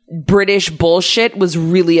British bullshit was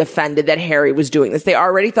really offended that Harry was doing this. They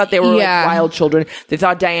already thought they were like wild children. They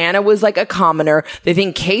thought Diana was like a commoner. They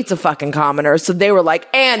think Kate's a fucking commoner. So they were like,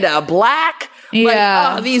 and a black?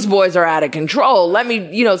 Yeah. Like, oh, these boys are out of control. Let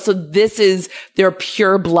me, so this is their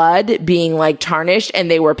pure blood being like tarnished and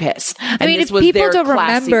they were pissed. I mean, if people don't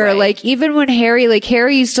remember, like even when Harry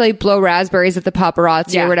used to like blow raspberries at the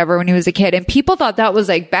paparazzi or whatever when he was a kid and people thought that was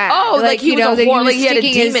like bad. Oh, like he was he had a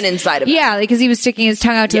demon inside of him. Yeah, like cause he was sticking his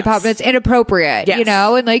tongue out to the paparazzi. It's inappropriate, you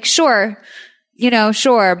know, and like sure,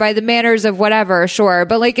 by the manners of whatever, sure.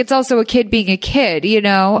 But like, it's also a kid being a kid, you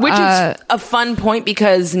know? Which is a fun point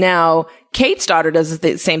because now Kate's daughter does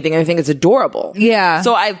the same thing. I think it's adorable. Yeah.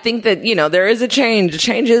 So I think that, there is a change. A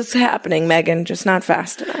change is happening, Meghan, just not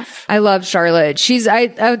fast enough. I love Charlotte.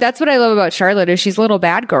 That's what I love about Charlotte is she's a little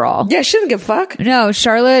bad girl. Yeah, she doesn't give a fuck. No,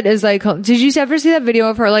 Charlotte is like, did you ever see that video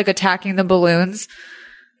of her like attacking the balloons?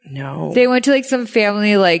 No. They went to like some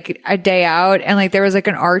family like a day out and like there was like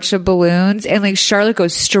an arch of balloons and like Charlotte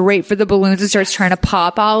goes straight for the balloons and starts trying to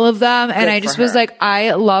pop all of them. And I just was like,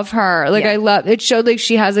 I love her. Like it showed like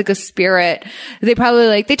she has like a spirit. They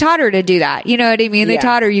probably they taught her to do that. You know what I mean? They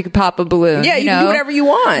taught her you could pop a balloon. Yeah, you can do whatever you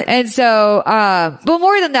want. And so, but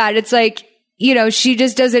more than that, it's like, she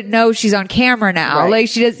just doesn't know she's on camera now. Right. Like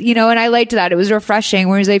she does, and I liked that. It was refreshing.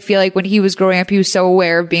 Whereas I feel like when he was growing up, he was so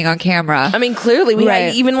aware of being on camera. I mean, clearly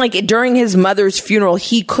even like during his mother's funeral,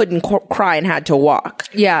 he couldn't cry and had to walk.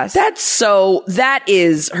 Yes. That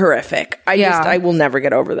is horrific. I will never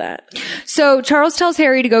get over that. So Charles tells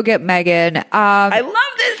Harry to go get Meghan. I love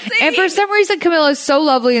this scene. And for some reason, Camilla is so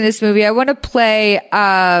lovely in this movie. I want to play,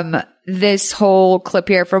 this whole clip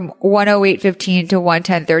here from 108:15 to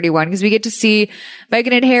 110:31 because we get to see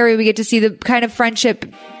Meghan and Harry. We get to see the kind of friendship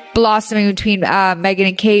blossoming between Meghan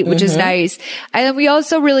and Kate, which is nice. And then we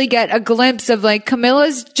also really get a glimpse of like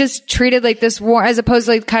Camilla's just treated like this war as opposed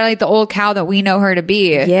to like kind of like the old cow that we know her to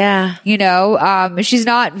be. Yeah. She's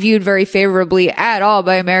not viewed very favorably at all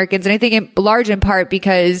by Americans. And I think in large in part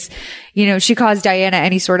because, she caused Diana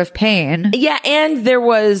any sort of pain. Yeah. And there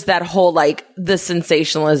was that whole like the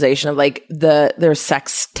sensationalization of like their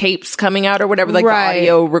sex tapes coming out or whatever, like the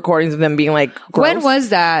audio recordings of them being like gross. When was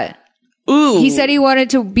that? Ooh. He said he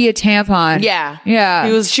wanted to be a tampon. Yeah.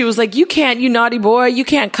 Yeah. She was like, you naughty boy, you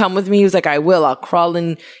can't come with me. He was like, I will. I'll crawl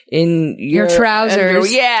in your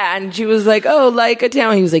trousers. Yeah. And she was like, oh, like a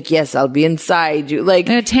tampon. He was like, yes, I'll be inside you. Like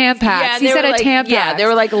a tampax. Yeah, he said a tampax. Yeah. They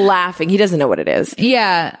were like laughing. He doesn't know what it is.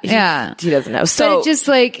 Yeah. Yeah. He doesn't know. So but just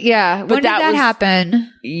like, yeah. When did that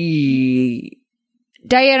happen?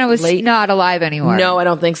 Diana was not alive anymore. No, I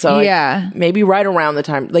don't think so. Yeah. Maybe right around the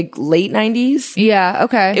time, like late 90s. Yeah.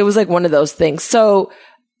 Okay. It was like one of those things. So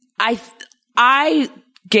I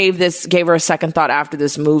gave her a second thought after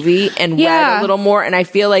this movie and read a little more. And I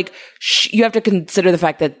feel like you have to consider the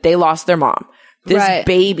fact that they lost their mom. This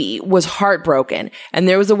baby was heartbroken. And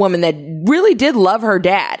there was a woman that really did love her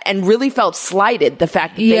dad and really felt slighted the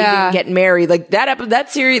fact that they didn't get married. Like that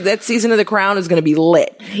season of The Crown is going to be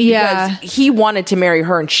lit. Yeah. Because he wanted to marry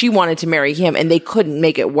her and she wanted to marry him and they couldn't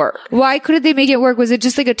make it work. Why couldn't they make it work? Was it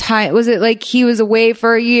just like a time? Was it like he was away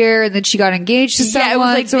for a year and then she got engaged to someone? Yeah, it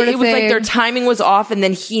was like, sort of like their timing was off and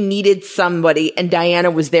then he needed somebody and Diana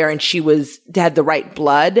was there and she had the right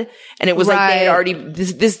blood. And it was like they had already,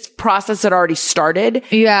 this process had already started.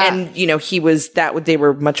 Yeah. And, they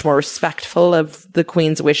were much more respectful of the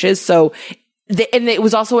queen's wishes. So, and it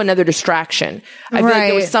was also another distraction. I feel like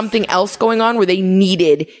there was something else going on where they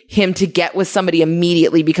needed him to get with somebody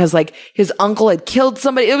immediately because like his uncle had killed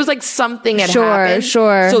somebody. It was like something had happened.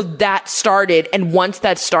 Sure. So that started. And once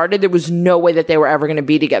that started, there was no way that they were ever going to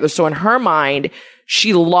be together. So in her mind,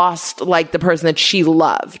 she lost like the person that she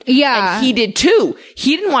loved. Yeah. And he did too.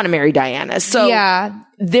 He didn't want to marry Diana. So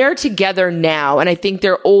they're together now. And I think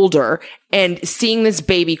they're older and seeing this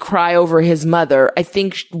baby cry over his mother. I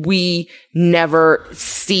think we never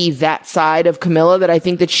see that side of Camilla that I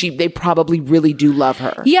think that they probably really do love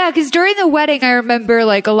her. Yeah. Cause during the wedding, I remember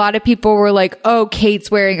like a lot of people were like, oh,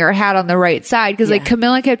 Kate's wearing her hat on the right side. Cause like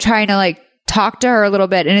Camilla kept trying to like talk to her a little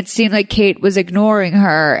bit and it seemed like Kate was ignoring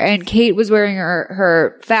her and Kate was wearing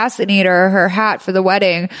her fascinator, her hat for the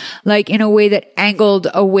wedding, like in a way that angled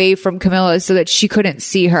away from Camilla so that she couldn't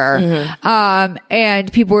see her. Mm-hmm.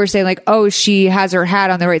 And people were saying like, oh, she has her hat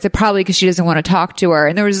on the right side, probably because she doesn't want to talk to her.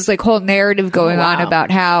 And there was this like whole narrative going on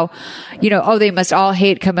about how, they must all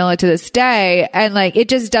hate Camilla to this day. And like, it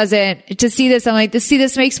just doesn't, to see this, I'm like,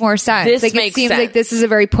 this makes more sense. It seems like this is a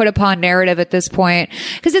very put upon narrative at this point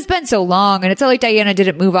because it's been so long. And it's not like Diana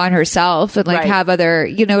didn't move on herself and like have other,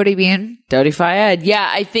 you know what I mean? Dodi Fayed. Yeah,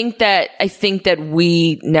 I think that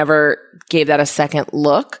we never gave that a second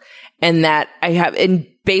look and that and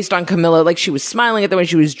based on Camilla, like she was smiling at them when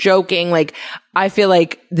she was joking. Like I feel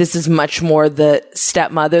like this is much more the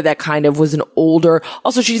stepmother that kind of was an older,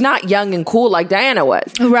 also she's not young and cool like Diana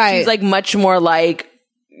was. Right. She's like much more like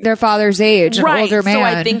their father's age, an older man. So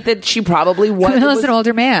I think that she probably was an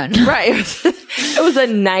older man. Right. It was a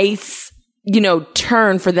nice,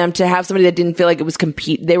 turn for them to have somebody that didn't feel like it was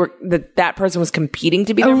that person was competing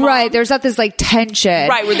to be their mom. Right. There's not this like tension.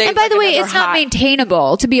 Right. And by the way, it's not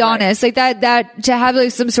maintainable, to be honest. Like that to have like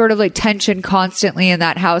some sort of like tension constantly in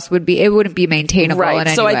that house it wouldn't be maintainable in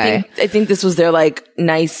any way. I think this was their like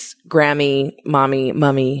nice Grammy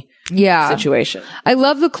mummy situation. I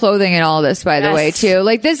love the clothing in all this, by the way, too.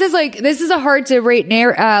 Like this is a hard to rate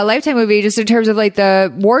Lifetime movie just in terms of like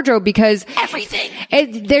the wardrobe because everything.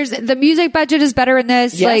 The music budget is better in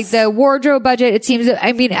this. Yes. Like the wardrobe budget, it seems.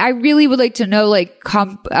 I mean, I really would like to know like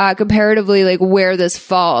comparatively like where this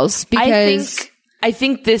falls because I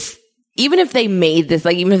think this. Even if they made this,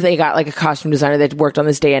 like even if they got like a costume designer that worked on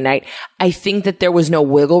this day and night, I think that there was no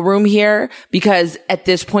wiggle room here because at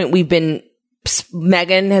this point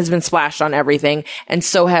Meghan has been splashed on everything and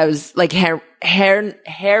so has like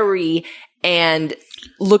Harry, and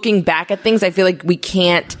looking back at things, I feel like we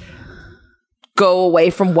can't go away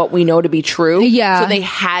from what we know to be true. Yeah. So they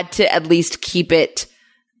had to at least keep it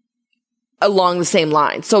along the same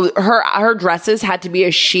line. So her dresses had to be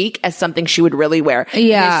as chic as something she would really wear.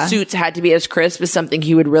 Yeah. His suits had to be as crisp as something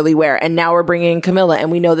he would really wear. And now we're bringing in Camilla and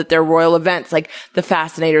we know that they're royal events. Like the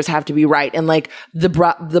fascinators have to be right. And like the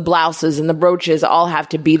blouses and the brooches all have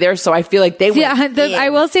to be there. So I feel like they went I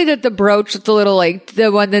will say that the brooch, the little like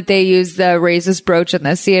the one that they use, the raises brooch in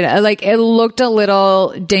the scene, like it looked a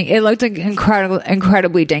little it looked like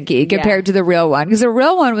incredibly dinky compared to the real one. Because the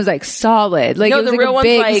real one was like solid. Like it was like a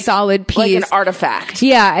big solid piece. Like an artifact.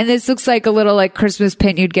 Yeah, and this looks like a little like Christmas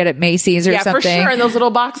pin you'd get at Macy's or something. Yeah, for sure, in those little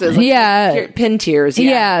boxes. Like pin tiers.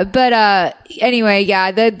 Yeah, but anyway,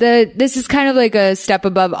 this is kind of like a step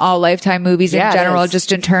above all Lifetime movies in general,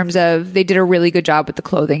 just in terms of they did a really good job with the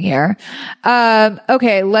clothing here.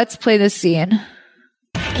 Okay, let's play this scene.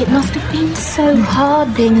 It must have been so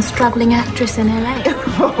hard being a struggling actress in LA.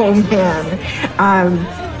 Oh man.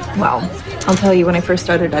 Well, I'll tell you, when I first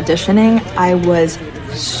started auditioning, I was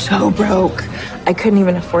so broke. I couldn't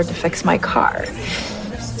even afford to fix my car.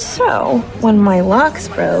 So when my locks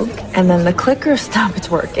broke and then the clicker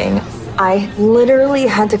stopped working, I literally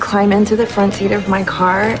had to climb into the front seat of my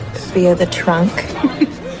car via the trunk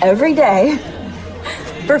every day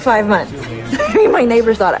for 5 months. I mean, my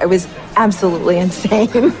neighbors thought I was absolutely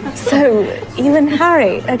insane. So you and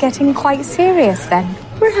Harry are getting quite serious then?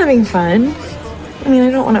 We're having fun. I mean,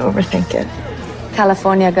 I don't want to overthink it.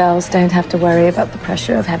 California girls don't have to worry about the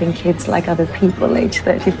pressure of having kids like other people age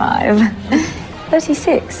 35.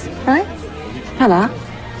 36, right? Hello?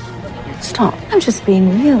 Stop. I'm just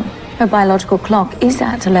being real. Her biological clock is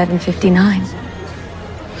at 11:59.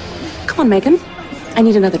 Come on, Meghan. I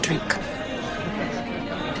need another drink.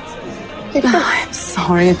 I'm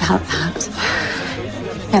sorry about that.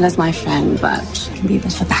 Bella's my friend, but she can be a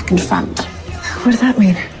bit of a back and front. What does that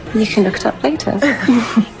mean? You can look it up later.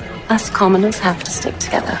 Us commoners have to stick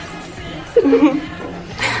together.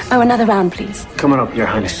 Oh, another round, please. Coming up, Your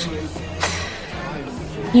Highness.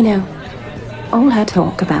 You know, all her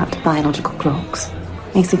talk about biological clocks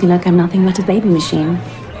makes me feel like I'm nothing but a baby machine.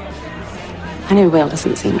 I know Will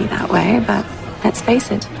doesn't see me that way, but let's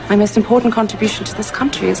face it, my most important contribution to this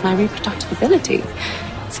country is my reproductive ability.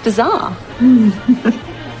 It's bizarre.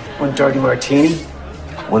 One dirty martini,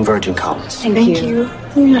 one virgin Collins. Thank you.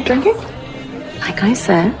 You're not drinking? Like I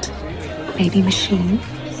said, baby machine.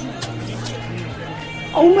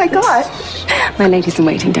 Oh my God. My ladies in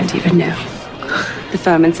waiting don't even know. The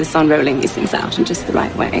firm insists on rolling these things out in just the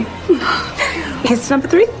right way. Here's to number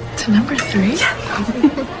 3. To number 3?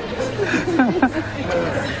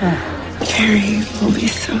 Carrie will be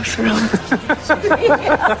so thrilled.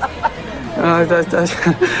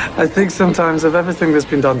 I think sometimes of everything that's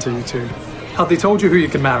been done to you two. Had they told you who you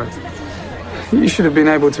can marry, you should have been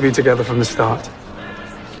able to be together from the start.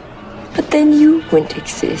 But then you wouldn't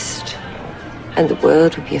exist, and the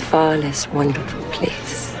world would be a far less wonderful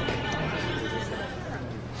place.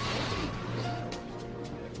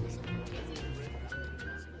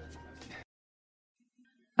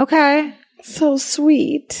 Okay. So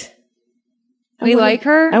sweet. We like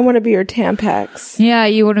her? I want to be her Tampax. Yeah,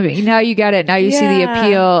 you want to be. Now you get it. Now you see the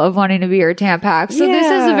appeal of wanting to be her Tampax. So this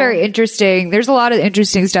is a very interesting, there's a lot of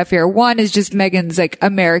interesting stuff here. One is just Meghan's like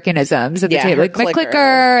Americanisms at the table. Like my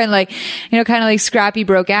clicker and like, you know, kind of like scrappy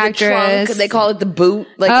broke actress. The trunk, they call it the boot.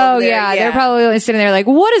 Like oh yeah, they're probably sitting there like,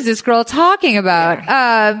 what is this girl talking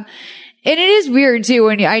about? And it is weird too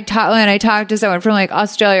when I talk to someone from like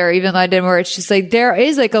Australia or even London where it's just like there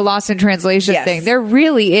is like a lost in translation thing. There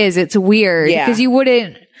really is. It's weird because you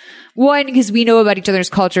wouldn't. One, because we know about each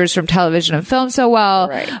other's cultures from television and film so well.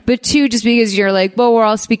 Right. But two, just because you're like, well, we're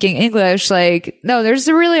all speaking English. Like, no, there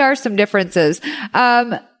really are some differences.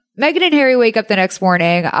 Meghan and Harry wake up the next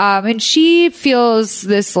morning, and she feels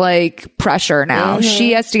this like pressure now. Mm-hmm.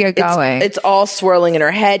 She has to get going. It's all swirling in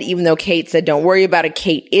her head, even though Kate said, don't worry about it.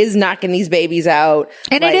 Kate is knocking these babies out.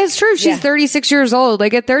 And it is true. She's 36 years old.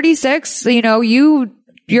 Like at 36, you know, you're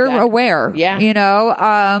aware, you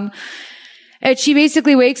know, and she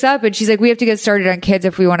basically wakes up and she's like, we have to get started on kids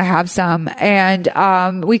if we want to have some.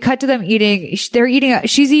 And, we cut to them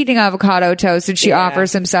she's eating avocado toast and she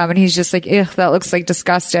offers him some and he's just like, ugh, that looks like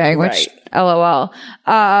disgusting, which LOL.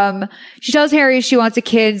 She tells Harry she wants to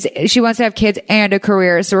have kids and a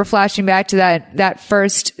career. So we're flashing back to that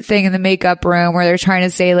first thing in the makeup room where they're trying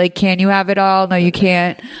to say like, can you have it all? No, you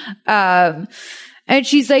can't. And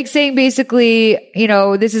she's like saying basically, you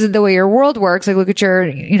know, this isn't the way your world works. Like, look at your,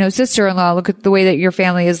 you know, sister-in-law. Look at the way that your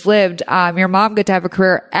family has lived. Your mom got to have a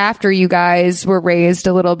career after you guys were raised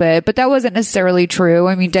a little bit, but that wasn't necessarily true.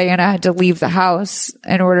 I mean, Diana had to leave the house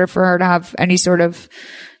in order for her to have any sort of,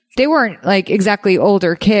 they weren't like exactly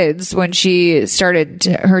older kids when she started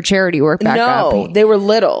her charity work back up. No, they were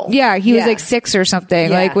little. Yeah. He was like 6 or something,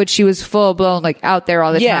 like when she was full blown, like out there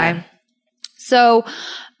all the time. So,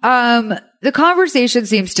 the conversation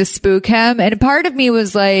seems to spook him. And part of me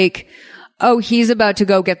was like, oh, he's about to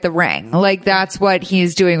go get the ring. Like that's what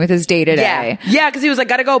he's doing with his day to day. Yeah. Cause he was like,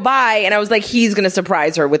 gotta go buy. And I was like, he's going to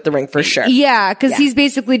surprise her with the ring for sure. Yeah. Cause he's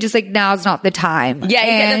basically just like, now's not the time.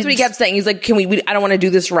 Yeah. That's what he kept saying. He's like, I don't want to do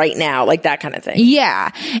this right now. Like that kind of thing. Yeah.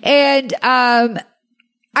 And,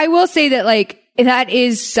 I will say that like,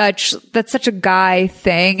 that's such a guy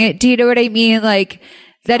thing. Do you know what I mean? Like,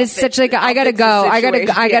 that is such like, I gotta go. I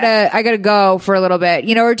gotta go for a little bit,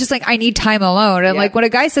 you know, or just like, I need time alone. And like when a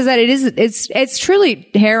guy says that, it's truly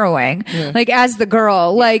harrowing. Mm. Like as the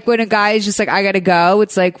girl, like when a guy is just like, I gotta go,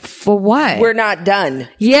 it's like, for what? We're not done.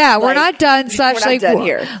 Yeah. We're not done. Such we're not like, done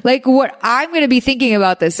here. Like what I'm going to be thinking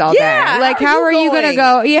about this all day. Like how are you going to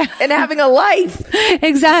go? Yeah. And having a life.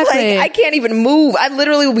 Exactly. Like I can't even move. I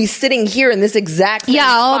literally will be sitting here in this exact same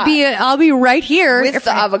spot. I'll be right here with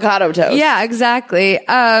the avocado toast. Yeah, exactly.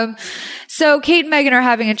 So Kate and Meghan are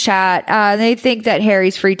having a chat. They think that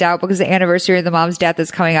Harry's freaked out because the anniversary of the mom's death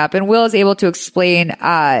is coming up, and Will is able to explain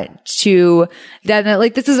to them that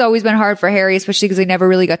like this has always been hard for Harry, especially because they never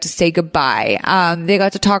really got to say goodbye. They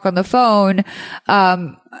got to talk on the phone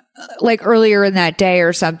like earlier in that day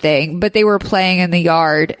or something, but they were playing in the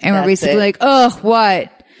yard and were basically like, oh,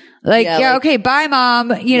 what? Like, okay, bye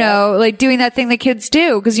mom, you know, like doing that thing that kids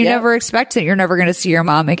do because you never expect that you're never going to see your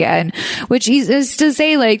mom again, which is to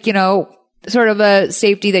say like, you know, sort of a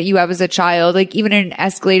safety that you have as a child, like even in an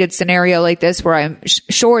escalated scenario like this, where I'm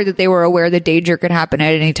sure that they were aware that danger could happen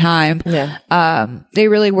at any time. Yeah. They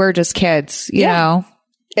really were just kids, you know?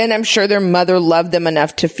 And I'm sure their mother loved them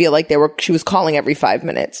enough to feel like she was calling every 5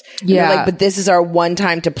 minutes. Yeah. Like, but this is our one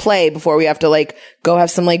time to play before we have to like go have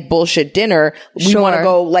some like bullshit dinner. We want to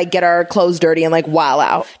go like get our clothes dirty and like wow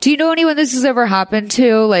out. Do you know anyone this has ever happened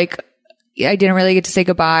to? Like, I didn't really get to say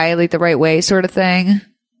goodbye, like the right way sort of thing.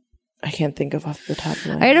 I can't think of off the top of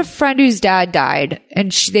my head. I had a friend whose dad died,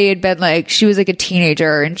 and they had been like, she was like a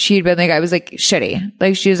teenager, and she'd been like, I was like shitty.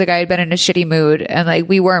 Like, she was like, I had been in a shitty mood, and like,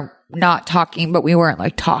 we weren't not talking, but we weren't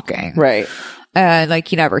like talking. Right. And like,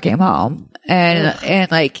 he never came home. And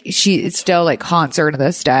like, it still like haunts her to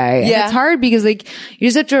this day. Yeah. And it's hard because like, you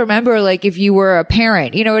just have to remember, like, if you were a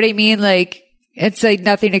parent, you know what I mean? Like, it's like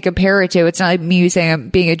nothing to compare it to. It's not like me saying I'm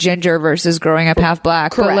being a ginger versus growing up half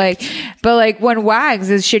black. Correct. But like when Wags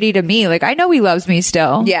is shitty to me, like I know he loves me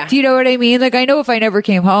still. Yeah. Do you know what I mean? Like I know if I never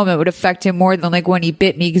came home, it would affect him more than like when he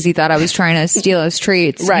bit me because he thought I was trying to steal his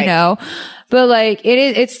treats, right. You know? But like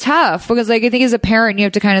it's tough because like I think as a parent, you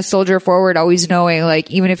have to kind of soldier forward, always knowing like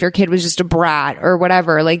even if your kid was just a brat or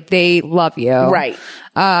whatever, like they love you. Right.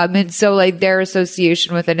 And so like their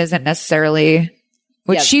association with it isn't necessarily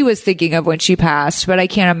what she was thinking of when she passed, but I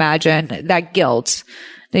can't imagine that guilt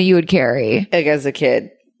that you would carry. Like as a kid.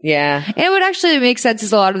 Yeah. And it would actually make sense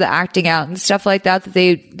as a lot of the acting out and stuff like that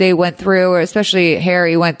they went through, or especially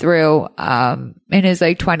Harry went through, in his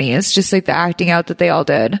like 20s, just like the acting out that they all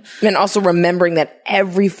did. And also remembering that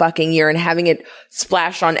every fucking year and having it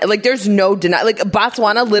splash on, like there's no deny, like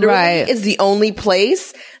Botswana literally is the only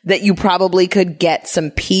place that you probably could get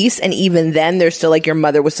some peace. And even then they're still like, your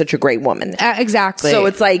mother was such a great woman. Exactly. So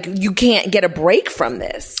it's like, you can't get a break from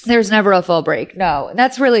this. There's never a full break. No. And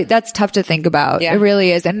that's tough to think about. Yeah. It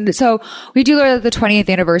really is. And so we do learn that the 20th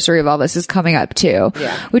anniversary of all this is coming up too.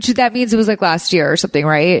 Yeah. Which that means it was like last year or something,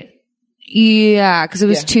 right? Yeah, because it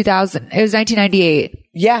was 2000. It was 1998.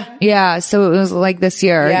 Yeah. Yeah, so it was like this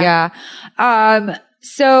year. Yeah.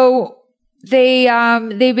 So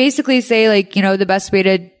they basically say like, you know, the best way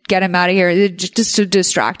to get him out of here is just to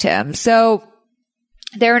distract him. So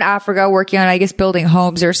they're in Africa working on, I guess, building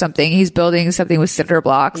homes or something. He's building something with cinder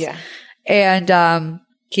blocks. Yeah. And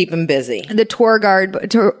keep him busy. The tour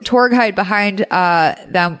guide behind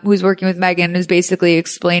them, who's working with Meghan, is basically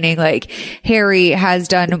explaining like Harry has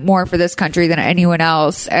done more for this country than anyone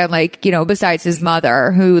else, and like, you know, besides his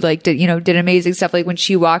mother, who like did amazing stuff. Like when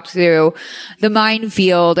she walked through the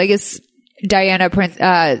minefield, I guess Diana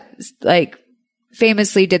like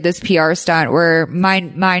famously did this PR stunt where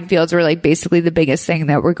minefields were like basically the biggest thing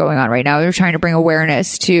that were going on right now. They're trying to bring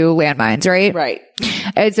awareness to landmines, right? Right.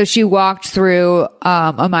 And so she walked through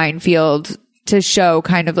a minefield to show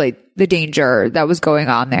kind of like the danger that was going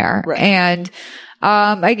on there. Right. And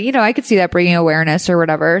I could see that bringing awareness or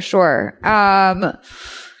whatever. Sure.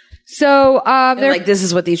 So like this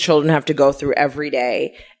is what these children have to go through every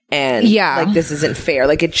day. And like, this isn't fair.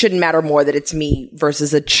 Like, it shouldn't matter more that it's me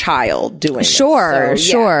versus a child doing this.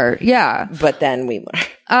 Sure. Yeah. But then we learn.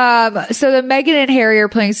 So the Meghan and Harry are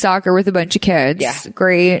playing soccer with a bunch of kids. Yeah.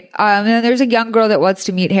 Great. And then there's a young girl that wants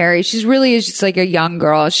to meet Harry. She's really is just like a young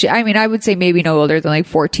girl. I would say maybe no older than like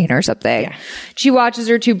 14 or something. Yeah. She watches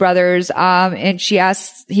her two brothers, and he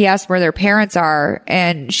asks where their parents are.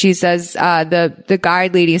 And she says, the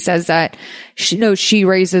guide lady says that she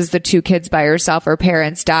raises the two kids by herself. Her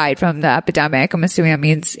parents died from the epidemic. I'm assuming that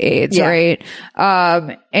means AIDS, right?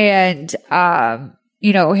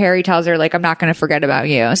 Harry tells her, like, I'm not going to forget about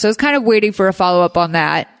you. So I was kind of waiting for a follow up on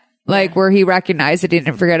that, like where he recognized that he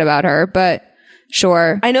didn't forget about her, but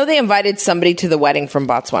sure. I know they invited somebody to the wedding from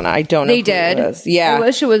Botswana. I don't know. They did. It was. Yeah. I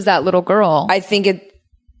wish it was that little girl.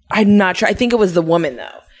 I'm not sure. I think it was the woman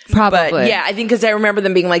though. Probably. But yeah, I think because I remember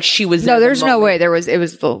them being like, she was. No, there's no way it was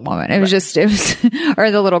the woman. It was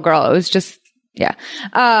or the little girl. It was just, yeah.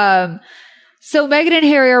 So Meghan and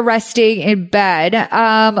Harry are resting in bed.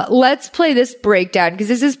 Let's play this breakdown because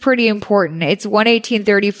this is pretty important. It's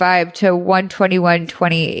 1:18:35 to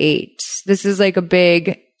 1:21:28. This is like a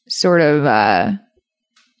big sort of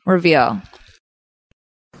reveal.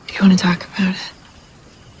 Do you want to talk about it?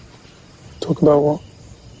 Talk about what?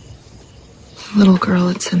 The little girl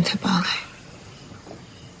at Santibale.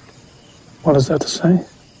 What is that to say?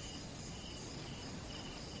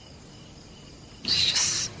 She's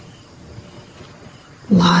just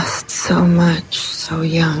lost so much, so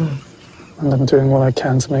young. And I'm doing what I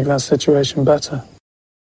can to make that situation better.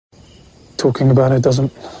 Talking about it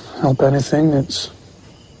doesn't help anything. It's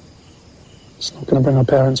not going to bring our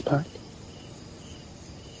parents back.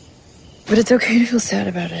 But it's okay to feel sad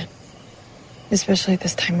about it. Especially at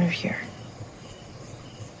this time of year.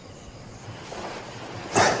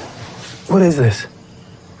 What is this?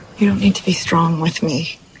 You don't need to be strong with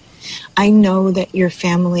me. I know that your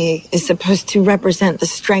family is supposed to represent the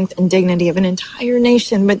strength and dignity of an entire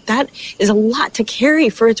nation, but that is a lot to carry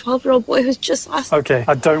for a 12-year-old boy who's just lost... Okay,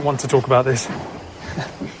 I don't want to talk about this.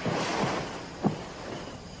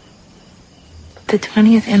 The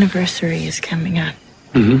 20th anniversary is coming up.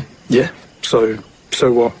 Mm-hmm. Yeah. So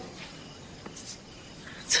what?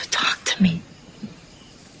 So talk to me.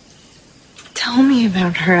 Tell me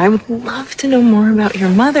about her. I would love to know more about your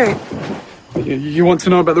mother. You want to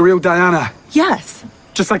know about the real Diana? Yes.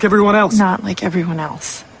 Just like everyone else? Not like everyone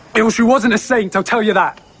else. Well, she wasn't a saint, I'll tell you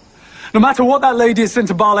that. No matter what that lady at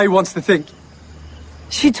Centabale wants to think.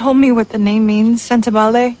 She told me what the name means,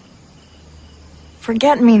 Centabale.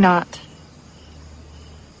 Forget-me-not.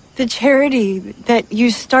 The charity that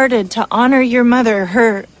you started to honor your mother,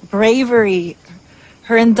 her bravery,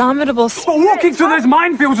 her indomitable spirit. But walking through those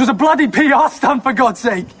minefields was a bloody PR stunt, for God's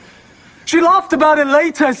sake. She laughed about it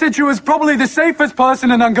later, said she was probably the safest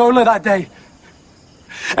person in Angola that day.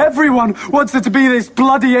 Everyone wants her to be this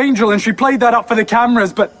bloody angel, and she played that up for the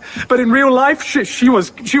cameras, but in real life, she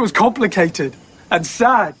was complicated and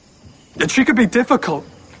sad. And she could be difficult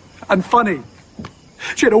and funny.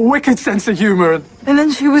 She had a wicked sense of humor. And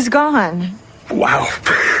then she was gone. Wow.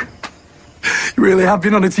 You really have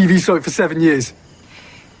been on a TV soap for 7 years.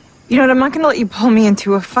 You know what, I'm not going to let you pull me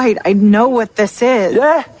into a fight. I know what this is.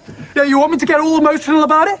 Yeah? Yeah, you want me to get all emotional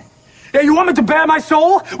about it? Yeah, you want me to bare my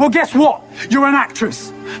soul? Well, guess what? You're an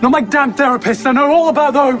actress. Not my damn therapist. I know all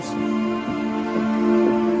about those.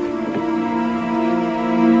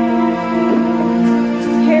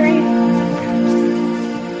 Harry.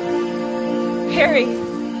 Harry.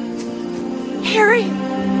 Harry.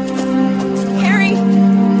 Harry.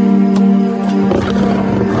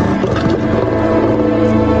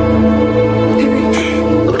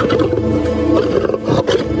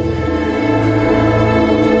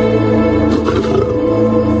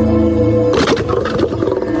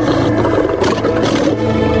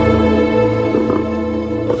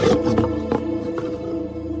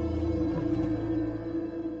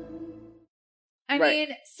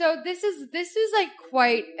 So this is like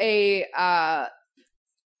quite a, I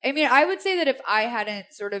mean, I would say that if I hadn't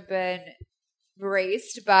sort of been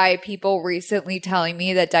braced by people recently telling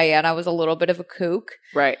me that Diana was a little bit of a kook.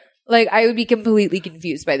 Right. Like, I would be completely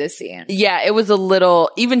confused by this scene. Yeah, it was a little,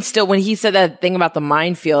 even still, when he said that thing about the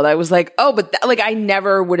minefield, I was like, oh, but like, I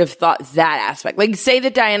never would have thought that aspect. Like, say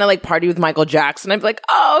that Diana, like, partied with Michael Jackson, I'd be like,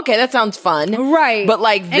 oh, okay, that sounds fun. Right. But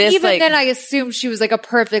like, and this, even like, then, I assumed she was like a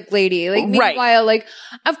perfect lady. Like, Right. meanwhile, like,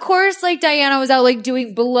 of course, like, Diana was out, like,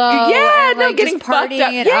 doing blow. Yeah, and, no, like, getting just fucked partying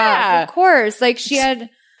up. it Yeah. up. Of course. Like, she had...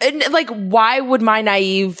 And like, why would my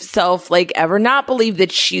naive self, like, ever not believe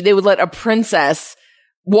that they would let a princess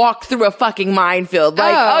walk through a fucking minefield?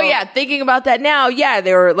 Like, oh yeah, thinking about that now, yeah,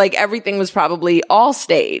 they were like, everything was probably all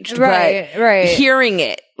staged. Right, but right. Hearing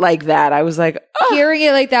it like that, I was like, oh, Hearing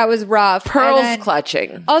it like that was rough. pearls And then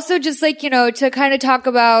clutching. Also, just like, you know, to kind of talk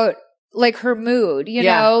about like her mood, you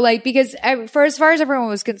Yeah. know, like, because for as far as everyone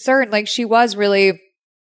was concerned, like, she was really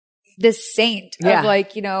this saint Yeah. of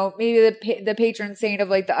like, you know, maybe the patron saint of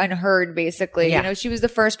like the unheard, basically. Yeah. You know, she was the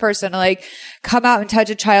first person to like come out and touch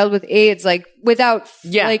a child with AIDS, like without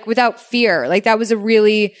fear. Like, that was a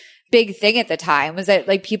really big thing at the time, was that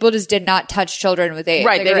like people just did not touch children with AIDS.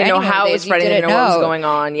 Right. Like, They or didn't know anyone how with it was AIDS. You spreading. They didn't know what was going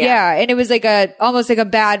on. Yeah. And it was like almost like a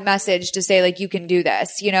bad message to say like, you can do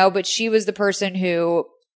this, you know, but she was the person who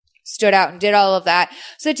stood out and did all of that.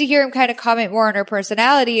 So to hear him kind of comment more on her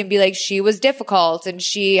personality and be like, she was difficult and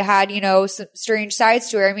she had, you know, some strange sides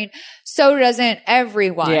to her. I mean, so doesn't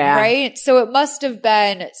everyone, Yeah. right? So it must have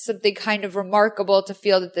been something kind of remarkable to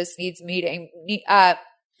feel that this needs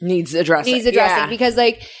addressing. Yeah. because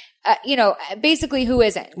like, you know, basically who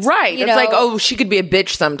isn't? Right. You It's know? like, oh, she could be a bitch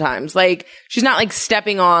sometimes. Like, she's not like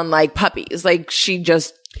stepping on like puppies. Like, she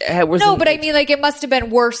just was. No, but I mean, like, it must have been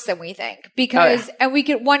worse than we think, because, Oh, yeah.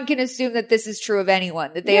 and one can assume that this is true of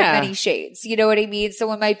anyone, that they Yeah. have many shades. You know what I mean?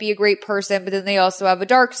 Someone might be a great person, but then they also have a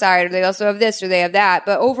dark side, or they also have this, or they have that.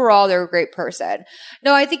 But overall, they're a great person.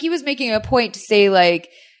 No, I think he was making a point to say, like,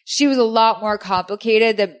 she was a lot more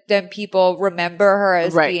complicated than people remember her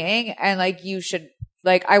as Right. being. And like, you should,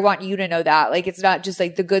 like, I want you to know that. Like, it's not just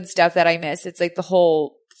like the good stuff that I miss. It's like the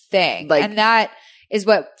whole thing. Like- and that is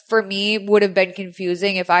what, for me, would have been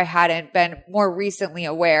confusing if I hadn't been more recently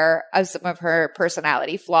aware of some of her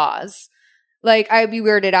personality flaws. Like, I'd be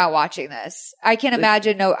weirded out watching this. I can't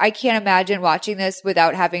imagine watching this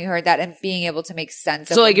without having heard that and being able to make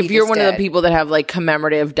sense of So, what like, he if you're just one did. of the people that have, like,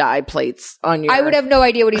 commemorative die plates on your... I would have no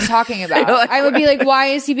idea what he's talking about. I would be like, why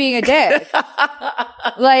is he being a dick?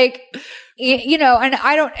 Like, you know, and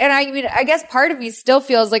I mean, I guess part of me still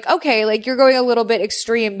feels like, okay, like, you're going a little bit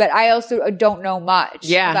extreme, but I also don't know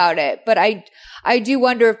much about it. But I do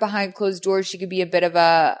wonder if behind closed doors she could be a bit of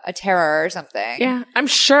a terror or something. Yeah, I'm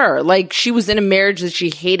sure. Like, she was in a marriage that she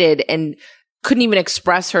hated and couldn't even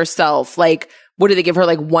express herself. Like, what did they give her?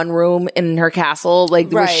 Like, one room in her castle? Like,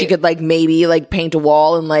 where she could, like, maybe, like, paint a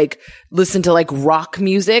wall and, like, listen to, like, rock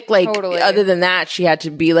music? Like, other than that, she had to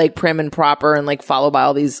be, like, prim and proper and, like, follow by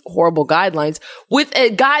all these horrible guidelines with a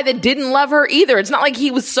guy that didn't love her either. It's not like he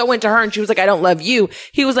was so into her and she was like, I don't love you.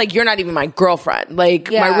 He was like, you're not even my girlfriend.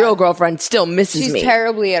 Like, my real girlfriend still misses me. She's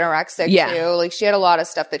terribly anorexic, too. Like, she had a lot of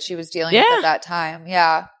stuff that she was dealing with at that time.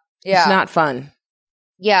 Yeah. It's not fun.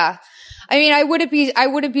 Yeah. I mean, I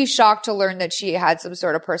wouldn't be shocked to learn that she had some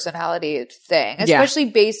sort of personality thing, especially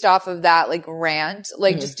based off of that, like, rant,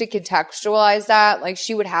 like, just to contextualize that, like,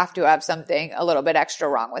 she would have to have something a little bit extra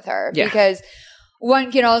wrong with her because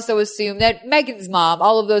one can also assume that Meghan's mom,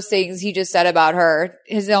 all of those things he just said about her,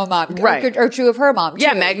 his own mom, are true of her mom too.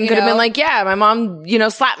 Yeah, Meghan could have been like, yeah, my mom, you know,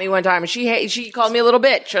 slapped me one time and she called me a little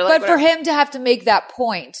bitch. Or like, but for him to have to make that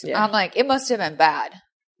point, I'm like, it must have been bad.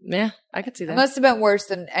 Yeah, I could see that. It must have been worse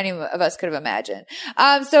than any of us could have imagined.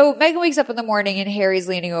 So Meghan wakes up in the morning and Harry's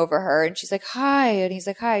leaning over her and she's like, hi. And he's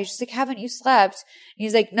like, hi. She's like, haven't you slept? And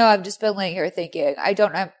he's like, no, I've just been laying here thinking. I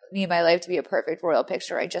don't need my life to be a perfect royal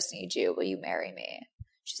picture. I just need you. Will you marry me?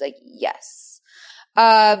 She's like, yes.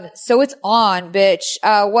 So it's on, bitch.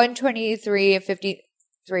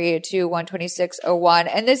 123:53 to 126:01.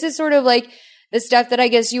 And this is sort of like the stuff that I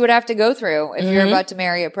guess you would have to go through if you're about to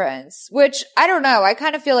marry a prince, which I don't know. I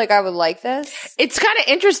kind of feel like I would like this. It's kind of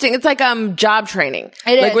interesting. It's like job training.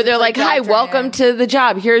 It like is. where they're It's like, like hi, job welcome to the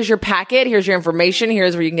job. Here's your packet. Here's your information.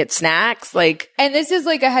 Here's where you can get snacks. Like, and this is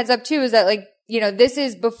like a heads up too, is that like, you know, this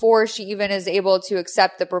is before she even is able to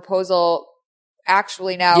accept the proposal.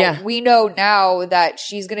 Actually, now we know now that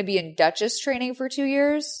she's going to be in Duchess training for 2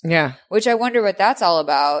 years. Yeah. Which I wonder what that's all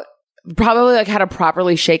about. Probably like how to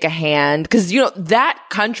properly shake a hand. Cause you know, that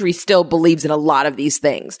country still believes in a lot of these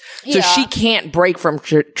things. So she can't break from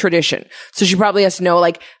tradition. So she probably has to know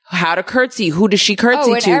like how to curtsy. Who does she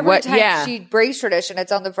curtsy to? Every time she breaks tradition,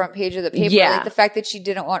 it's on the front page of the paper. Yeah. Like the fact that she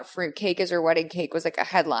didn't want fruit cake as her wedding cake was like a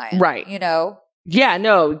headline. Right. You know? Yeah,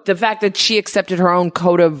 no, the fact that she accepted her own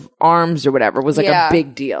coat of arms or whatever was like a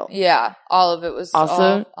big deal. Yeah, all of it was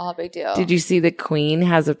also all a big deal. Did you see the Queen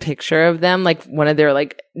has a picture of them, like one of their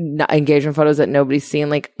like engagement photos that nobody's seen,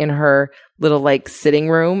 like in her little like sitting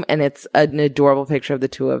room, and it's an adorable picture of the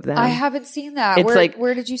two of them. I haven't seen that. It's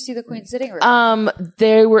where did you see the Queen sitting room?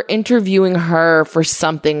 They were interviewing her for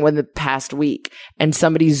something the past week, and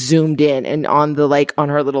somebody zoomed in and on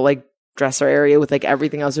her little like dresser area with like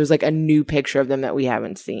everything else. There's like a new picture of them that we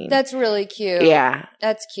haven't seen. That's really cute. Yeah.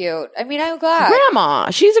 That's cute. I mean, I'm glad. Grandma.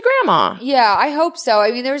 She's a grandma. Yeah, I hope so.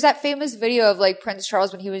 I mean, there was that famous video of like Prince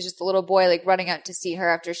Charles when he was just a little boy, like running out to see her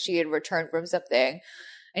after she had returned from something.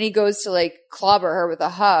 And he goes to like clobber her with a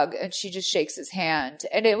hug and she just shakes his hand.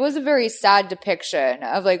 And it was a very sad depiction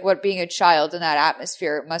of like what being a child in that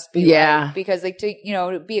atmosphere must be like. Because like to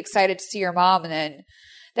be excited to see your mom, and then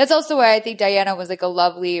that's also why I think Diana was like a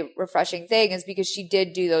lovely, refreshing thing, is because she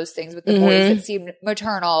did do those things with the boys that seemed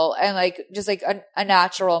maternal and like just like a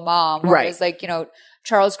natural mom. Whereas like,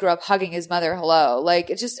 Charles grew up hugging his mother hello. Like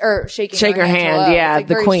it's just, or shaking her hand. Hello. Yeah, it's, like,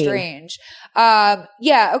 the very Queen. Strange.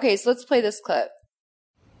 Okay, so let's play this clip.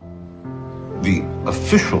 The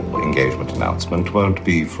official engagement announcement won't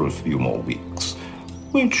be for a few more weeks,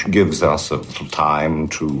 which gives us a little time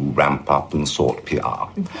to ramp up and sort PR.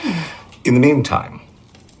 In the meantime,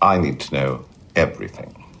 I need to know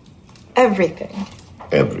everything. Everything?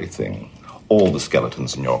 Everything. All the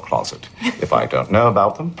skeletons in your closet. If I don't know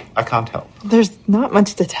about them, I can't help. There's not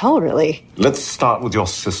much to tell, really. Let's start with your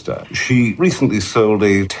sister. She recently sold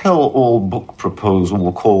a tell-all book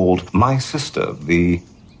proposal called My Sister, the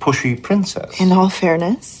Pushy Princess. In all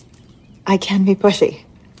fairness, I can be pushy.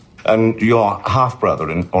 And your half-brother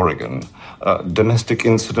in Oregon, a domestic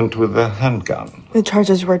incident with a handgun. The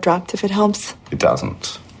charges were dropped, if it helps. It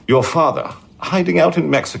doesn't. Your father, hiding out in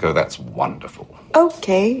Mexico, that's wonderful.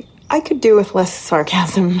 Okay, I could do with less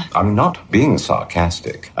sarcasm. I'm not being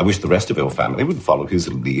sarcastic. I wish the rest of your family would follow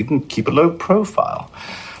his lead and keep a low profile.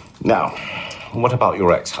 Now, what about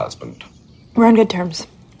your ex-husband? We're on good terms.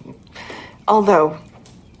 Although,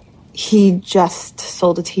 he just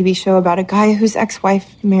sold a TV show about a guy whose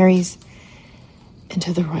ex-wife marries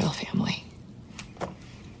into the royal family.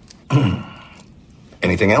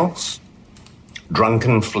 Anything else?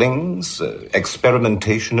 Drunken flings?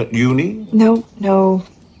 Experimentation at uni? No.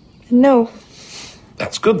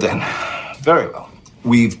 That's good then. Very well.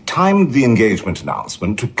 We've timed the engagement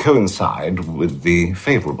announcement to coincide with the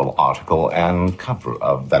favorable article and cover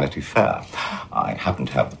of Vanity Fair. I happen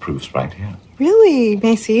to have the proofs right here. Really,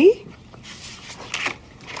 Macy?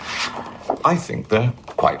 I think they're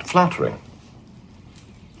quite flattering.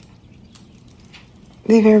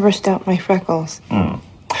 They've airbrushed out my freckles.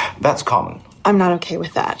 That's common. I'm not okay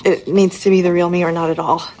with that. It needs to be the real me or not at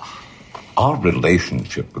all. Our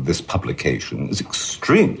relationship with this publication is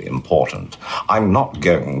extremely important. I'm not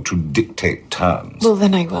going to dictate terms. Well,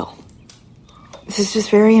 then I will. This is just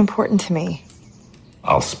very important to me.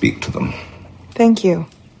 I'll speak to them. Thank you.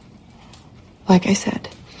 Like I said,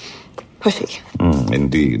 pushy.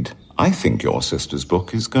 Indeed. I think your sister's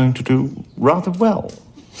book is going to do rather well.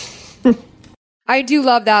 I do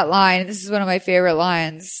love that line. This is one of my favorite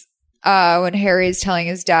lines. When Harry's telling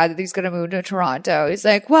his dad that he's going to move to Toronto, he's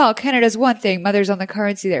like, well, Canada's one thing, mother's on the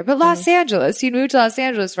currency there, but Los Angeles, he'd moved to Los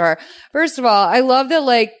Angeles for her. First of all, I love that,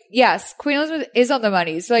 like, yes, Queen Elizabeth is on the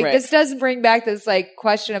money. So, like, this doesn't bring back this, like,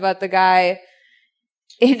 question about the guy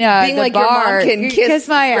in being the like, bar. your mom can kiss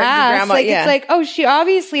my ass. grandma, Like, it's like, oh, she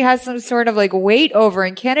obviously has some sort of, like, weight over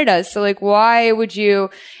in Canada. So, like, why would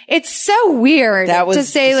you? It's so weird to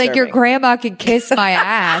say, like, your grandma can kiss my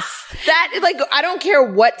ass. That, like, I don't care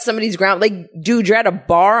what somebody's like, dude, you're at a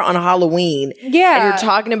bar on Halloween. Yeah. And you're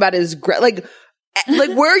talking about his, like,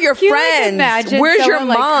 where are your friends? Where's your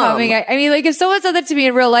mom? Like, I mean, like, if someone said that to me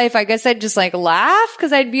in real life, I guess I'd just, like, laugh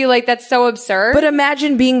because I'd be like, that's so absurd. But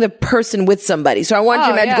imagine being the person with somebody. So I want you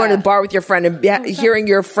to imagine going to the bar with your friend and hearing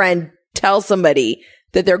your friend tell somebody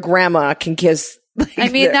that their grandma can kiss. Like, I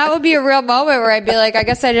mean, that would be a real moment where I'd be like, I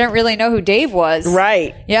guess I didn't really know who Dave was.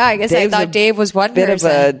 Right. Yeah, I guess Dave's I thought Dave was one bit person.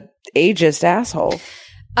 of a ageist asshole.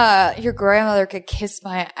 Your grandmother could kiss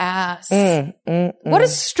my ass. What a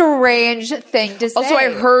strange thing to say. Also,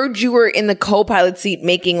 I heard you were in the co-pilot seat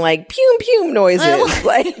making like pew pew noises,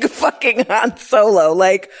 like fucking Han Solo.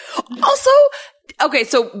 Like, also, okay,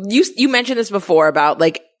 so you mentioned this before about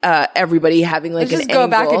like everybody having like Let's just go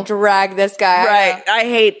back and drag this guy. Right. I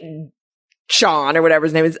hate Sean or whatever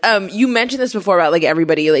his name is. You mentioned this before about like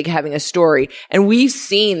everybody like having a story, and we've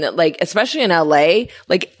seen that like, especially in LA,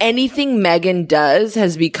 like anything Meghan does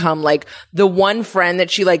has become like the one friend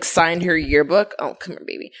that she like signed her yearbook. Oh, come here,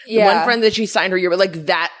 baby. The one friend that she signed her yearbook, like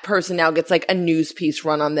that person now gets like a news piece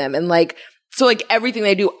run on them, and like, so like everything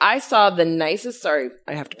they do. I saw the nicest, sorry,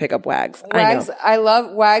 I have to pick up Wags. Wags, I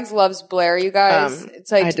know. Wags loves Blaire, you guys.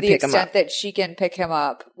 It's like to the pick him extent up. that she can pick him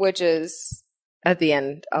up, which is at the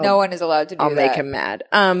end. No one is allowed to do that. I'll make him mad.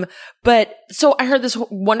 But so I heard this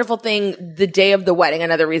wonderful thing the day of the wedding,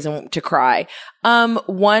 another reason to cry.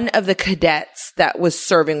 One of the cadets that was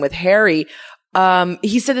serving with Harry,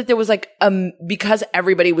 he said that there was like, because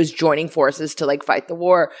everybody was joining forces to like fight the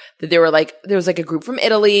war, that there was like a group from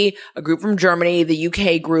Italy, a group from Germany, the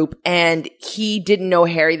UK group, and he didn't know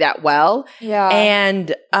Harry that well. Yeah.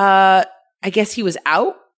 And, I guess he was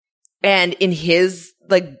out, and in his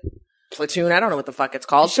like platoon, I don't know what the fuck it's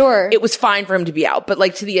called. Sure. It was fine for him to be out. But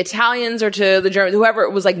like to the Italians or to the Germans, whoever,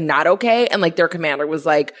 it was like not okay. And like their commander was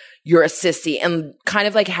like, you're a sissy, and kind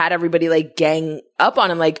of like had everybody like gang up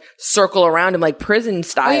on him, like circle around him like prison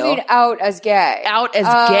style. Oh, you mean out as gay? Out as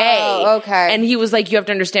gay. Okay. And he was like, you have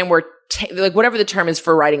to understand where like whatever the term is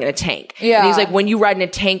for riding in a tank. Yeah. And he's like, when you ride in a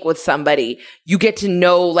tank with somebody, you get to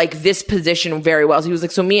know like this position very well. So he was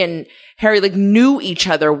like, so me and Harry like knew each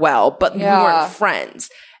other well, but we weren't friends.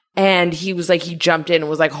 And he was like, he jumped in and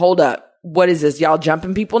was like, hold up. What is this? Y'all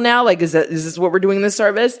jumping people now? Like, is this what we're doing in this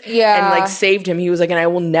service? Yeah. And like saved him. He was like, and I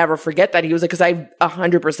will never forget that. He was like, cause I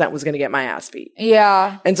 100% was going to get my ass beat.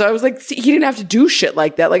 Yeah. And so I was like, see, he didn't have to do shit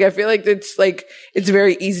like that. Like, I feel like it's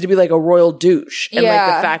very easy to be like a royal douche. And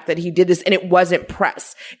like the fact that he did this, and it wasn't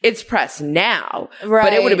press. It's press now. Right.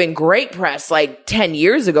 But it would have been great press like 10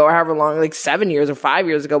 years ago or however long, like 7 years or 5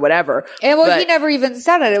 years ago, whatever. And he never even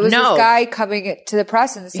said it. It was this No. guy coming to the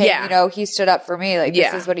press and saying, you know, he stood up for me. Like,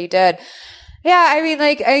 this is what he did. Yeah, I mean,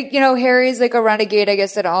 like, Harry's like a renegade, I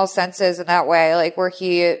guess, in all senses in that way. Like, where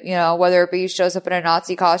he, whether it be he shows up in a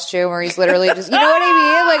Nazi costume or he's literally just, you know what I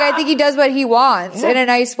mean? Like, I think he does what he wants in a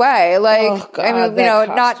nice way. Like, God, I mean,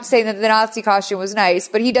 not saying that the Nazi costume was nice,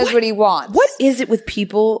 but he does what he wants. What is it with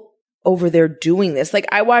people over there doing this? Like,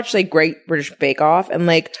 I watched like Great British Bake Off, and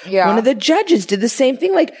like one of the judges did the same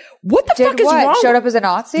thing. Like, what the fuck is wrong? Showed up as a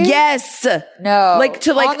Nazi? Yes. No. Like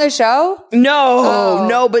to like on the show?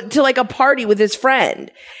 No, but to like a party with his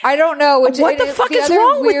friend. I don't know. What the fuck is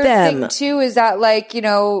wrong with them? Thing too is that like,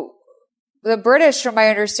 the British, from my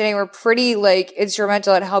understanding, were pretty like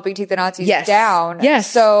instrumental in helping take the Nazis down. Yes.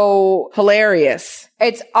 So hilarious.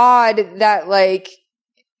 It's odd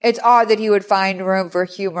that he would find room for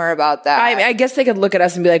humor about that. I mean, I guess they could look at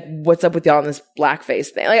us and be like, what's up with y'all on this blackface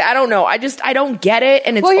thing? Like, I don't know. I don't get it.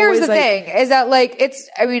 And it's here's the like, thing is that like,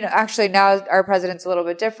 I mean, actually now our president's a little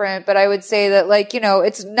bit different, but I would say that like,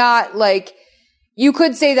 it's not like, you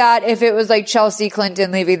could say that if it was like Chelsea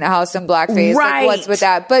Clinton leaving the house in blackface, right. Like what's with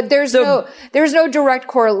that? But there's no direct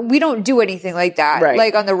correlation. We don't do anything like that, right.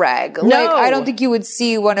 Like on the reg. No. Like I don't think you would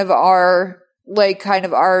see one of our, like kind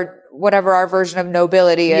of our, whatever our version of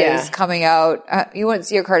nobility is coming out. You wouldn't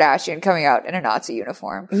see a Kardashian coming out in a Nazi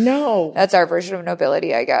uniform. No. That's our version of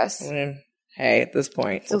nobility, I guess. Hey, at this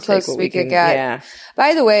point, so close we could get. Yeah.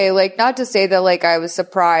 By the way, like, not to say that like I was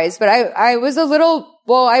surprised, but I was a little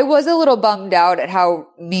bummed out at how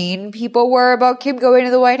mean people were about Kim going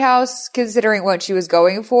to the White House, considering what she was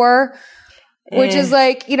going for. Which is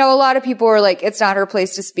like, a lot of people were like, it's not her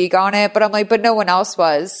place to speak on it. But I'm like, but no one else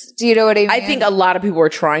was. Do you know what I mean? I think a lot of people were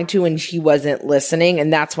trying to and she wasn't listening.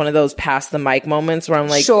 And that's one of those pass the mic moments where I'm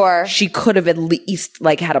like, sure. She could have at least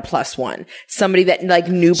like had a +1. Somebody that like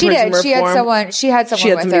knew prison reform. She had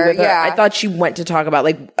someone with her. Yeah. I thought she went to talk about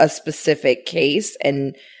like a specific case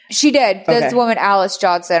and she did. This woman, Alice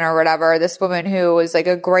Johnson or whatever, this woman who was like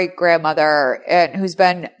a great grandmother and who's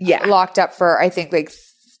been locked up for, I think, like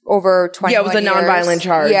over 20 years. Yeah, it was a nonviolent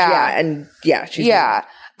charge. Yeah. And she's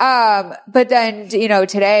but then,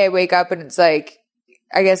 today I wake up and it's like,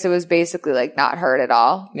 I guess it was basically like not heard at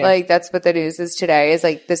all. Yeah. Like that's what the news is today is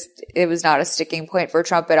like this, it was not a sticking point for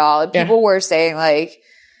Trump at all. And people were saying like,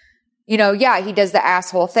 he does the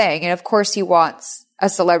asshole thing. And of course he wants a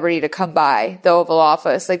celebrity to come by the Oval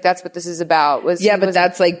Office. Like that's what this is about.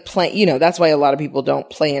 That's like that's why a lot of people don't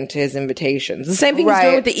play into his invitations. The same thing he's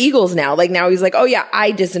doing with the Eagles now. Like now he's like, oh yeah,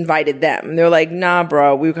 I disinvited them. And they're like, nah,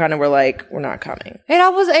 bro, we kind of were like, we're not coming.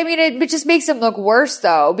 It just makes him look worse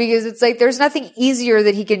though, because it's like, there's nothing easier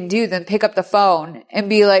that he can do than pick up the phone and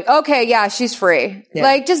be like, okay, yeah, she's free. Yeah.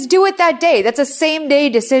 Like just do it that day. That's a same day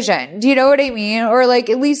decision. Do you know what I mean? Or like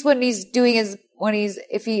at least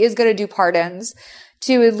if he is going to do pardons,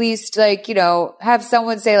 to at least like, have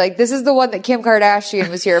someone say like, this is the one that Kim Kardashian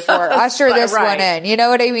was here for. Usher this one in. You know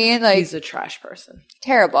what I mean? Like he's a trash person.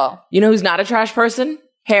 Terrible. You know who's not a trash person?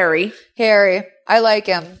 Harry. I like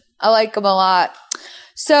him. I like him a lot.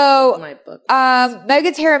 So,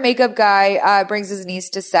 Meghan's hair and makeup guy, brings his niece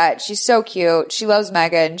to set. She's so cute. She loves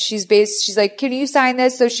Meghan. She's like, can you sign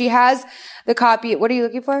this? So she has the copy. What are you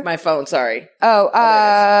looking for? My phone. Sorry.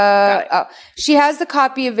 She has the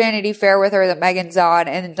copy of Vanity Fair with her that Meghan's on,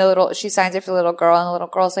 and she signs it for the little girl, and the little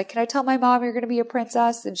girl's like, can I tell my mom you're going to be a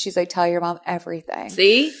princess? And she's like, tell your mom everything.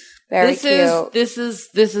 See? Very cute. This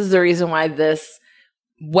is the reason why this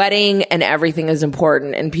wedding and everything is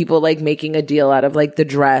important, and people like making a deal out of like the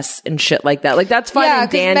dress and shit like that. Like that's fine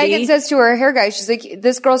and dandy. Meghan says to her hair guy, she's like,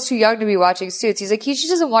 this girl's too young to be watching Suits. He's like, she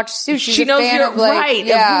doesn't watch Suits. She knows you're of, like, right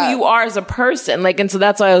of who you are as a person. Like, and so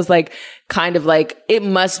that's why I was like, kind of like, it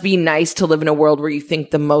must be nice to live in a world where you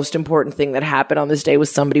think the most important thing that happened on this day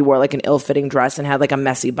was somebody wore like an ill-fitting dress and had like a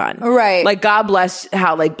messy bun. Right. Like, God bless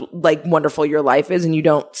how like wonderful your life is, and you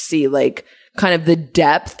don't see like kind of the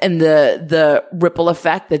depth and the ripple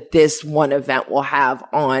effect that this one event will have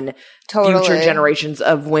on future generations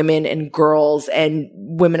of women and girls and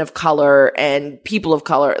women of color and people of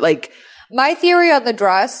color. Like, my theory on the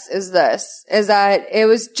dress is that it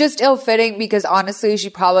was just ill-fitting because honestly, she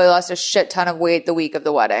probably lost a shit ton of weight the week of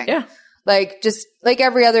the wedding. Yeah. Like, just like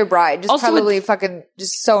every other bride, just also probably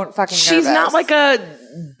just so fucking she's nervous. Not like a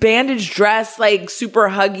bandage dress, like super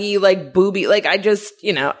huggy, like booby. Like I just,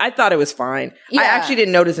 I thought it was fine. Yeah. I actually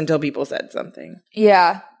didn't notice until people said something.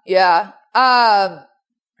 Yeah. Yeah.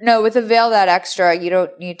 No, with a veil that extra, you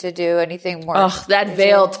don't need to do anything more. Oh, that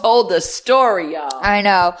veil told the story, y'all. I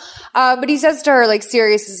know. But he says to her, like,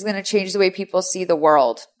 Sirius is going to change the way people see the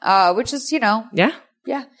world, which is, Yeah.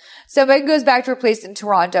 Yeah. So Meghan goes back to her place in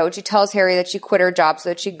Toronto, and she tells Harry that she quit her job so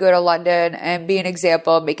that she could go to London and be an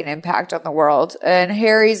example and make an impact on the world. And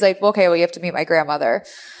Harry's like, okay, well, you have to meet my grandmother.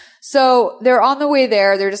 So they're on the way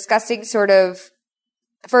there. They're discussing sort of,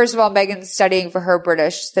 first of all, Meghan's studying for her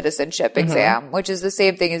British citizenship exam, which is the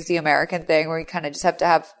same thing as the American thing, where you kind of just have to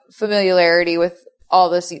have familiarity with all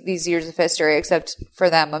these years of history, except for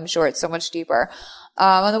them, I'm sure it's so much deeper.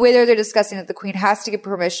 On the way there, they're discussing that the Queen has to get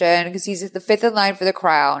permission because he's at the fifth in line for the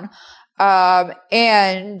crown.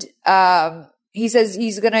 He says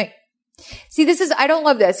he's going to see, I don't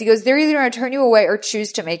love this. He goes, they're either going to turn you away or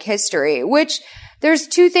choose to make history, which there's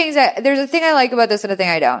two things there's a thing I like about this and a thing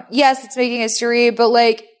I don't. Yes, it's making history, but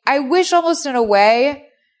like, I wish almost in a way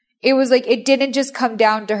it was like, it didn't just come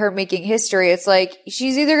down to her making history. It's like,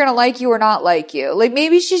 she's either going to like you or not like you. Like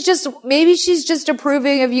maybe she's just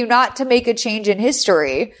approving of you not to make a change in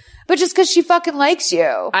history, but just because she fucking likes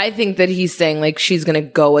you. I think that he's saying like she's going to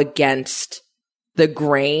go against the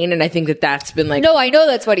grain. And I think that that's been like, no, I know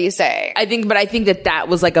that's what he's saying. I think that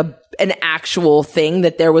was like an actual thing,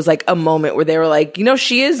 that there was like a moment where they were like, you know,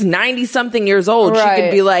 she is 90 something years old. Right. She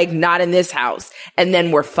could be like, not in this house. And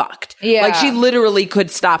then we're fucked. Yeah. Like she literally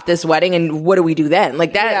could stop this wedding. And what do we do then?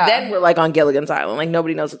 Like that, then we're like on Gilligan's Island. Like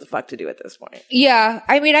nobody knows what the fuck to do at this point. Yeah.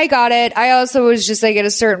 I mean, I got it. I also was just like, at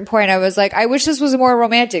a certain point, I was like, I wish this was more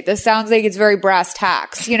romantic. This sounds like it's very brass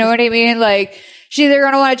tacks. You know what I mean? Like, she's either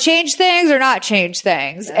going to want to change things or not change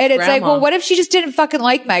things. That's and it's grandma. like, well, what if she just didn't fucking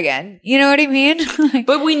like Meghan? You know what I mean?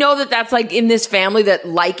 But we know that that's like in this family that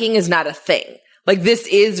liking is not a thing. Like this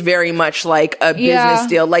is very much like a business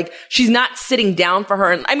deal. Like she's not sitting down for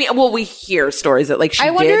her. And I mean, well, we hear stories that like she I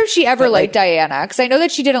wonder did, if she ever but, liked Diana, because I know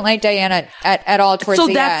that she didn't like Diana at all towards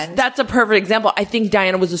the end. That's a perfect example. I think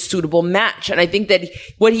Diana was a suitable match. And I think that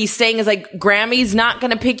what he's saying is like, Grammy's not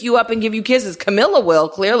going to pick you up and give you kisses. Camilla will,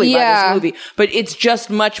 clearly, by this movie. But it's just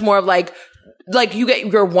much more of like you get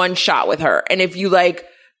your one shot with her. And if you like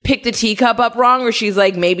pick the teacup up wrong, or she's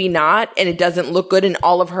like, maybe not, and it doesn't look good, and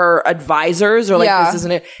all of her advisors are like, this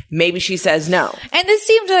isn't it, maybe she says no. And this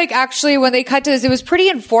seemed like, actually, when they cut to this, it was pretty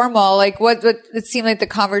informal. Like what it seemed like the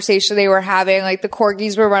conversation they were having, like the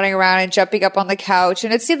corgis were running around and jumping up on the couch,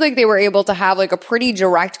 and it seemed like they were able to have like a pretty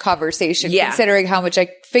direct conversation, considering how much I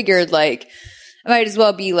figured like I might as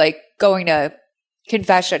well be like going to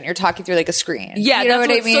confession. You're talking through like a screen. Yeah, you know what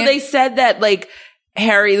I mean? So they said that like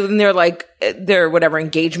Harry, in their whatever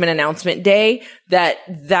engagement announcement day,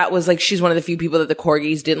 that was like, she's one of the few people that the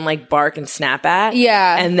corgis didn't like bark and snap at.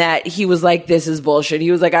 Yeah. And that he was like, this is bullshit. He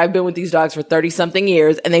was like, I've been with these dogs for 30 something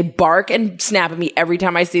years and they bark and snap at me every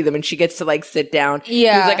time I see them, and she gets to like sit down.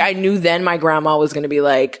 Yeah. He was like, I knew then my grandma was going to be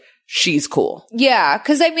like, she's cool. Yeah.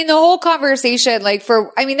 Cause I mean, the whole conversation, like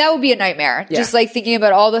that would be a nightmare. Yeah. Just like thinking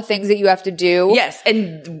about all the things that you have to do. Yes.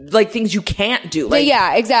 And like things you can't do. Like,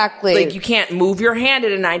 yeah, exactly. Like you can't move your hand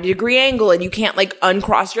at a 90-degree angle, and you can't like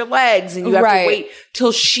uncross your legs, and you have to wait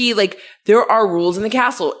till she like, there are rules in the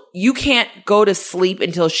castle. You can't go to sleep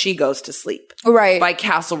until she goes to sleep. Right. By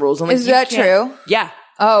castle rules. And, like, is that true? Yeah.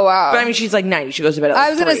 Oh, wow. But I mean, she's like 90. She goes to bed at like I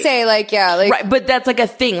was going to 3. say like, yeah. Like, right. But that's like a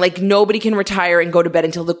thing. Like nobody can retire and go to bed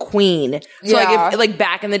until the queen. So like if like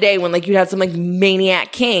back in the day when like you'd have some like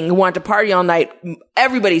maniac king who wanted to party all night,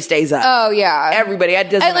 everybody stays up. Oh, yeah. Everybody.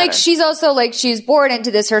 It doesn't and like matter. she's also like, she's born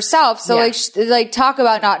into this herself. So like talk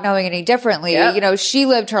about not knowing any differently. Yep. You know, she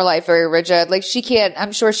lived her life very rigid. Like she can't,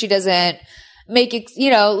 I'm sure she doesn't make it,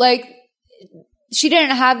 you know, like, she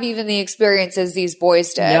didn't have even the experiences these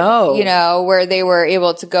boys did, you know, where they were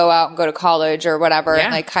able to go out and go to college or whatever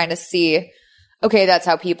and like kind of see, okay, that's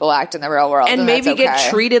how people act in the real world. And maybe get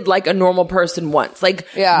treated like a normal person once. Like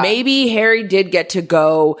maybe Harry did get to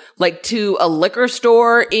go like to a liquor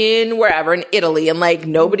store in wherever in Italy, and like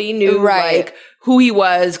nobody knew like who he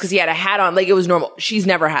was because he had a hat on. Like it was normal. She's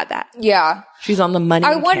never had that. Yeah. She's on the money.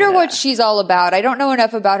 I wonder what she's all about. I don't know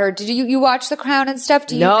enough about her. Did you watch The Crown and stuff?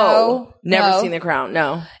 Do you know? Never seen The Crown.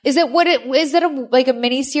 No. Is it like a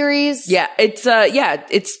mini series? Yeah,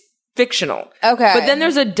 it's fictional. Okay. But then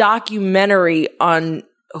there's a documentary on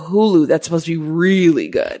Hulu that's supposed to be really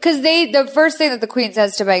good. Because the first thing that the Queen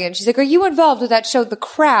says to Meghan, she's like, "Are you involved with that show, The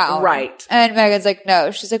Crown?" Right. And Meghan's like,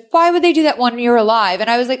 "No." She's like, "Why would they do that when you're alive?" And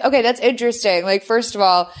I was like, "Okay, that's interesting." Like, first of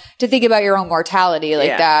all, to think about your own mortality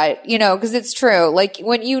like that, you know, because it's true. Like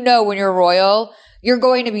when you're royal, you're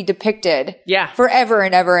going to be depicted, forever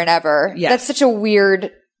and ever and ever. Yes. That's such a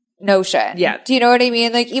weird notion. Yeah. Do you know what I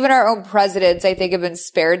mean? Like even our own presidents, I think, have been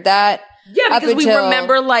spared that. Yeah, because we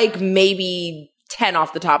remember like maybe 10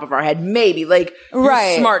 off the top of our head, maybe like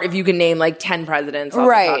you're smart if you can name like 10 presidents off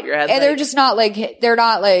the top of your head. And like, they're just not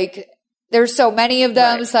like there's so many of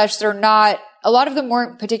them such they're not, a lot of them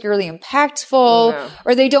weren't particularly impactful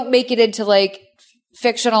or they don't make it into like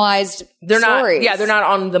fictionalized stories. They're not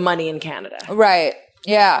on the money in Canada. Right.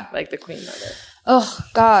 Yeah. Like the Queen Mother. Oh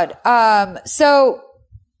God. So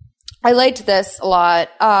I liked this a lot.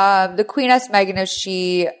 The Queen asked Meghan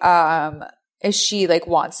if she like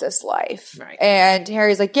wants this life. Right. And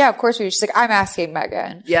Harry's like, yeah, of course we do. She's like, I'm asking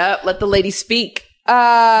Meghan. Yeah, let the lady speak.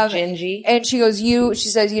 Gingy. And she goes, she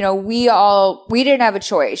says, you know, we didn't have a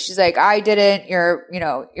choice. She's like, I didn't,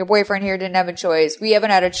 your boyfriend here didn't have a choice. We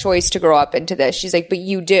haven't had a choice to grow up into this. She's like, but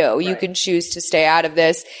you do. Right. You can choose to stay out of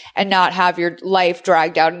this and not have your life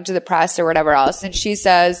dragged out into the press or whatever else. And she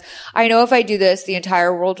says, I know if I do this, the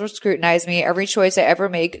entire world will scrutinize me. Every choice I ever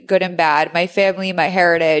make, good and bad, my family, my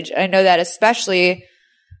heritage. I know that especially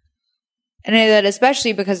And that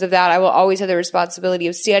especially because of that, I will always have the responsibility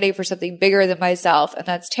of standing for something bigger than myself. And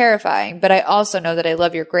that's terrifying. But I also know that I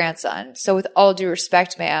love your grandson. So with all due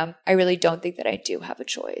respect, ma'am, I really don't think that I do have a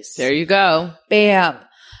choice. There you go. Bam.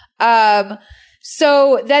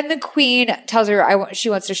 So then the queen tells her she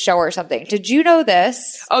wants to show her something. Did you know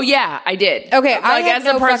this? Oh yeah, I did. Okay, like as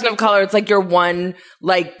a person of color, it's like your one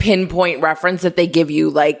like pinpoint reference that they give you,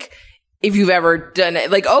 like if you've ever done it.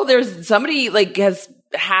 Like, oh, there's somebody like has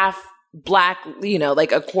half black, you know,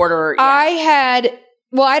 like a quarter. Yeah.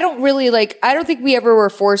 I don't think we ever were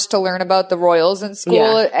forced to learn about the royals in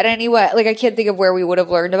school at any way. Like, I can't think of where we would have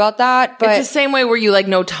learned about that. But it's the same way where you like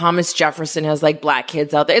know Thomas Jefferson has like black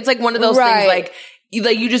kids out there. It's like one of those things like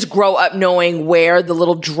you just grow up knowing where the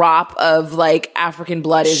little drop of like African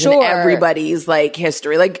blood is in everybody's like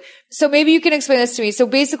history. Like, so maybe you can explain this to me. So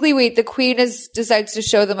basically, the queen decides to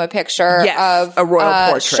show them a picture of a royal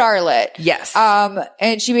portrait. Charlotte. Yes.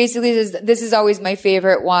 And she basically says, this is always my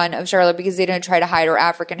favorite one of Charlotte because they didn't try to hide her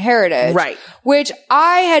African heritage. Right. Which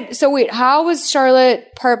how was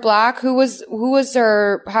Charlotte part black? How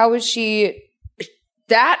was she?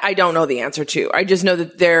 That I don't know the answer to. I just know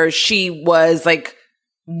that she was like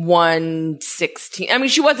 1/16. I mean,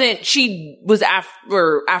 she was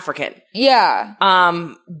African. Yeah.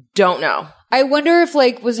 Don't know. I wonder if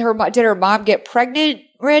did her mom get pregnant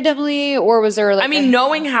randomly or was there like,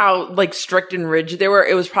 knowing how like strict and rigid they were,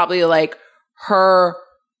 it was probably like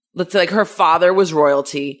let's say like her father was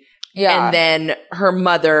royalty. Yeah. And then her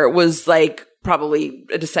mother was like probably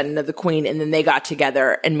a descendant of the queen, and then they got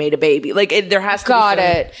together and made a baby. Like there has to got be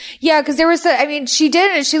it. Yeah, because there was she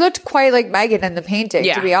looked quite like Meghan in the painting,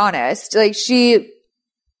 to be honest. Like she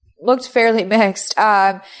looked fairly mixed.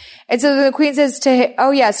 And so the queen says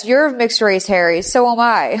oh yes, you're of mixed race, Harry. So am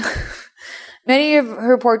I. Many of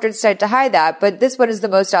her portraits tried to hide that, but this one is the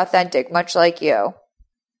most authentic, much like you.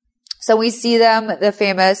 So we see the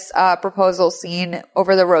famous proposal scene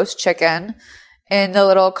over the roast chicken in the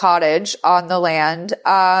little cottage on the land.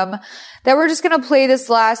 Then we're just going to play this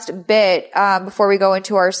last bit before we go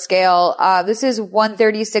into our scale. This is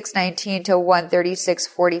 136.19 to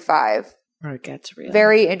 136.45. Where it gets real.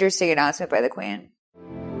 Very interesting announcement by the queen.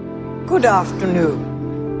 Good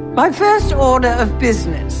afternoon. My first order of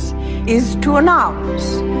business is to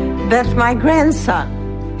announce that my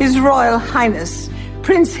grandson, His Royal Highness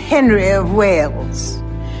Prince Henry of Wales,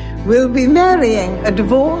 will be marrying a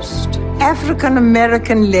divorced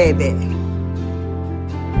African-American lady.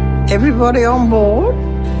 Everybody on board?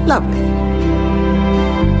 Lovely.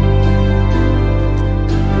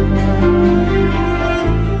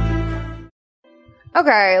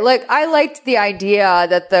 Okay, I liked the idea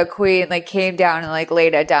that the queen came down and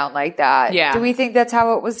laid it down like that. Yeah. Do we think that's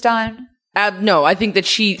how it was done? No, I think that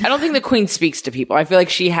I don't think the queen speaks to people. I feel like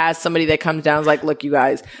she has somebody that comes down and is like, look, you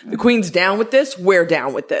guys, the queen's down with this. We're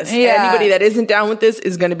down with this. Yeah. Anybody that isn't down with this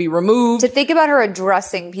is going to be removed. To think about her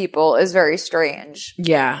addressing people is very strange.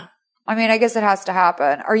 Yeah. I mean, I guess it has to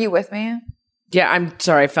happen. Are you with me? Yeah, I'm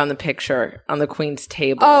sorry. I found the picture on the queen's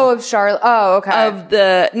table. Oh, of Charlotte. Oh,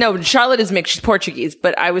 okay. No, Charlotte is mixed. She's Portuguese,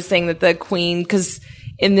 but I was saying that the queen, because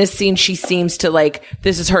in this scene, she seems to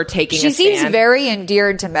this is her taking a stand. She seems very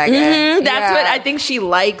endeared to Meghan. Mm-hmm, that's what I think she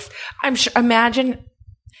likes. I'm sure, imagine,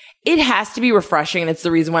 it has to be refreshing, and it's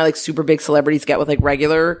the reason why super big celebrities get with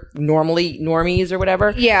regular, normies or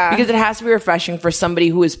whatever. Yeah. Because it has to be refreshing for somebody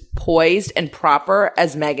who is poised and proper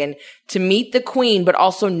as Meghan to meet the queen, but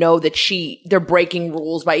also know that they're breaking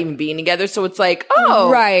rules by even being together. So it's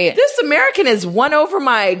right. This American has won over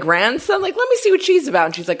my grandson. Let me see what she's about.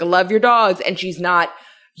 And she's like, I love your dogs. And she's not,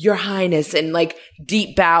 Your Highness, and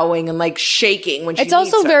deep bowing and shaking when she It's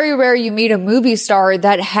also very rare you meet a movie star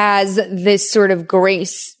that has this sort of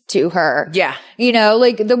grace to her. Yeah.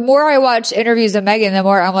 The more I watch interviews of Meghan, the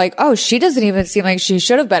more I'm like, oh, she doesn't even seem like she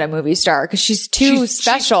should have been a movie star because she's too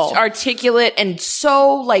special. She's articulate and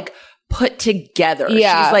so put together.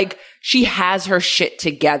 Yeah. She has her shit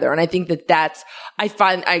together. And I think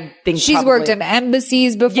I think she's worked in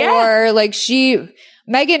embassies before. Yeah.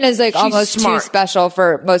 Meghan is almost smart. too special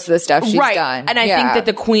for most of the stuff she's done. And I think that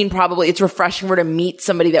the queen it's refreshing for her to meet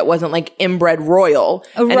somebody that wasn't inbred royal.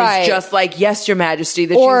 And it's just yes, your majesty.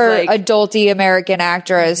 That or she's adulty American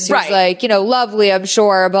actress who's lovely, I'm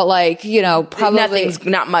sure, but probably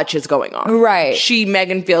not much is going on. Right.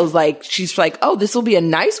 Meghan feels she's oh, this will be a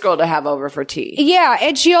nice girl to have over for tea. Yeah.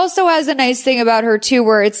 And she also has a nice thing about her too,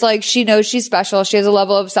 where it's she knows she's special. She has a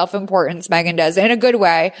level of self-importance, Meghan does, in a good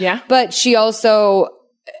way. Yeah. But she also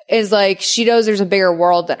is like she knows there's a bigger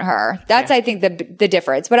world than her. That's I think the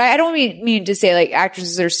difference. But I don't mean to say like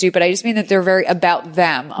actresses are stupid. I just mean that they're very about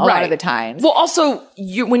them a lot of the times. Well, also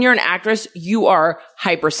when you're an actress, you are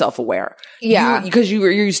hyper self-aware. Yeah, because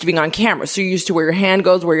you're used to being on camera, so you're used to where your hand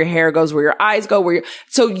goes, where your hair goes, where your eyes go,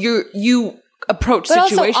 so you approach but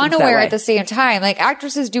situations also unaware that way. at the same time. Like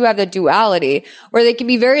actresses do have the duality where they can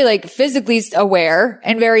be very like physically aware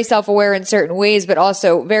and very self-aware in certain ways, but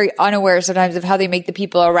also very unaware sometimes of how they make the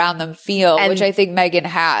people around them feel, which I think Meghan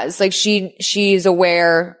has. Like she's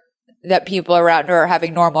aware that people around her are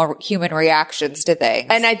having normal human reactions to things.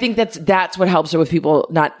 And I think that's what helps her with people,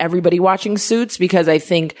 not everybody watching Suits, because I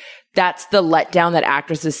think that's the letdown that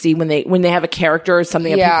actresses see when they have a character or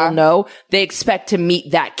something that people know. They expect to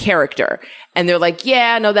meet that character. And they're like,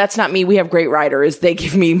 yeah, no, that's not me. We have great writers. They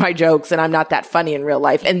give me my jokes and I'm not that funny in real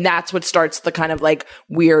life. And that's what starts the kind of like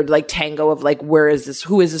weird like tango of like, who is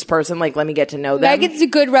this person? Like, let me get to know them. Meghan's a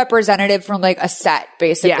good representative from like a set,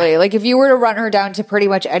 basically. Like if you were to run her down to pretty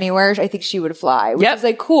much anywhere, I think she would fly, which is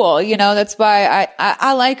like cool. You know, that's why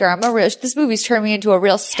I like her. This movie's turned me into a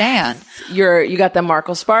real stan. You got the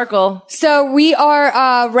Markle Sparkle. So we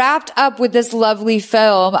are wrapped up with this lovely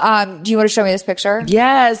film. Do you want to show me this picture?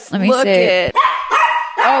 Yes. Let me look see. It.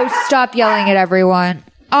 Oh, stop yelling at everyone.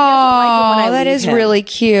 Oh, that is really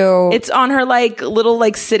cute. It's on her like little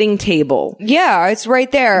like sitting table. Yeah, it's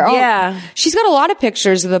right there. Yeah. Oh, she's got a lot of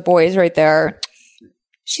pictures of the boys right there.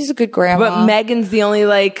 She's a good grandma. But Meghan's the only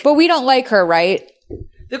like... But we don't like her, right?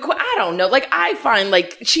 I don't know. Like, I find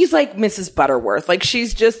like she's like Mrs. Butterworth. Like,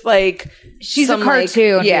 she's just like she's a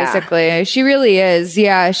cartoon, basically. She really is.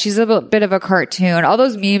 Yeah, she's a bit of a cartoon. All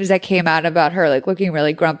those memes that came out about her, like looking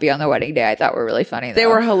really grumpy on the wedding day, I thought were really funny. They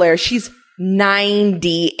were hilarious. She's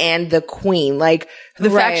 90 and the queen. Like the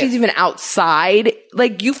fact she's even outside.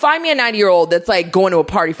 Like you find me a 90-year-old that's like going to a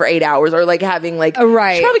party for 8 hours or like having like she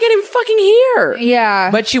probably can't even fucking hear. Yeah.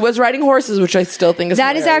 But she was riding horses, which I still think is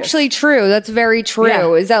that hilarious. is actually true. That's very true.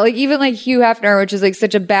 Yeah. Is that like even like Hugh Hefner, which is like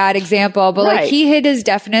such a bad example, but like he hid his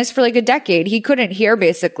deafness for like a decade. He couldn't hear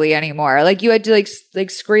basically anymore. Like you had to like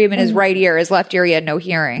scream in his right ear, his left ear he had no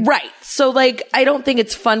hearing. Right. So like I don't think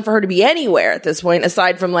it's fun for her to be anywhere at this point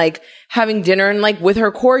aside from like having dinner and like with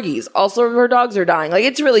her corgis. Also her dogs are dying. Like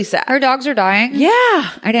it's really sad. Her dogs are dying? Yeah.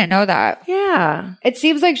 I didn't know that. Yeah. It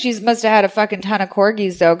seems like she must have had a fucking ton of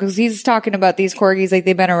corgis though, because he's talking about these corgis like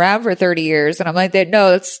they've been around for 30 years. And I'm like,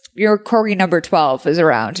 no, it's your corgi number 12 is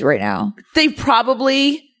around right now. They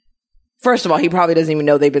probably, first of all, he probably doesn't even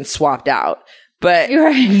know they've been swapped out. But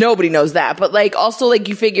nobody knows that. But like, also like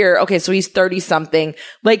you figure, okay, so he's 30 something.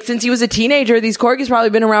 Like since he was a teenager, these corgis probably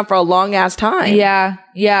been around for a long ass time. Yeah.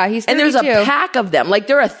 Yeah. He's 32. And there's a pack of them. Like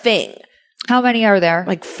they're a thing. How many are there?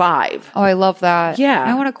 Like 5. Oh, I love that. Yeah.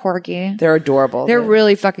 I want a corgi. They're adorable. They're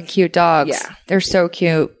really fucking cute dogs. Yeah. They're so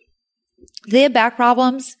cute. Do they have back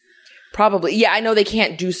problems? Probably. Yeah. I know they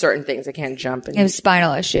can't do certain things. They can't jump. They have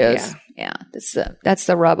spinal issues. Yeah. That's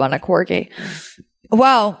the rub on a corgi.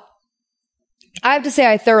 Well, I have to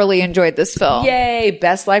say I thoroughly enjoyed this film. Yay.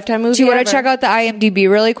 Best Lifetime movie Do you want ever. to check out the IMDb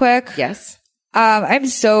really quick? Yes. I'm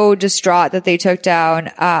so distraught that they took down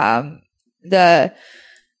the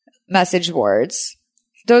message boards.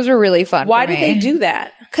 Those were really fun. Why for did me. they do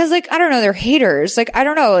that? Because, like, I don't know, they're haters. Like, I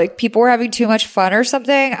don't know, like, people were having too much fun or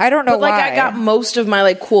something. I don't know But like why. I got most of my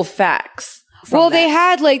like cool facts. Well, they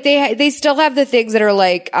had like they still have the things that are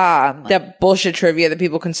like that bullshit trivia that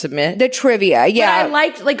people can submit. The trivia, yeah. But I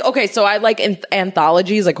liked like okay, so I like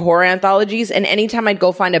anthologies, like horror anthologies, and anytime I'd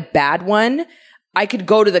go find a bad one, I could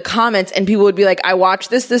go to the comments and people would be like, "I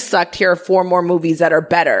watched this sucked. Here are 4 more movies that are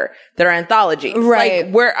better that are anthologies." Right?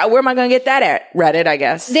 Like, where am I going to get that at? Reddit, I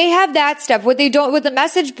guess. They have that stuff. What the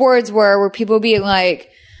message boards were people being like,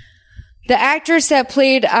 the actress that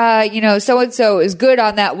played, so-and-so is good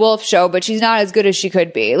on that Wolf show, but she's not as good as she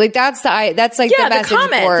could be. Like, that's the message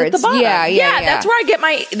comments boards. at the bottom. Yeah. That's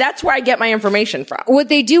where I get my information from. What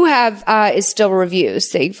they do have, is still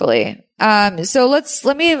reviews, thankfully. So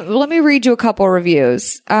let me read you a couple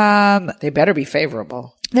reviews. They better be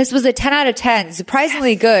favorable. This was a 10 out of 10,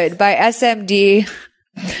 surprisingly good by SMD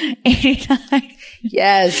 89.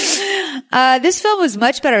 Yes. This film was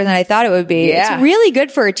much better than I thought it would be. Yeah. It's really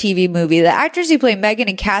good for a TV movie. The actors who play Meghan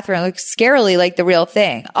and Catherine look scarily like the real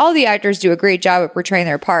thing. All the actors do a great job at portraying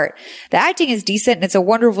their part. The acting is decent and it's a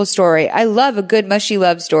wonderful story. I love a good mushy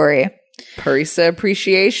love story. Parisa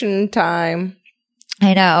appreciation time.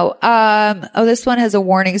 I know. This one has a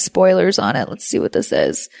warning spoilers on it. Let's see what this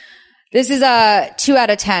is. This is a 2 out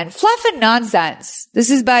of 10. Fluff and nonsense.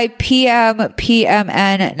 This is by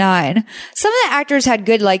PMN9. Some of the actors had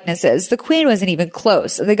good likenesses. The Queen wasn't even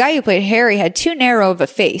close. The guy who played Harry had too narrow of a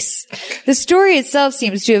face. The story itself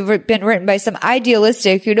seems to have been written by some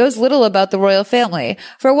idealistic who knows little about the royal family.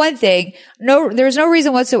 For one thing, there's no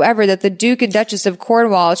reason whatsoever that the Duke and Duchess of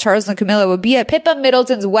Cornwall, Charles and Camilla, would be at Pippa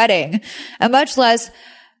Middleton's wedding, and much less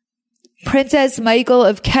Princess Michael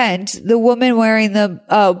of Kent, the woman wearing the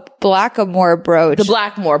Blackamoor brooch. The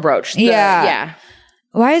Blackmore brooch. Yeah.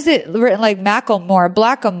 Why is it written like Macklemore?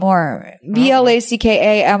 Blackamoor.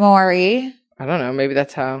 Blackamore. I don't know. Maybe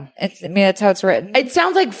that's how. That's how it's written. It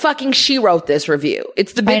sounds like fucking she wrote this review.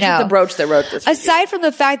 It's the bitch with the brooch that wrote this review. Aside from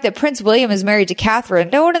the fact that Prince William is married to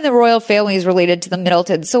Catherine, no one in the royal family is related to the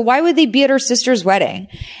Middletons. So why would they be at her sister's wedding?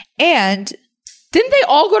 And didn't they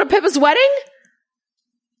all go to Pippa's wedding?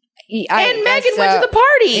 And Meghan went to the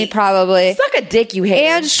party. Probably. Suck a dick, you hater.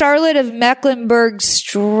 And Charlotte of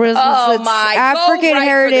Mecklenburg-Strelitz. Oh my. African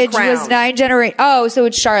heritage was 9 generations. Oh, so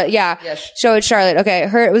it's Charlotte. Yeah. Yes. So it's Charlotte. Okay.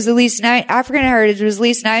 It was at least 9. African heritage was at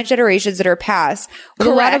least 9 generations that are past. With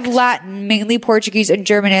a lot of Latin, mainly Portuguese and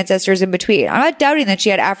German ancestors in between. I'm not doubting that she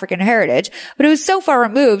had African heritage, but it was so far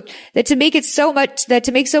removed that to make so much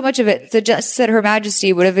of it suggests that Her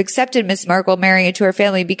Majesty would have accepted Miss Markle marrying into her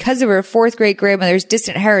family because of her 4th great grandmother's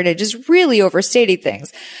distant heritage is really overstating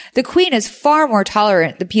things. The Queen is far more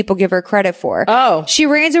tolerant than people give her credit for. Oh. She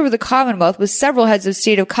reigns over the Commonwealth with several heads of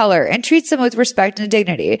state of color and treats them with respect and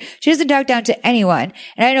dignity. She doesn't talk down to anyone.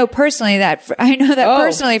 And I know that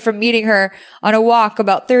personally from meeting her on a walk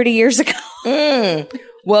about 30 years ago.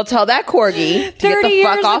 Well, tell that corgi to get the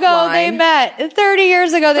fuck offline. 30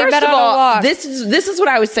 years ago they met on a walk. This is what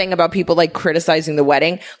I was saying about people like criticizing the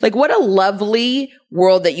wedding. Like, what a lovely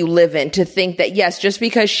world that you live in to think that, yes, just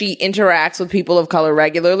because she interacts with people of color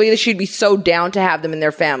regularly, that she'd be so down to have them in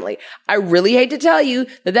their family. I really hate to tell you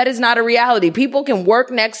that is not a reality. People can work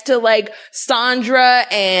next to like Sandra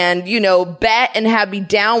and, Bet and be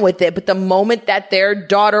down with it. But the moment that their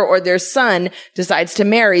daughter or their son decides to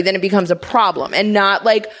marry, then it becomes a problem, and not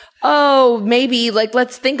like, oh, maybe like,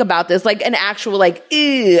 let's think about this. Like an actual like,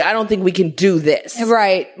 I don't think we can do this.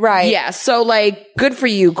 Right. Yeah. So like, good for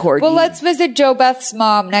you, Corgi. Well, let's visit Jo Beth's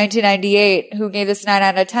mom, 1998, who gave this 9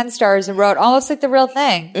 out of 10 stars and wrote almost like the real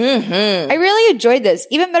thing. Mm-hmm. I really enjoyed this,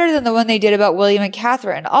 even better than the one they did about William and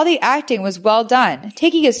Catherine. All the acting was well done,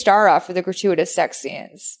 taking a star off for the gratuitous sex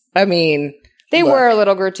scenes. I mean, they were a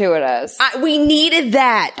little gratuitous. We needed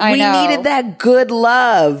that. We needed that good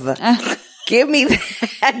love. Give me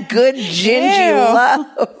that good gingy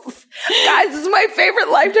love. Guys, this is my favorite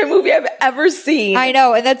Lifetime movie I've ever seen. I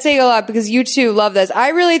know, and that's saying a lot because you two love this. I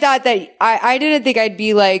really thought that I didn't think I'd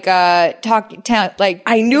be like I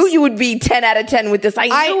knew you would be 10 out of 10 with this. I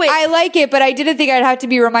knew it. I like it, but I didn't think I'd have to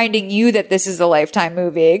be reminding you that this is a Lifetime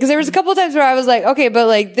movie, because there was a couple of times where I was like, okay, but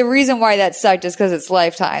like the reason why that sucked is because it's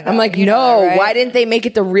Lifetime. I'm like, no, right? Why didn't they make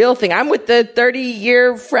it the real thing? I'm with the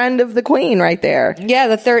 30-year friend of the Queen right there.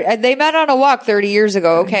 Yeah, they met on a walk 30 years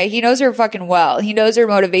ago. Okay, he knows her fucking well. He knows her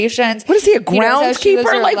motivations. What is he, a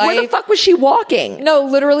groundskeeper? Like, where the fuck was she walking? No,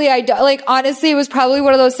 literally, honestly, it was probably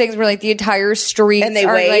one of those things where like the entire streets and they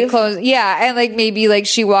are wave? like closed. Yeah, and like maybe like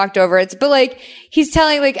she walked over it, but like he's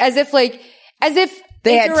telling like as if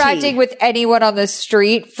they interacting with anyone on the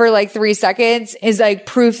street for like 3 seconds is like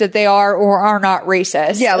proof that they are or are not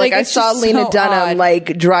racist. Yeah, like I saw Lena Dunham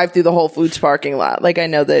like drive through the Whole Foods parking lot. Like I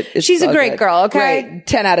know that she's a great girl. Okay, great.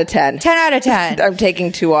 10 out of 10. 10 out of 10. I'm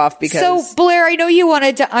taking 2 off because. So Blaire, I know you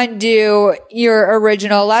wanted to undo your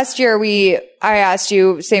original. Last year I asked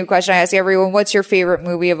you same question I asked everyone. What's your favorite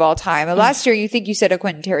movie of all time? And last year you said a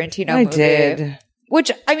Quentin Tarantino movie. I did. Which,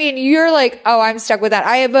 I mean, you're like, oh, I'm stuck with that.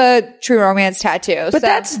 I have a True Romance tattoo. But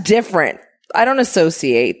that's different. I don't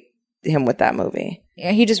associate him with that movie.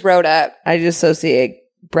 Yeah, he just wrote up. I just associate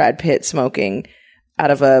Brad Pitt smoking out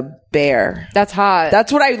of a bear. That's hot.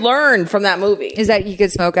 That's what I learned from that movie. Is that you could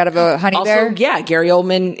smoke out of a honey bear? Yeah, Gary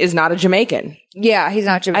Oldman is not a Jamaican. Yeah, he's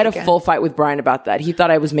not Jamaican. I had a full fight with Brian about that. He thought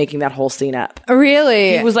I was making that whole scene up.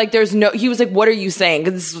 Really? He was like, what are you saying?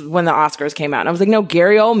 Because this is when the Oscars came out. And I was like, no,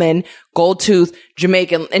 Gary Oldman, gold tooth,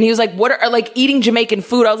 Jamaican. And he was like, what are like eating Jamaican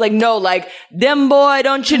food? I was like, no, like, them boy,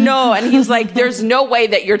 don't you know? And he was like, there's no way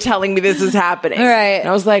that you're telling me this is happening. Right. And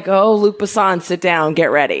I was like, oh, Luc Besson, sit down,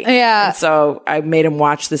 get ready. Yeah. And so I made him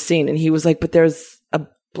watch the scene and he was like, but there's a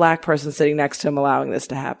black person sitting next to him allowing this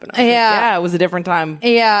to happen. I was like, yeah, it was a different time.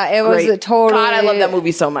 Yeah, it was a totally. God, I love that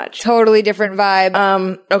movie so much. Totally different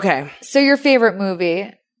vibe. Okay. So your favorite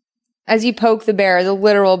movie, as you poke the bear, the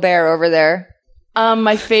literal bear over there.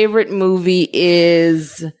 My favorite movie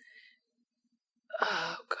is,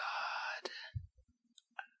 oh God,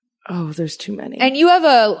 Oh, there's too many. And you have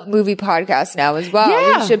a movie podcast now as well.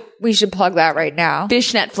 Yeah. We should plug that right now.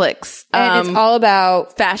 Fish Netflix. And it's all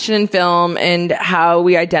about fashion and film and how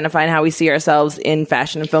we identify and how we see ourselves in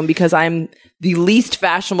fashion and film, because I'm the least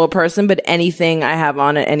fashionable person, but anything I have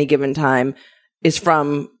on at any given time is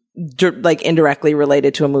from like indirectly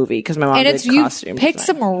related to a movie, because my mom and did it's you costume picked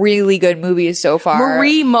design. some really good movies so far.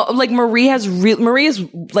 Marie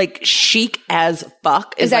is like chic as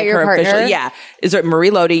fuck. Is that like your her partner? official? Yeah. Is it Marie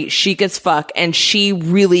Lodi, chic as fuck, and she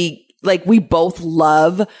really like, we both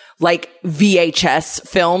love like VHS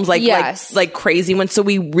films, like like crazy ones. So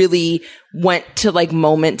we really went to like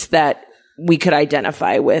moments that we could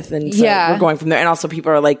identify with, and so we're going from there. And also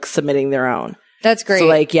people are like submitting their own. That's great. So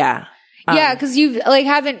like, yeah. Yeah, because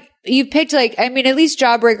you've picked like, I mean, at least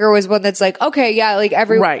Jawbreaker was one that's like, okay, yeah, like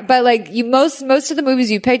but like most of the movies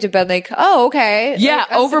you picked have been like, oh, okay. Yeah,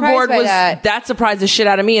 like, Overboard that surprised the shit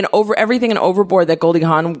out of me, and everything in Overboard that Goldie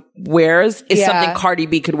Hawn wears is something Cardi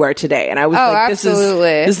B could wear today. And I was like, this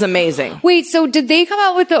is amazing. Wait, so did they come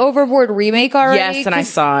out with the Overboard remake already? Yes, and I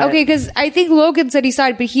saw it. Okay, because I think Logan said he saw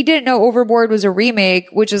it, but he didn't know Overboard was a remake,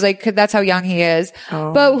 which is like, that's how young he is.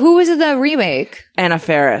 Oh. But who was in the remake? Anna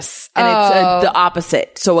Faris. And it's the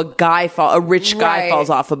opposite. So a rich guy falls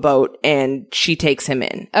off a boat and she takes him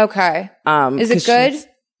in. Okay. Is it good?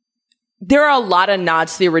 There are a lot of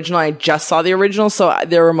nods to the original. I just saw the original, so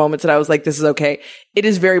there were moments that I was like, this is okay. It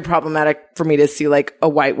is very problematic for me to see like a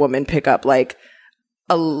white woman pick up like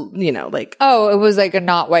like. Oh, it was like a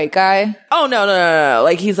not white guy? Oh, no.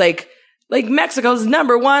 Like he's like Mexico's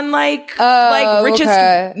number one,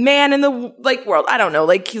 richest man in the like world. I don't know.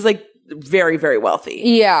 Like he's like very, very wealthy.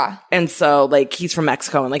 Yeah. And so like he's from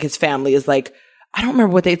Mexico, and like his family is like, I don't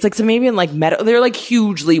remember what it's like. So maybe in like they're like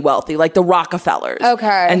hugely wealthy, like the Rockefellers.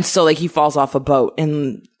 Okay. And so like he falls off a boat,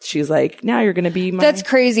 and she's like, now you're going to be my. That's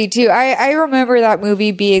crazy too. I remember that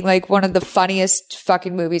movie being like one of the funniest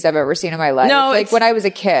fucking movies I've ever seen in my life. No, like when I was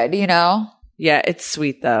a kid, you know? Yeah, it's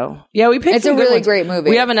sweet though. Yeah, we picked It's some a good really ones. great movie.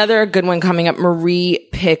 We have another good one coming up. Marie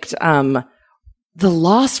picked The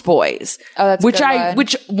Lost Boys. Oh, that's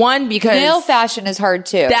because male fashion is hard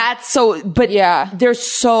too. Yeah, there's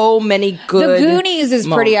so many good. The Goonies is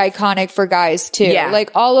pretty iconic for guys too. Yeah.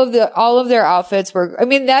 Like all of their outfits were, I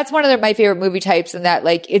mean, that's one of my favorite movie types, in that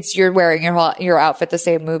like you're wearing your outfit the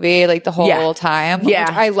same movie like the whole time. Yeah.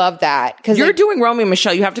 Which I love that. Cause you're doing Romeo and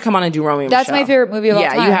Michelle. You have to come on and do Romeo and that's Michelle. my favorite movie of all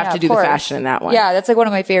time. Yeah, you have to do the course. fashion in that one. Yeah, that's like one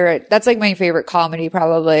of my favorite. That's like my favorite comedy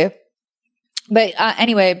probably. But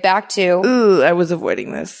anyway, back to. Ooh, I was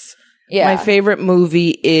avoiding this. Yeah. My favorite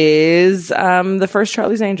movie is the first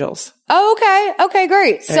Charlie's Angels. Oh, okay. Okay,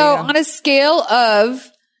 great. So on a scale of,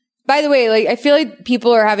 by the way, like I feel like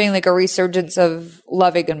people are having like a resurgence of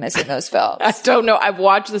loving and missing those films. I don't know. I've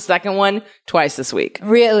watched the second one twice this week.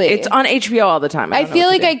 Really? It's on HBO all the time. I feel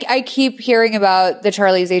like I keep hearing about the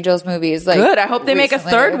Charlie's Angels movies. Like, good. I hope they make a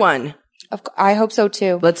third one. I hope so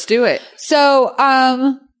too. Let's do it. So,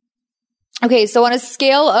 okay, so on a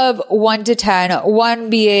scale of 1 to 10, 1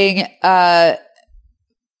 being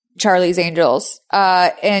Charlie's Angels,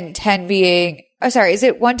 and 10 being, is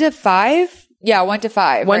it 1 to 5? Yeah, 1 to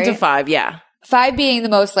 5. 1 to 5, yeah. 5 being the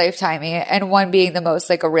most lifetimey, and 1 being the most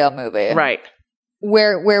like a real movie. Right.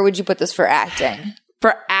 Where would you put this for acting?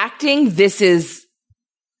 For acting, this is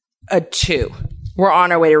a 2. We're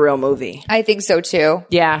on our way to real movie. I think so too.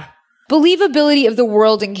 Yeah. Believability of the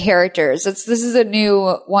world and characters. This is a new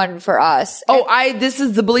one for us. This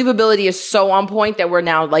is the believability is so on point that we're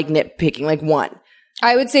now like nitpicking, like 1.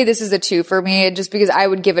 I would say this is a 2 for me, just because I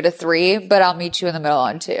would give it a 3, but I'll meet you in the middle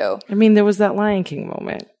on 2. I mean, there was that Lion King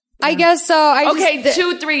moment. I guess so.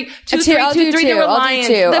 2, 3. I'll do 2. There were I'll lions.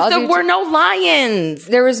 do 2. There were no lions.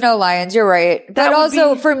 There was no lions. You're right. But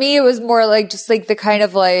also for me, it was more like just like the kind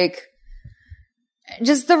of like,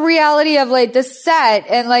 just the reality of like the set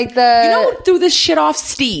and like the. You know what threw this shit off?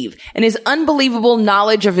 Steve and his unbelievable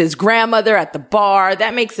knowledge of his grandmother at the bar.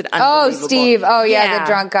 That makes it unbelievable. Oh, Steve. Oh, yeah. The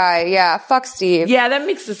drunk guy. Yeah. Fuck Steve. Yeah, that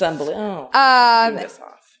makes this unbelievable.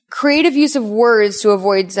 Creative use of words to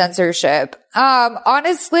avoid censorship.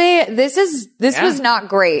 Honestly, this was not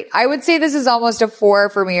great. I would say this is almost a 4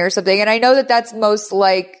 for me or something. And I know that that's most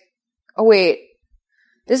like,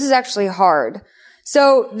 this is actually hard.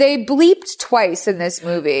 So they bleeped twice in this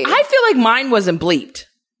movie. I feel like mine wasn't bleeped.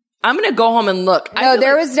 I'm going to go home and look. No,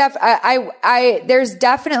 there was there's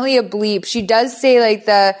definitely a bleep. She does say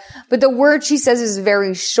but the word she says is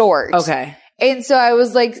very short. Okay. And so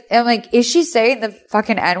I'm like, is she saying the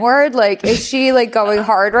fucking N-word? Like, is she like going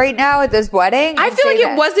hard right now at this wedding? I feel like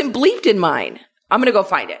it wasn't bleeped in mine. I'm going to go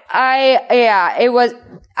find it. It was,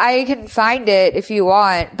 I can find it if you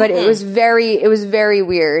want, but it was very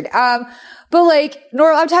weird. But like,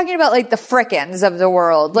 I'm talking about like the Frickens of the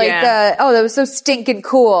world. Like that was so stinking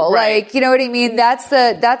cool. Right. Like, you know what I mean?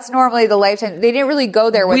 That's normally the Lifetime. They didn't really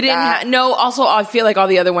go there with we didn't no, also I feel like all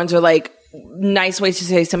the other ones are like nice ways to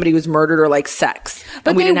say somebody was murdered or like sex.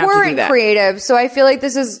 But we they weren't creative. So I feel like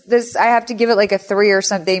this, I have to give it like a 3 or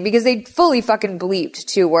something because they fully fucking bleeped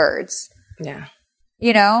 2 words. Yeah.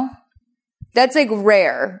 You know? That's like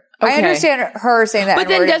rare. Okay. I understand her saying that. But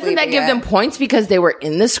then doesn't that give them points because they were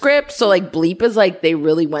in the script? So like bleep is like they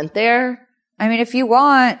really went there? I mean, if you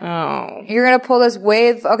want, you're going to pull this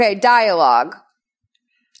wave. Okay, dialogue.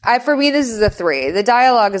 For me, this is a 3. The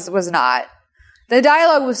dialogue was not. The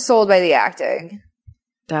dialogue was sold by the acting.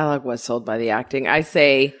 Dialogue was sold by the acting. I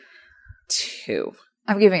say 2.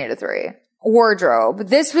 I'm giving it a 3. Wardrobe.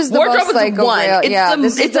 This was the Wardrobe most is like a 1. real, It's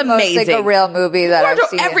this is the amazing. most like a real movie that I've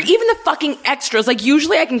seen. Even the fucking extras. Like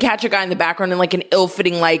usually I can catch a guy in the background in like an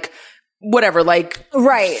ill-fitting like whatever, like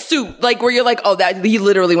suit, like where you're like, oh, that he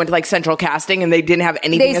literally went to like central casting and they didn't have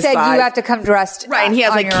anything. They said you have to come dressed right, and he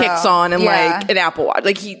has like kicks on and like an Apple Watch.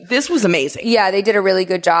 Like this was amazing. Yeah, they did a really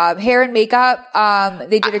good job. Hair and makeup,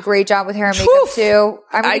 they did a great job with hair and makeup too.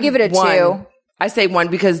 I'm gonna give it a 2. I say 1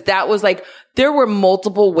 because that was like there were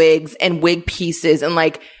multiple wigs and wig pieces and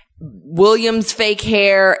like William's fake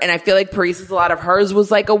hair, and I feel like Paris's, a lot of hers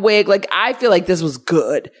was like a wig. Like I feel like this was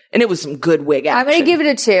good, and it was some good wig action. I'm going to give it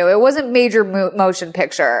a 2. It wasn't major motion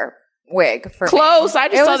picture wig for close. me. I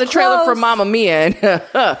just saw the trailer for Mamma Mia,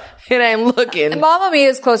 and it ain't looking. Mamma Mia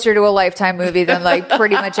is closer to a Lifetime movie than like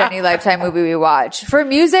pretty much any Lifetime movie we watch. For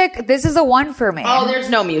music, this is a 1 for me. Oh, there's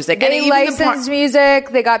no music. They licensed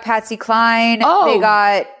music. They got Patsy Cline. They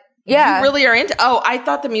got. Yeah. You really are into. Oh, I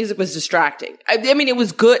thought the music was distracting. I mean, it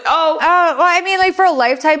was good. Well, I mean, like for a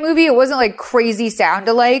Lifetime movie, it wasn't like crazy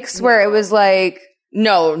sound-alikes where it was like.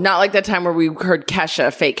 No, not like that time where we heard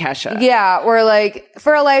Kesha, fake Kesha. Yeah, or like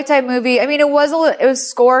for a Lifetime movie, I mean, it was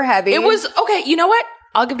score heavy. It was okay. You know what?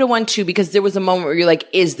 I'll give it a 1 too because there was a moment where you're like,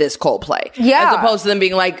 "Is this Coldplay?" Yeah, as opposed to them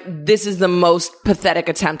being like, "This is the most pathetic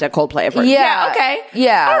attempt at Coldplay ever." Yeah. Okay.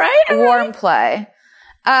 Yeah. All right. Warm play.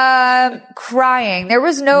 Crying. There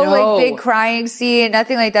was no like big crying scene,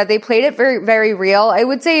 nothing like that. They played it very, very real. I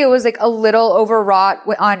would say it was like a little overwrought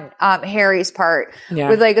on Harry's part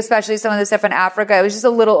with like especially some of the stuff in Africa. It was just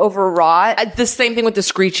a little overwrought. The same thing with the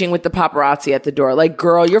screeching with the paparazzi at the door. Like,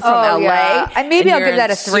 girl, you're from LA. Yeah. And maybe I'll give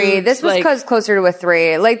that a 3. This was closer to a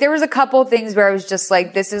 3. Like there was a couple things where I was just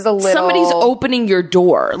like, this is a little. Somebody's opening your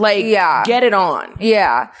door. Like, get it on.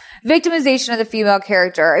 Yeah. Victimization of the female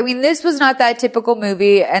character. I mean, this was not that typical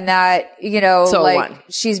movie and that, you know, so like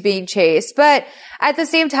she's being chased. But at the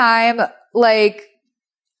same time, like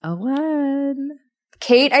a 1.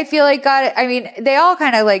 Kate, I feel like got it. I mean, they all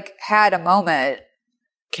kind of like had a moment.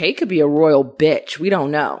 Kate could be a royal bitch. We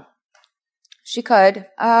don't know. She could.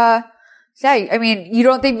 Yeah, I mean, you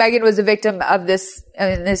don't think Meghan was a victim of this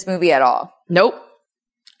in this movie at all? Nope.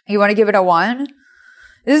 You want to give it a 1?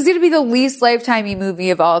 This is going to be the least Lifetime-y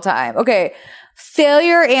movie of all time. Okay.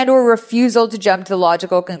 Failure and or refusal to jump to the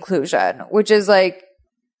logical conclusion, which is like...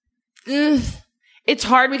 It's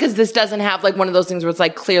hard because this doesn't have like one of those things where it's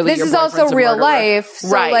like clearly this is also real life. So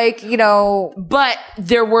right. Like, you know... But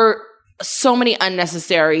there were so many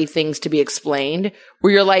unnecessary things to be explained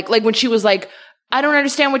where you're like when she was like, I don't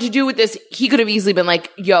understand what to do with this. He could have easily been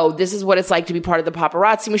like, yo, this is what it's like to be part of the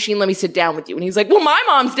paparazzi machine. Let me sit down with you. And he's like, well, my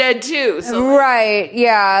mom's dead too. So right.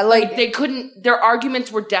 Yeah. Like they couldn't, their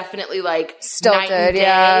arguments were definitely like stilted, night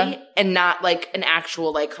and day and not like an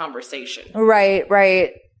actual like conversation. Right.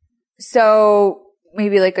 Right. So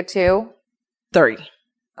maybe like a 2? 3.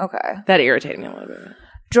 Okay. That irritated me a little bit.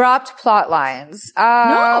 Dropped plot lines.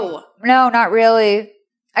 No, not really.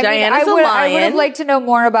 Diana's I a would lion. have liked to know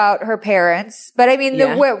more about her parents, but I mean,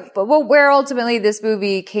 where ultimately this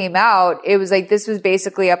movie came out, it was like this was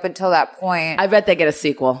basically up until that point. I bet they get a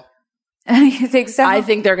sequel. You think so? I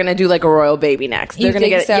think they're gonna do like a royal baby next. They're gonna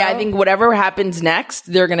get so? Yeah, I think whatever happens next,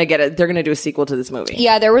 they're gonna do a sequel to this movie.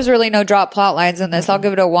 Yeah, there was really no drop plot lines in this. I'll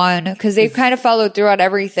give it a 1 because they've kind of followed through on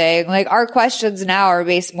everything. Like our questions now are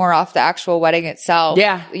based more off the actual wedding itself.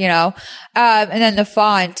 Yeah, you know, and then the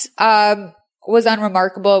font. Was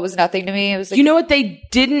unremarkable. It was nothing to me. It was like, you know what? They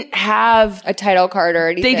didn't have a title card or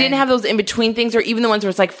anything. They didn't have those in between things, or even the ones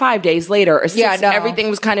where it's like 5 days later or 6. Yeah, no.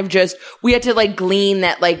 Everything was kind of just, we had to like glean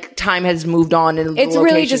that like time has moved on and it's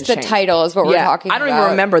really just the title is what we're talking about. I don't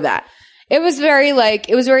even remember that. It was very like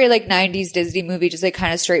 90s Disney movie, just like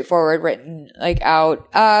kind of straightforward written like out.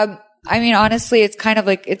 I mean, honestly, it's kind of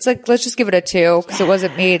like, it's like, let's just give it a 2 because it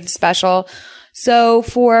wasn't made special. So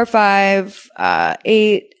 4, 5,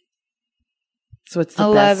 8, so it's the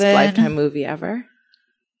 11, best Lifetime movie ever.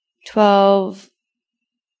 12,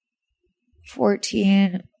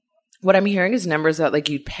 14. What I'm hearing is numbers that like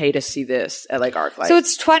you'd pay to see this at like ArcLight. So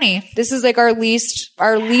it's 20. This is like our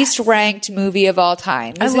least ranked movie of all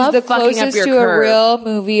time. This I love is the fucking up closest your to curve. a real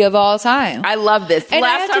movie of all time. I love this. And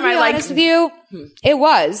Last I have time to be I honest with you, it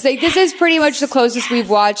was like this is pretty much the closest we've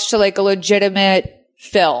watched to like a legitimate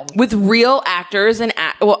film with real actors and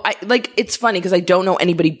it's funny because I don't know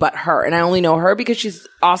anybody but her, and I only know her because she's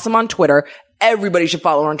awesome on Twitter. Everybody should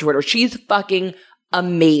follow her on Twitter. She's fucking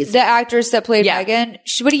amazing. The actress that played Meghan.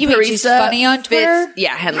 What do you mean? She's funny on Twitter?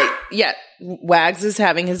 Henley. Yeah. Wags is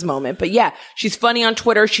having his moment. But yeah, she's funny on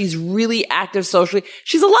Twitter. She's really active socially.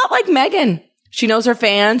 She's a lot like Meghan. She knows her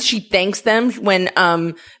fans. She thanks them. When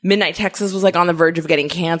Midnight Texas was like on the verge of getting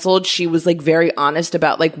canceled, she was like very honest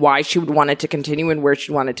about like why she would want it to continue and where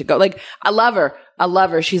she wanted to go. Like, I love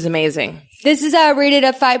her. She's amazing. This is rated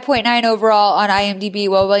a 5.9 overall on IMDb,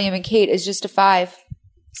 while William and Kate is just a 5.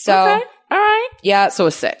 So, okay. All right. Yeah. So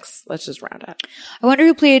a 6. Let's just round up. I wonder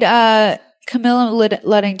who played Camilla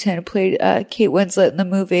Luddington played Kate Winslet in the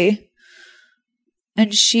movie.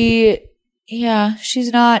 And she's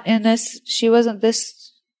not in this. She wasn't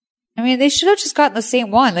this. I mean, they should have just gotten the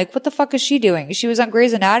same one. Like, what the fuck is she doing? She was on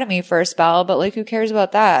Grey's Anatomy for a spell, but like, who cares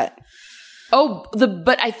about that? Oh,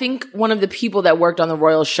 but I think one of the people that worked on the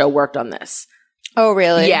Royals show worked on this. Oh,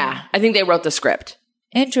 really? Yeah. I think they wrote the script.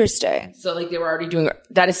 Interesting. So like they were already doing,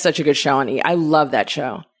 that is such a good show, honey. I love that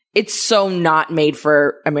show. It's so not made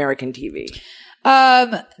for American TV.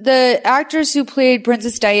 The actress who played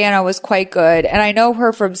Princess Diana was quite good, and I know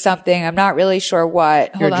her from something. I'm not really sure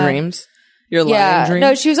what. Your dreams? Your lying dreams?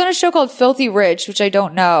 No, she was on a show called Filthy Rich, which I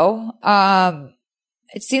don't know.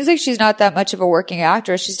 It seems like she's not that much of a working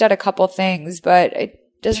actress. She's done a couple things, but it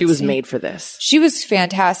doesn't She was made for this. She was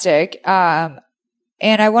fantastic.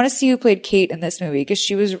 And I want to see who played Kate in this movie because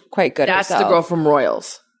she was quite good. That's herself. the girl from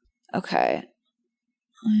Royals. Okay.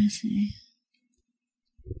 Let me see.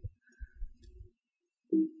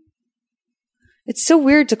 It's so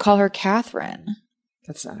weird to call her Catherine.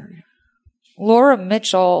 That's not her name. Laura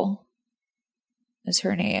Mitchell is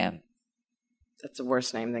her name. That's a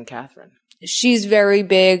worse name than Catherine. She's very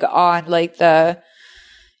big on like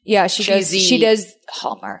she does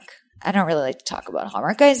Hallmark. I don't really like to talk about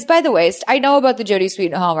Hallmark. Guys, by the way, I know about the Jodie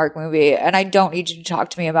Sweetin Hallmark movie, and I don't need you to talk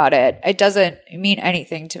to me about it. It doesn't mean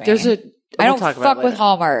anything to me. I don't fuck with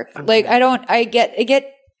Hallmark. Like, I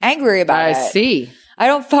get angry about it. I see. I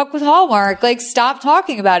don't fuck with Hallmark. Like, stop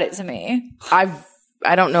talking about it to me. I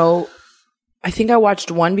don't know. I think I watched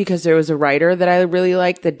one because there was a writer that I really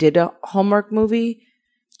liked that did a Hallmark movie.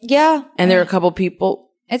 Yeah. And there are a couple people.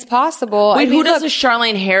 It's possible. Wait, who does the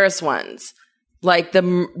Charlene Harris ones? Like the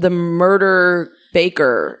murder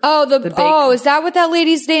baker. Oh, is that what that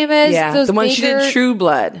lady's name is? Yeah, Those the one she did True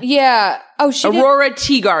Blood. Yeah. Oh, she Aurora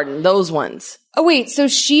Teagarden, those ones. Oh, wait. So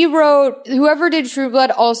she wrote, whoever did True Blood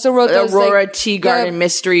also wrote those. Aurora Teagarden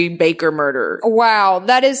mystery baker murder. Wow.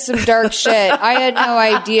 That is some dark shit. I had no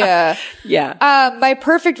idea. Yeah. My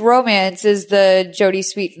Perfect Romance is the Jodie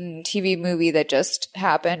Sweetin TV movie that just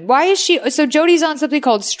happened. Why is she, so Jodie's on something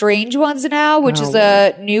called Strange Ones now, which is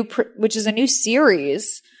a new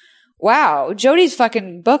series. Wow. Jodie's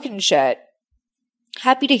fucking booking shit.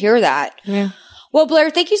 Happy to hear that. Yeah. Well,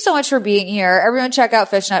 Blaire, thank you so much for being here. Everyone check out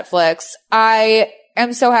Fish Netflix. I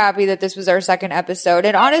am so happy that this was our second episode.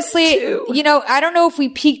 And honestly, I don't know if we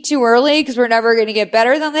peaked too early because we're never going to get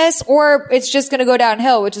better than this, or it's just going to go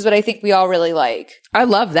downhill, which is what I think we all really like. I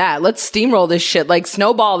love that. Let's steamroll this shit. Like,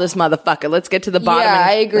 snowball this motherfucker. Let's get to the bottom. Yeah,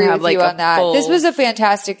 I agree with you on that. Full... This was a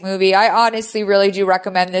fantastic movie. I honestly really do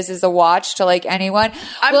recommend this as a watch to like anyone. Do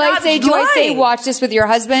I say watch this with your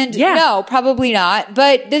husband? Yeah. No, probably not.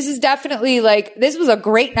 But this is definitely like, this was a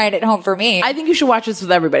great night at home for me. I think you should watch this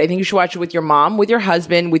with everybody. I think you should watch it with your mom, with your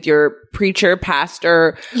husband, with your preacher,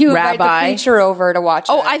 pastor, you rabbi. Invite the preacher over to watch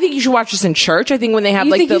it. Oh, I think you should watch this in church. I think when they have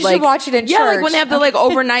you should watch it in church. Yeah, like when they have the like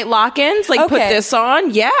overnight lock-ins, like put this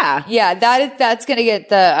on. Yeah. Yeah, that's gonna get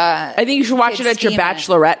the. I think you should watch it at your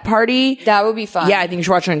bachelorette party. That would be fun. Yeah, I think you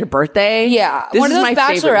should watch it on your birthday. Yeah, one of those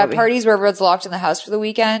bachelorette parties where everyone's locked in the house for the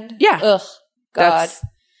weekend. Yeah. Ugh. God.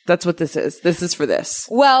 That's what this is. This is for this.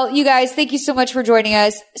 Well, you guys, thank you so much for joining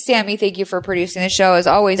us. Sammy, thank you for producing the show as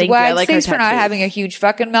always. Thanks for not having a huge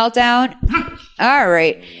fucking meltdown. All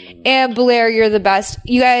right. And Blaire, you're the best.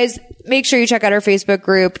 You guys, make sure you check out our Facebook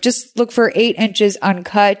group. Just look for 8 Inches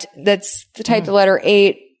Uncut. That's type the letter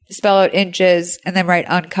 8, spell out inches, and then write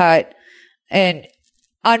uncut. And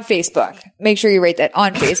on Facebook. Make sure you rate that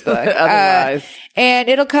on Facebook. Otherwise. And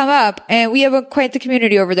it'll come up. And we have quite the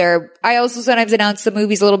community over there. I also sometimes announce the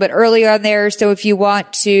movies a little bit earlier on there. So if you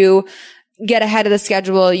want to get ahead of the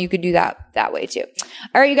schedule, you could do that way too.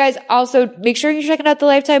 All right, you guys. Also, make sure you're checking out the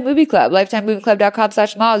Lifetime Movie Club,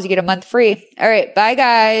 lifetimemovieclub.com/malls. You get a month free. All right. Bye,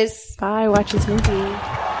 guys. Bye. Watch this movie.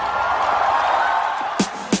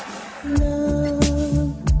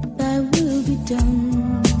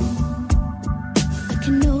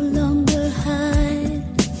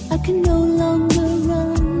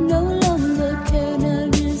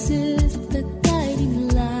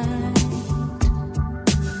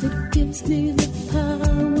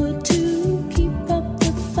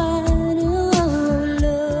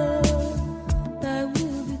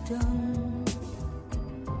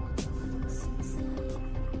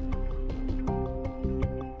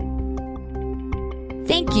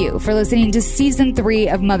 Thank you for listening to Season 3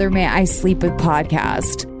 of Mother May I Sleep With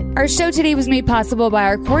podcast. Our show today was made possible by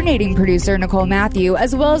our coordinating producer, Nicole Matthew,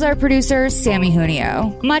 as well as our producer, Sammy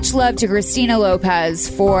Junio. Much love to Christina Lopez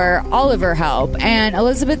for all of her help, and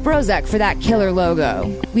Elizabeth Brozek for that killer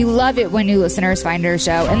logo. We love it when new listeners find our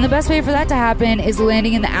show, and the best way for that to happen is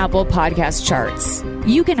landing in the Apple Podcast charts.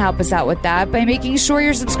 You can help us out with that by making sure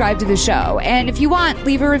you're subscribed to the show, and if you want,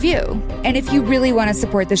 leave a review. And if you really want to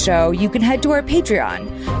support the show, you can head to our Patreon,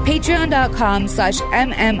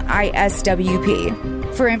 patreon.com/MMISWP.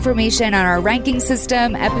 For information on our ranking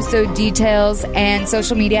system, episode details, and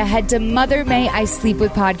social media, head to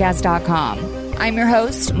mothermayisleepwithpodcast.com. I'm your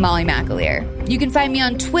host, Molly McAleer. You can find me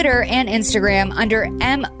on Twitter and Instagram under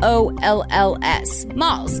MOLLS,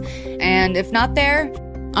 Malls. And if not there,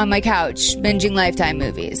 on my couch, binging Lifetime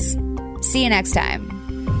movies. See you next time.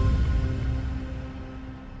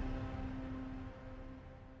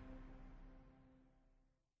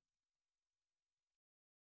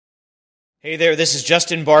 Hey there, this is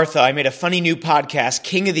Justin Bartha. I made a funny new podcast,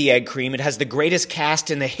 King of the Egg Cream. It has the greatest cast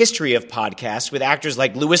in the history of podcasts with actors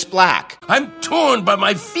like Louis Black. I'm torn by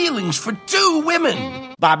my feelings for two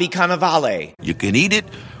women. Bobby Cannavale. You can eat it,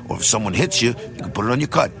 or if someone hits you, you can put it on your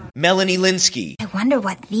cut. Melanie Linsky. I wonder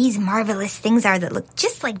what these marvelous things are that look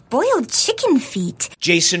just like boiled chicken feet.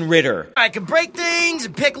 Jason Ritter. I can break things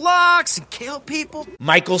and pick locks and kill people.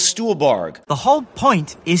 Michael Stuhlbarg. The whole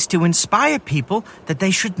point is to inspire people that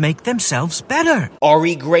they should make themselves better.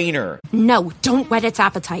 Ari Grainer. No, don't whet its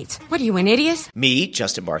appetite. What are you, an idiot? Me,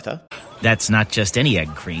 Justin Bartha. That's not just any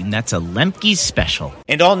egg cream, that's a Lemke's special.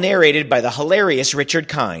 And all narrated by the hilarious Richard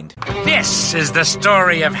Kind. This is the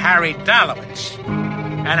story of Harry Dalowitz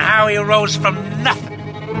and how he rose from nothing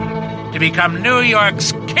to become New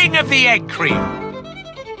York's King of the Egg Cream.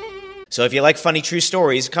 So if you like funny true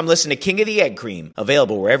stories, come listen to King of the Egg Cream,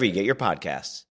 available wherever you get your podcasts.